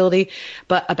responsibility,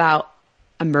 but about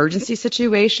emergency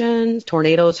situations,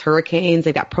 tornadoes, hurricanes.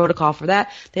 They've got protocol for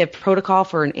that. They have protocol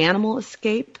for an animal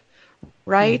escape,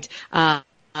 right?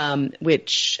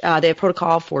 Which they have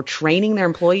protocol for training their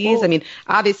employees. Well, I mean,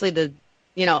 obviously the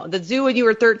zoo when you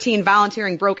were 13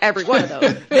 volunteering broke every one of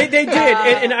those. They did.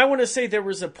 And I want to say there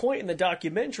was a point in the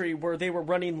documentary where they were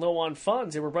running low on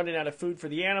funds. They were running out of food for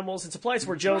the animals and supplies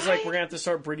where Joe's like, we're going to have to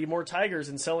start breeding more tigers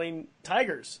and selling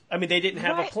tigers. I mean, they didn't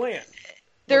have a plan.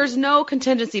 There's no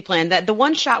contingency plan. That the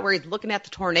one shot where he's looking at the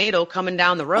tornado coming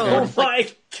down the road. Oh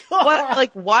my God.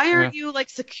 Why aren't you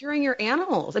securing your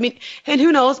animals? I mean, and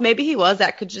who knows? Maybe he was.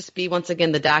 That could just be once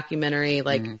again the documentary,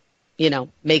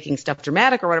 making stuff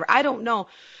dramatic or whatever. I don't know.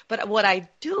 But what I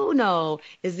do know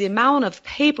is the amount of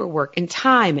paperwork and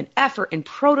time and effort and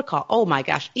protocol. Oh my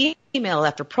gosh, email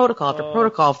after protocol after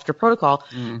protocol after protocol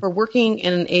for working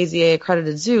in an AZA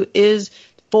accredited zoo is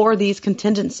for these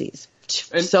contingencies.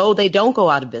 So they don't go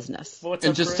out of business. So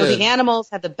the animals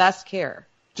have the best care.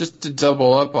 Just to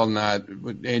double up on that,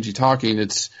 with Angie talking,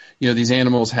 it's, these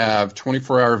animals have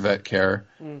 24-hour vet care.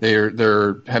 They have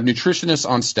nutritionists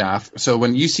on staff. So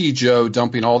when you see Joe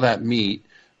dumping all that meat,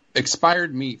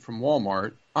 expired meat from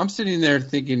Walmart, I'm sitting there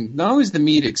thinking, not only is the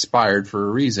meat expired for a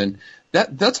reason,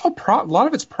 that's all a lot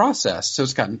of it's processed. So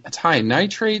it's high in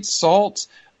nitrates, salts,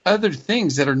 other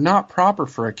things that are not proper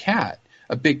for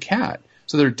a big cat.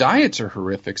 So their diets are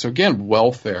horrific. So again,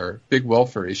 big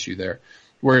welfare issue there.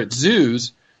 Where at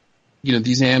zoos,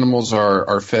 these animals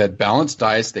are fed balanced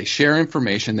diets. They share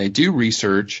information. They do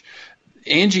research.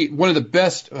 Angie, one of the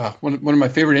best, one of my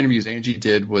favorite interviews Angie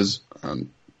did was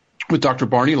with Dr.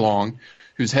 Barney Long,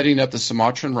 who's heading up the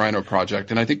Sumatran Rhino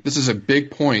Project. And I think this is a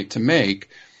big point to make.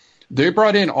 They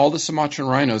brought in all the Sumatran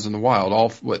rhinos in the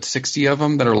wild, 60 of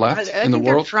them that are left in the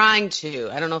world? They're trying to.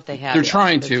 I don't know if they have. They're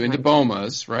trying to into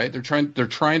bomas, right? They're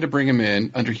trying to bring them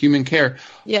in under human care.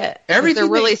 Yeah,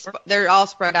 they're all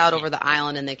spread out over the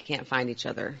island and they can't find each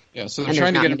other. Yeah, so they're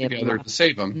trying to get them together to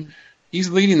save them. Mm-hmm. He's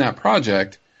leading that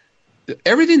project.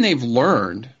 Everything they've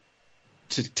learned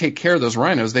to take care of those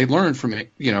rhinos, they learned from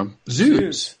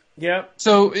zoos. Yeah.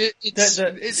 So it's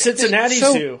Cincinnati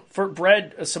Zoo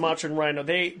bred a Sumatran rhino.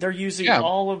 They're using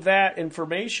all of that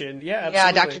information. Yeah, absolutely.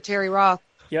 Yeah, Dr. Terry Roth.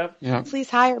 Yep. Yeah. Please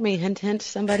hire me. Hint, hint.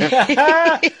 Somebody.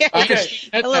 Okay.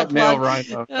 That male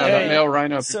rhino. That male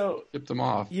rhino. So tipped them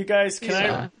off. You guys,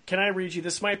 can I read you?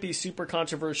 This might be super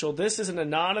controversial. This is an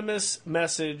anonymous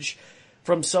message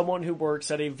from someone who works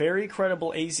at a very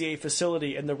credible AZA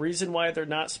facility, and the reason why they're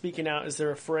not speaking out is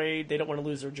they're afraid they don't want to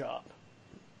lose their job.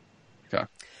 Okay.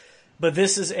 But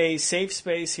this is a safe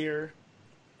space here.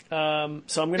 So I'm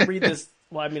going to read this.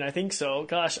 Well, I mean, I think so.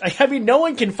 Gosh, I mean, no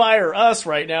one can fire us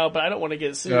right now, but I don't want to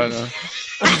get sued. No.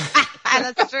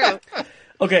 That's true.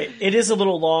 Okay, it is a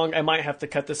little long. I might have to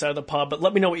cut this out of the pod, but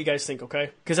let me know what you guys think, okay?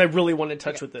 Because I really want to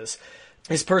touch with this.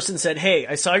 This person said, hey,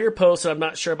 I saw your post, and I'm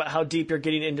not sure about how deep you're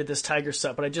getting into this tiger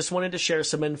stuff, but I just wanted to share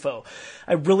some info.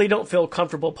 I really don't feel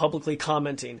comfortable publicly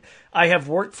commenting. I have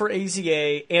worked for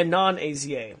AZA and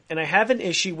non-AZA, and I have an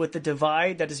issue with the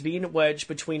divide that is being wedged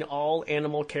between all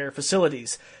animal care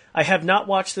facilities. I have not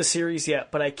watched the series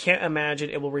yet, but I can't imagine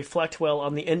it will reflect well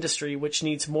on the industry, which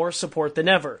needs more support than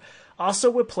ever.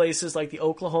 Also, with places like the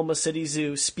Oklahoma City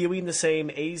Zoo spewing the same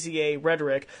AZA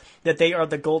rhetoric that they are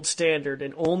the gold standard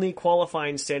and only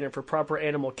qualifying standard for proper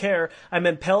animal care, I'm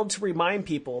impelled to remind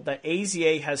people that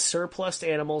AZA has surplus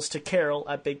animals to Carol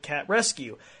at Big Cat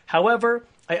Rescue. However,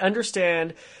 I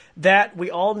understand that we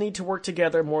all need to work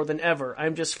together more than ever.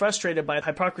 I'm just frustrated by the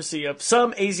hypocrisy of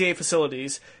some AZA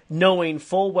facilities, knowing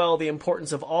full well the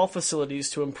importance of all facilities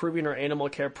to improving our animal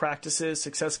care practices,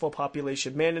 successful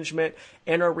population management,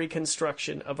 and our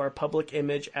reconstruction of our public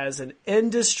image as an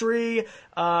industry.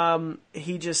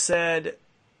 He just said...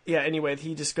 Yeah, anyway,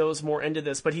 he just goes more into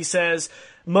this. But he says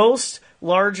most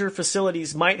larger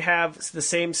facilities might have the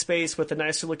same space with the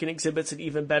nicer looking exhibits and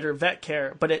even better vet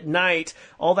care. But at night,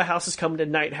 all the houses come into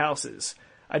night houses.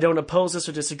 I don't oppose this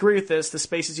or disagree with this. The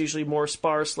space is usually more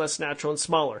sparse, less natural, and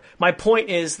smaller. My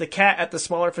point is the cat at the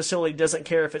smaller facility doesn't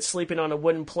care if it's sleeping on a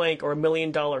wooden plank or $1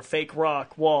 million fake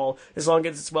rock wall, as long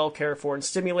as it's well cared for and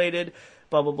stimulated.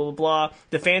 Blah, blah, blah, blah, blah.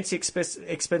 The fancy,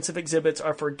 expensive exhibits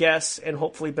are for guests and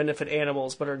hopefully benefit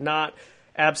animals, but are not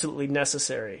absolutely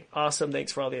necessary. Awesome.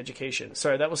 Thanks for all the education.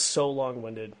 Sorry, that was so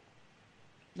long-winded.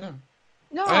 Yeah.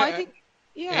 No, I think,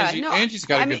 yeah. Angie's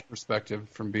got a good perspective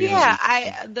from being.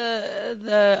 Yeah,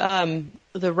 the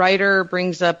writer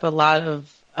brings up a lot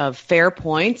of fair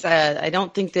points. I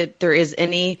don't think that there is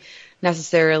any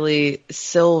necessarily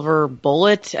silver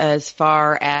bullet as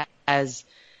far as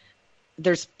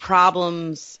there's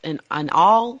problems on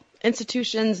all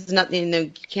institutions. Nothing,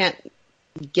 you can't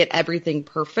get everything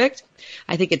perfect.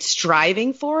 I think it's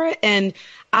striving for it. And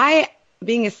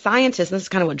being a scientist, and this is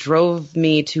kind of what drove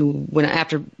me to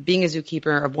after being a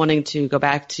zookeeper, of wanting to go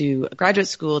back to graduate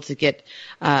school to get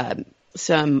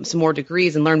some more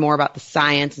degrees and learn more about the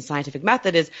science and scientific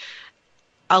method, is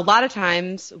a lot of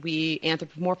times we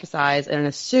anthropomorphize and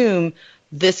assume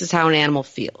this is how an animal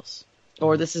feels.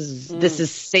 Or this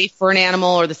is safe for an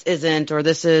animal, or this isn't, or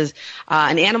this is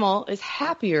an animal is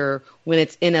happier when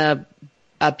it's in a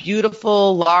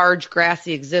beautiful, large,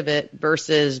 grassy exhibit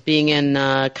versus being in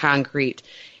a concrete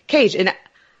cage. And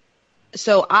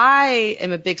so I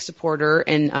am a big supporter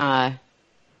in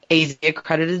AZ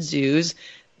accredited zoos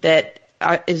that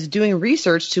is doing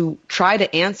research to try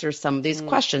to answer some of these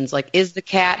questions, like, is the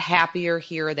cat happier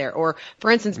here or there? Or, for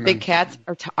instance, big cats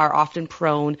are often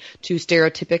prone to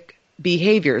stereotypic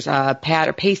behaviors,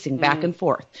 pacing back and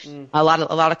forth. A lot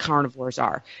of carnivores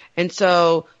are. And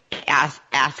so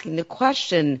asking the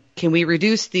question, can we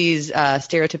reduce these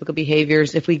stereotypical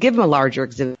behaviors if we give them a larger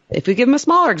exhibit, if we give them a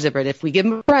smaller exhibit, if we give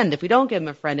them a friend, if we don't give them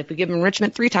a friend, if we give them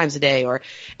enrichment 3 times a day?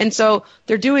 And so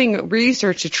they're doing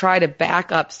research to try to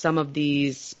back up some of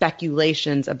these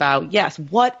speculations about,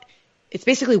 it's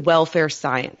basically welfare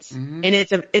science. And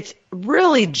it's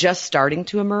really just starting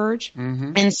to emerge.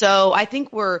 And so I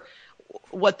think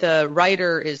what the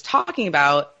writer is talking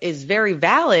about is very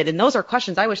valid, and those are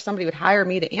questions I wish somebody would hire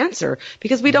me to answer,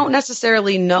 because we don't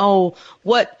necessarily know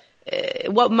what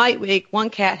might make one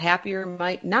cat happier,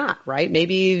 might not, right?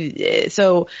 Maybe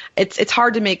so it's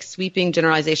hard to make sweeping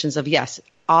generalizations of, yes,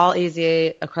 all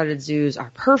AZA accredited zoos are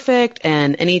perfect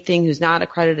and anything who's not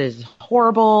accredited is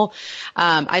horrible.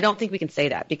 I don't think we can say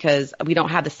that because we don't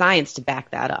have the science to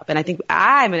back that up. And I think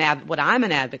what I'm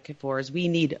an advocate for is we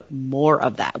need more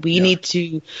of that. We need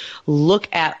to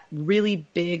look at really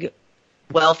big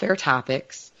welfare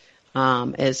topics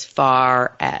as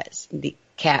far as the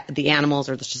animals,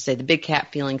 or let's just say the big cat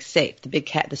feeling safe, the big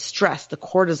cat, the stress, the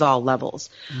cortisol levels,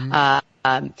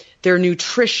 their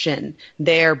nutrition,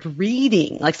 their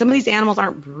breeding. Like, some of these animals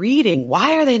aren't breeding.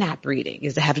 Why are they not breeding?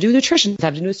 Does it have to do with nutrition? Does it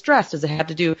have to do with stress? Does it have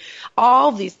to do, all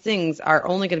of these things are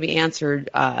only going to be answered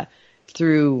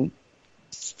through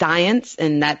science,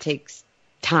 and that takes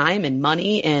time and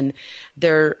money. And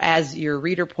as your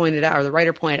reader pointed out, or the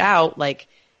writer pointed out, like,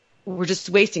 we're just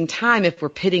wasting time if we're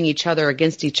pitting each other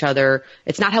against each other.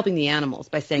 It's not helping the animals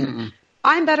by saying,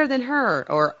 I'm better than her,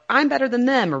 or I'm better than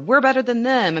them, or we're better than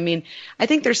them. I mean, I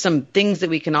think there's some things that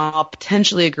we can all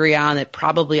potentially agree on that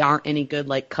probably aren't any good,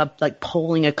 like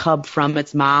pulling a cub from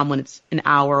its mom when it's an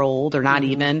hour old, or not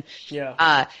even.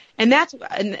 Yeah. And that's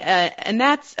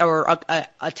or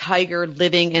a tiger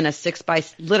living in a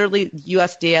literally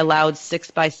USDA allowed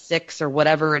 6x6 or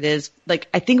whatever it is. Like,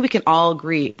 I think we can all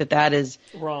agree that is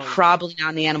wrong, probably not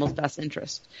in the animal's best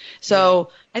interest.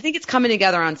 So I think it's coming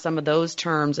together on some of those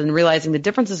terms and realizing the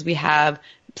differences we have.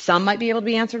 Some might be able to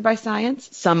be answered by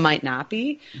science, some might not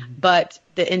be, but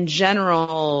in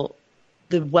general,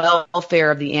 the welfare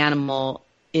of the animal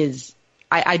is.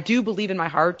 I do believe in my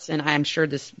heart, and I'm sure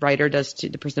this writer does too,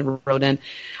 the person who wrote in,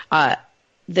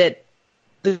 that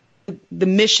the the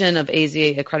mission of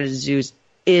AZA accredited zoos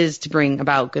is to bring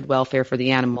about good welfare for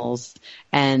the animals,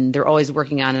 and they're always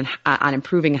working on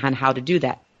improving on how to do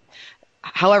that.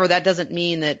 However, that doesn't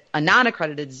mean that a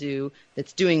non-accredited zoo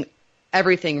that's doing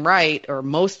everything right or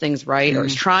most things right or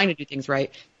is trying to do things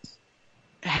right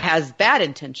has bad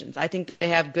intentions. I think they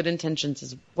have good intentions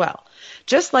as well.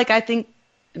 Just like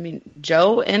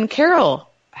Joe and Carol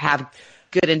have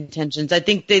good intentions. I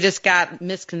think they just got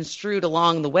misconstrued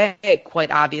along the way,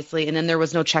 quite obviously. And then there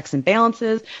was no checks and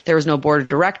balances. There was no board of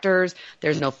directors.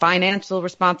 There's no financial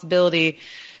responsibility.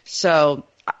 So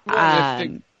I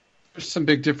think there's some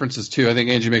big differences too. I think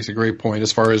Angie makes a great point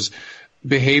as far as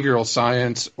behavioral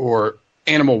science or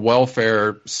animal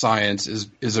welfare science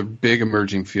is a big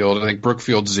emerging field. I think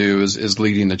Brookfield Zoo is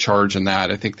leading the charge in that.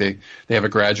 I think they have a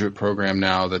graduate program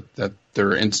now that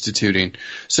they're instituting.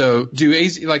 So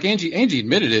like Angie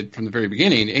admitted it from the very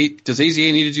beginning, does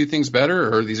AZA need to do things better,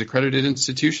 or are these accredited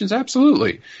institutions?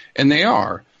 Absolutely. And they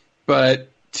are. But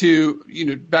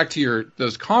back to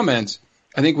those comments,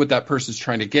 I think what that person's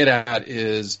trying to get at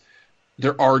is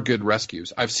there are good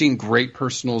rescues. I've seen great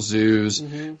personal zoos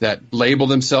that label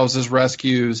themselves as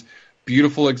rescues,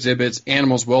 beautiful exhibits,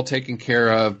 animals well taken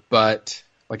care of, but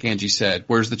like Angie said,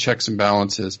 where's the checks and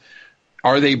balances?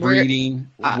 Are they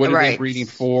breeding? What are they breeding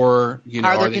for?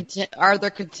 Are there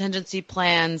contingency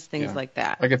plans, things like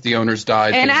that? Like if the owners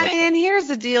died. And here's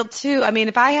the deal too. I mean,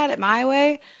 if I had it my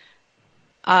way,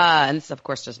 and this is of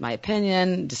course just my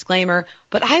opinion, disclaimer,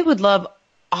 but I would love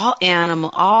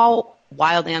all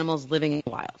wild animals living in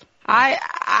the wild.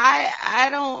 I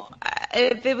don't.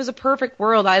 If it was a perfect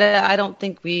world, I don't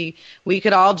think we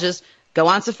could all just go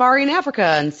on safari in Africa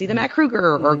and see them at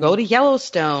Kruger or go to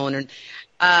Yellowstone.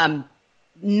 And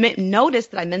notice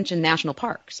that I mentioned national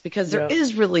parks because there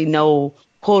is really no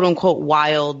quote unquote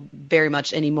wild very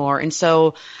much anymore. And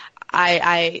so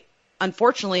I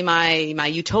unfortunately my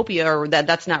utopia or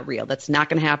that's not real. That's not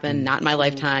going to happen. Not in my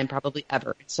lifetime, probably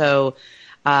ever. So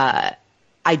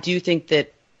I do think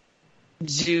that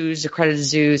accredited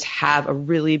zoos have a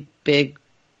really big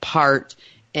part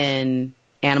in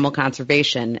animal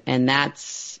conservation, and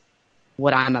that's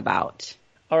what I'm about.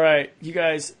 All right, you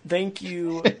guys, thank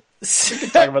you. We can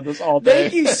talk about this all day.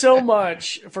 Thank you so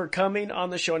much for coming on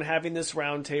the show and having this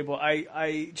roundtable.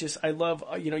 I love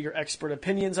your expert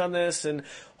opinions on this, and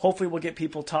hopefully we'll get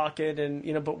people talking.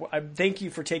 And but I thank you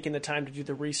for taking the time to do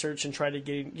the research and trying to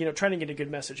get a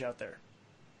good message out there.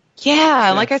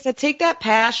 Yeah, like I said, take that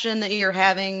passion that you're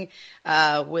having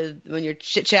when you're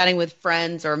chit-chatting with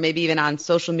friends or maybe even on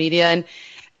social media, and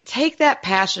take that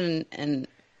passion and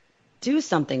do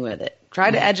something with it.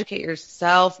 Try to educate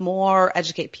yourself more,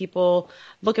 educate people,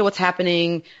 look at what's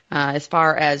happening as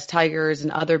far as tigers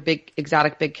and other big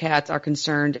exotic big cats are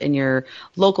concerned in your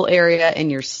local area, in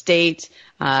your state,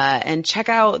 and check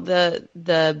out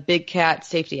the Big Cat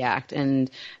Safety Act. And,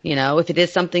 if it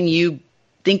is something you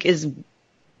think is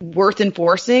worth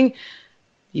enforcing,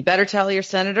 you better tell your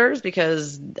senators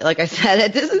because, like I said,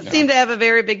 it doesn't seem to have a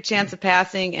very big chance of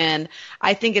passing, and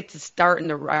I think it's a start in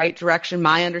the right direction,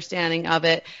 my understanding of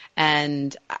it.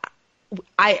 And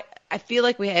I feel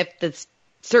like if the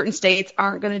certain states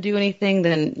aren't going to do anything,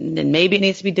 then maybe it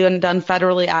needs to be done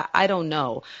federally. I don't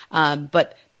know.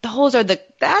 But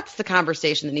that's the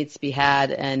conversation that needs to be had,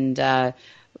 and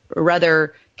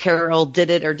whether Carol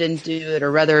did it or didn't do it,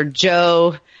 or whether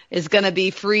Joe is going to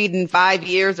be freed in 5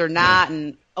 years or not,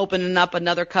 and opening up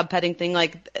another cub petting thing,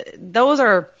 those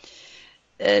are,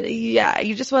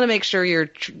 you just want to make sure you're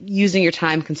using your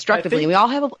time constructively. We all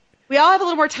have a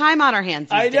little more time on our hands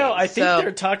these days. I think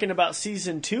they're talking about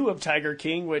season 2 of Tiger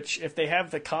King, which if they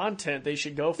have the content, they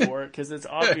should go for it because it's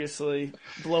obviously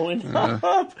blowing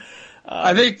up.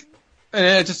 I think.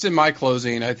 And just in my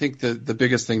closing, I think the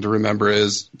biggest thing to remember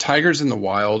is tigers in the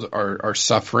wild are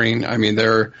suffering. I mean,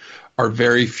 there are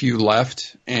very few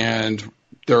left, and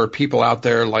there are people out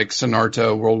there like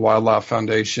Sonarta, World Wildlife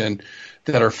Foundation,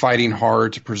 that are fighting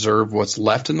hard to preserve what's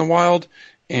left in the wild.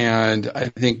 And I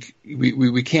think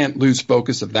we can't lose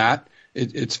focus of that.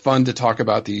 It's fun to talk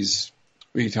about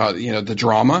the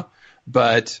drama.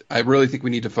 But I really think we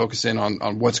need to focus in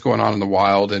on what's going on in the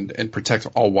wild and protect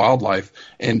all wildlife.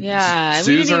 And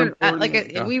zoos are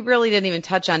important. We really didn't even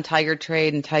touch on tiger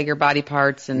trade and tiger body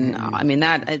parts. And I mean,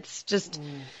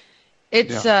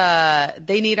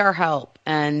 they need our help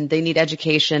and they need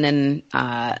education.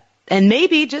 And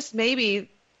maybe, just maybe,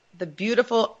 the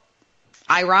beautiful,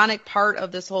 ironic part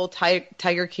of this whole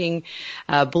Tiger King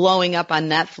blowing up on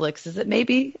Netflix is that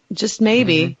maybe, just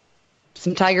maybe,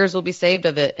 some tigers will be saved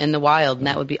of it in the wild, and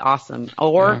that would be awesome.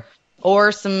 Or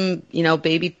Or some,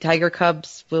 baby tiger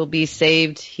cubs will be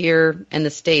saved here in the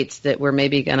States that we're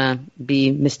maybe gonna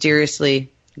be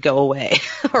mysteriously go away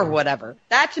or whatever.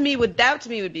 That to me would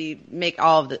be make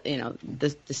all of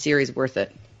the series worth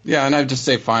it. Yeah, and I'd just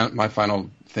say my final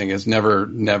thing is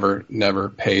never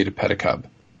pay to pet a cub,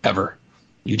 ever.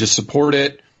 You just support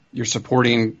it. You're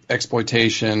supporting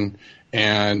exploitation,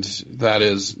 and that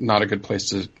is not a good place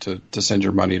to send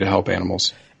your money to help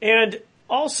animals. And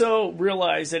also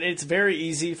realize that it's very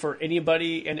easy for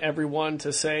anybody and everyone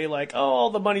to say, like, oh, all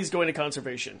the money's going to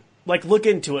conservation. Like, look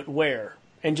into it where.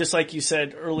 And just like you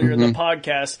said earlier in the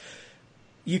podcast,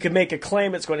 you can make a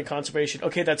claim it's going to conservation.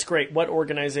 Okay, that's great. What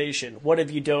organization? What have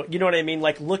you done? You know what I mean?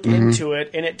 Like, look into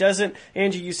it. And it doesn't,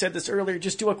 Angie, you said this earlier,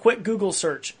 just do a quick Google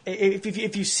search.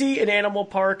 If you see an animal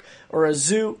park or a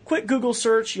zoo, quick Google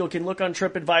search, you can look on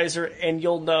TripAdvisor and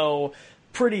you'll know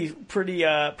pretty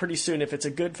soon if it's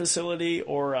a good facility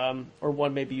or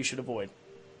one maybe you should avoid.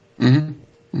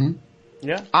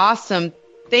 Yeah. Awesome.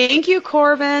 Thank you,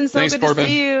 Corbin. Thanks, good Corbin. to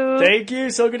see you. Thank you.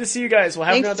 So good to see you guys. We'll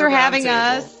have Thanks another for having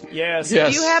roundtable. us. Yes.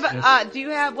 Do you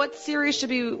have what series should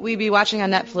we be watching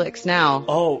on Netflix now?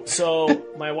 Oh, so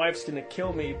my wife's gonna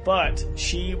kill me, but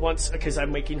she wants, because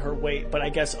I'm making her wait. But I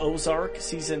guess Ozark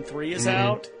season 3 is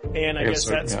out, and I guess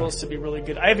that's supposed to be really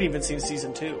good. I haven't even seen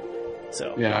season 2.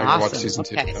 So yeah, I awesome. watched season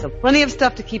 2. Okay, so plenty of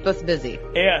stuff to keep us busy.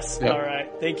 yes. All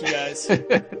right. Thank you guys.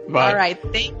 Bye. All right.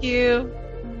 Thank you.